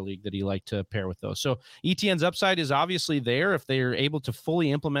PPR league that he liked to pair with those. So Etienne's upside is obviously there. If they're able to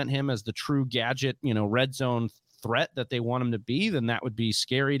fully implement him as the true gadget, red zone threat that they want him to be, then that would be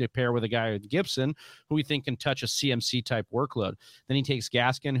scary to pair with a guy like Gibson, who we think can touch a CMC type workload. Then he takes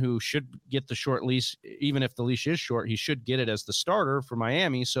Gaskin, who should get the short leash. Even if the leash is short, he should get it as the starter for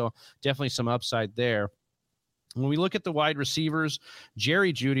Miami. So definitely some upside there. When we look at the wide receivers,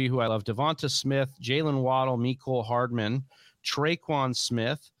 Jerry Jeudy, who I love, Devonta Smith, Jalen Waddle, Mecole Hardman, Traquan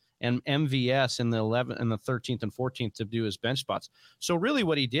Smith, and MVS in the 11th and the 13th and 14th to do his bench spots. So really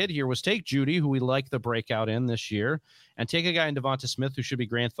what he did here was take Jeudy, who we like the breakout in this year, and take a guy in Devonta Smith who should be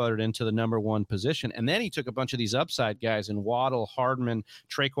grandfathered into the number one position. And then he took a bunch of these upside guys in Waddle, Hardman,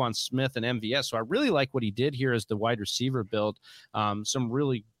 Traquan Smith, and MVS. So I really like what he did here as the wide receiver build. Some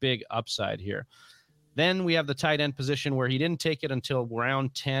really big upside here. Then we have the tight end position where he didn't take it until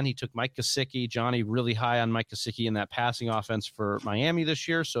round 10. He took Mike Gesicki. Johnny really high on Mike Gesicki in that passing offense for Miami this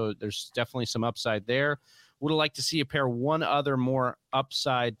year. So there's definitely some upside there. Would have liked to see you pair one other more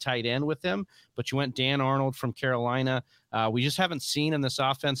upside tight end with him, but you went Dan Arnold from Carolina. We just haven't seen in this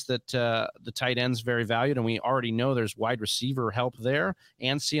offense that the tight end's very valued, and we already know there's wide receiver help there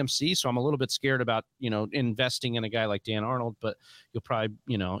and CMC. So I'm a little bit scared about investing in a guy like Dan Arnold, but you'll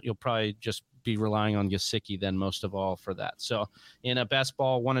probably just be relying on Gesicki then most of all for that. So in a best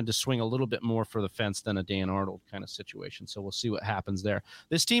ball, wanted to swing a little bit more for the fence than a Dan Arnold kind of situation. So we'll see what happens there.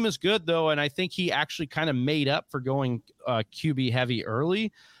 This team is good though, and I think he actually kind of made up for going QB heavy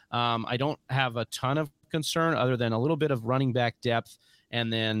early. I don't have a ton of concern other than a little bit of running back depth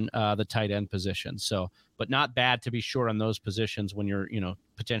and then the tight end position. So, but not bad to be short on those positions when you're,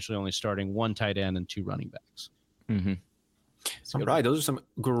 potentially only starting one tight end and two running backs. Mm-hmm. All right, those are some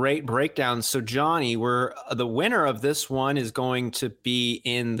great breakdowns. So, Johnny, we're the winner of this one is going to be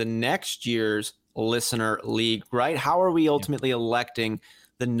in the next year's listener league, right? How are we ultimately electing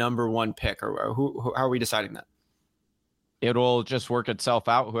the number one pick, or how are we deciding that? It'll just work itself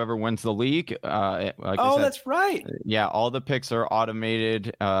out. Whoever wins the league. That's right. Yeah, all the picks are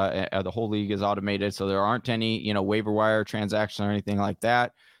automated. The whole league is automated, so there aren't any waiver wire transactions or anything like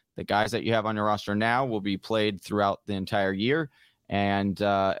that. The guys that you have on your roster now will be played throughout the entire year, and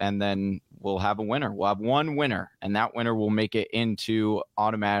then we'll have a winner. We'll have one winner, and that winner will make it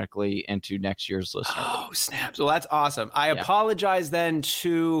automatically into next year's listener. Oh, snaps. Well, that's awesome. I apologize then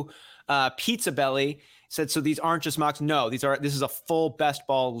to Pizza Belly. Said, so these aren't just mocks. No, this is a full best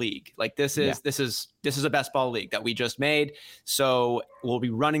ball league. Like this is a best ball league that we just made. So we'll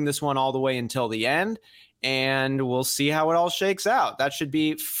be running this one all the way until the end, and we'll see how it all shakes out. That should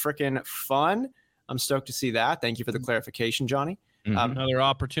be freaking fun. I'm stoked to see that. Thank you for the clarification, Johnny. Another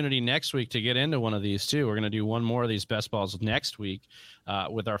opportunity next week to get into one of these too. We're going to do one more of these best balls next week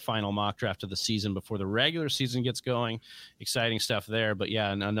with our final mock draft of the season before the regular season gets going. Exciting stuff there. But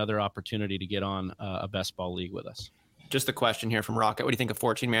yeah, another opportunity to get on a best ball league with us. Just a question here from Rocket. What do you think of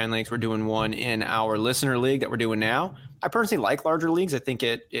 14-man leagues? We're doing one in our listener league that we're doing now. I personally like larger leagues. I think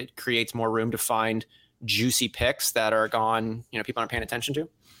it creates more room to find juicy picks that are gone, people aren't paying attention to.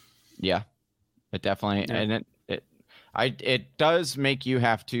 Yeah, it definitely, and it does make you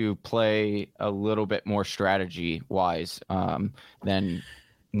have to play a little bit more strategy wise than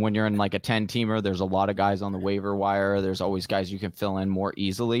when you're in like a 10-teamer. There's a lot of guys on the waiver wire. There's always guys you can fill in more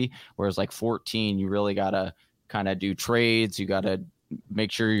easily. Whereas like 14, you really got to kind of do trades. You got to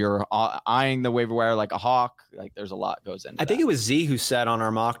make sure you're eyeing the waiver wire like a hawk. Like there's a lot goes into I think it was Z who said on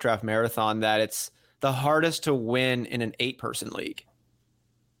our mock draft marathon that it's the hardest to win in an 8-person league.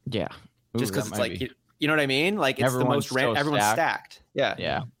 Yeah. Just because it's like, you know what I mean? Like it's everyone's the most everyone's stacked. Yeah.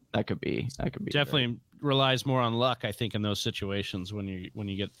 Yeah. That could be Definitely relies more on luck, I think, in those situations when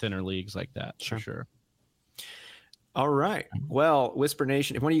you get thinner leagues like that. For sure. All right. Well, Whisper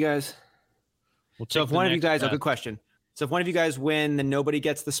Nation, if one of you guys good question. So if one of you guys win, then nobody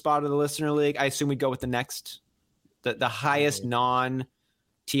gets the spot of the listener league. I assume we go with the next, the highest non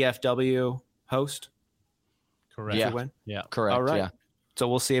TFW host. Correct. Yeah. Win? Yeah. Correct. All right. Yeah. So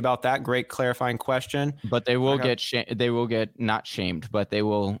we'll see about that. Great clarifying question. But they will they will get not shamed, but there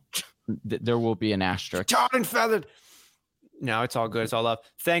will be an asterisk. Tarred and feathered. No, it's all good. It's all love.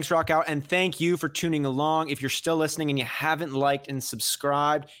 Thanks, Rock Out. And thank you for tuning along. If you're still listening and you haven't liked and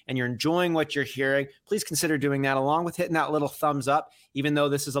subscribed and you're enjoying what you're hearing, please consider doing that along with hitting that little thumbs up. Even though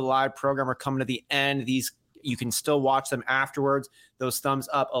this is a live program, we're coming to the end. You can still watch them afterwards. Those thumbs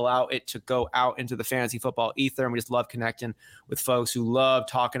up allow it to go out into the fantasy football ether. And we just love connecting with folks who love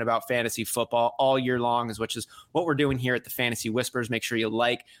talking about fantasy football all year long, which is what we're doing here at the Fantasy Whispers. Make sure you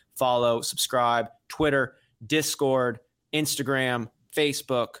like, follow, subscribe, Twitter, Discord, Instagram,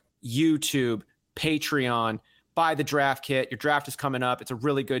 Facebook, YouTube, Patreon. Buy the draft kit. Your draft is coming up. It's a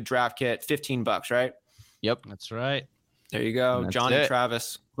really good draft kit. $15, right? Yep. That's right. There you go. John and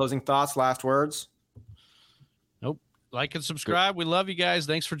Travis. Closing thoughts, last words. Nope. Like and subscribe. We love you guys.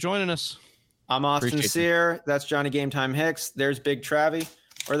 Thanks for joining us. I'm Austin Sear. That's Johnny Game Time Hicks. There's Big Travie.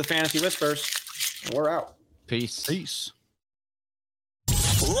 We're the Fantasy Whispers. We're out. Peace.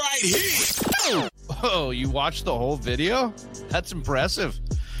 Right here. Oh, you watched the whole video? That's impressive.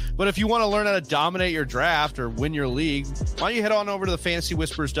 But if you want to learn how to dominate your draft or win your league, why don't you head on over to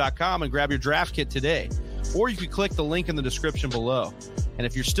thefantasywhispers.com and grab your draft kit today? Or you could click the link in the description below. And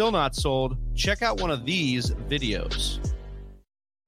if you're still not sold, check out one of these videos.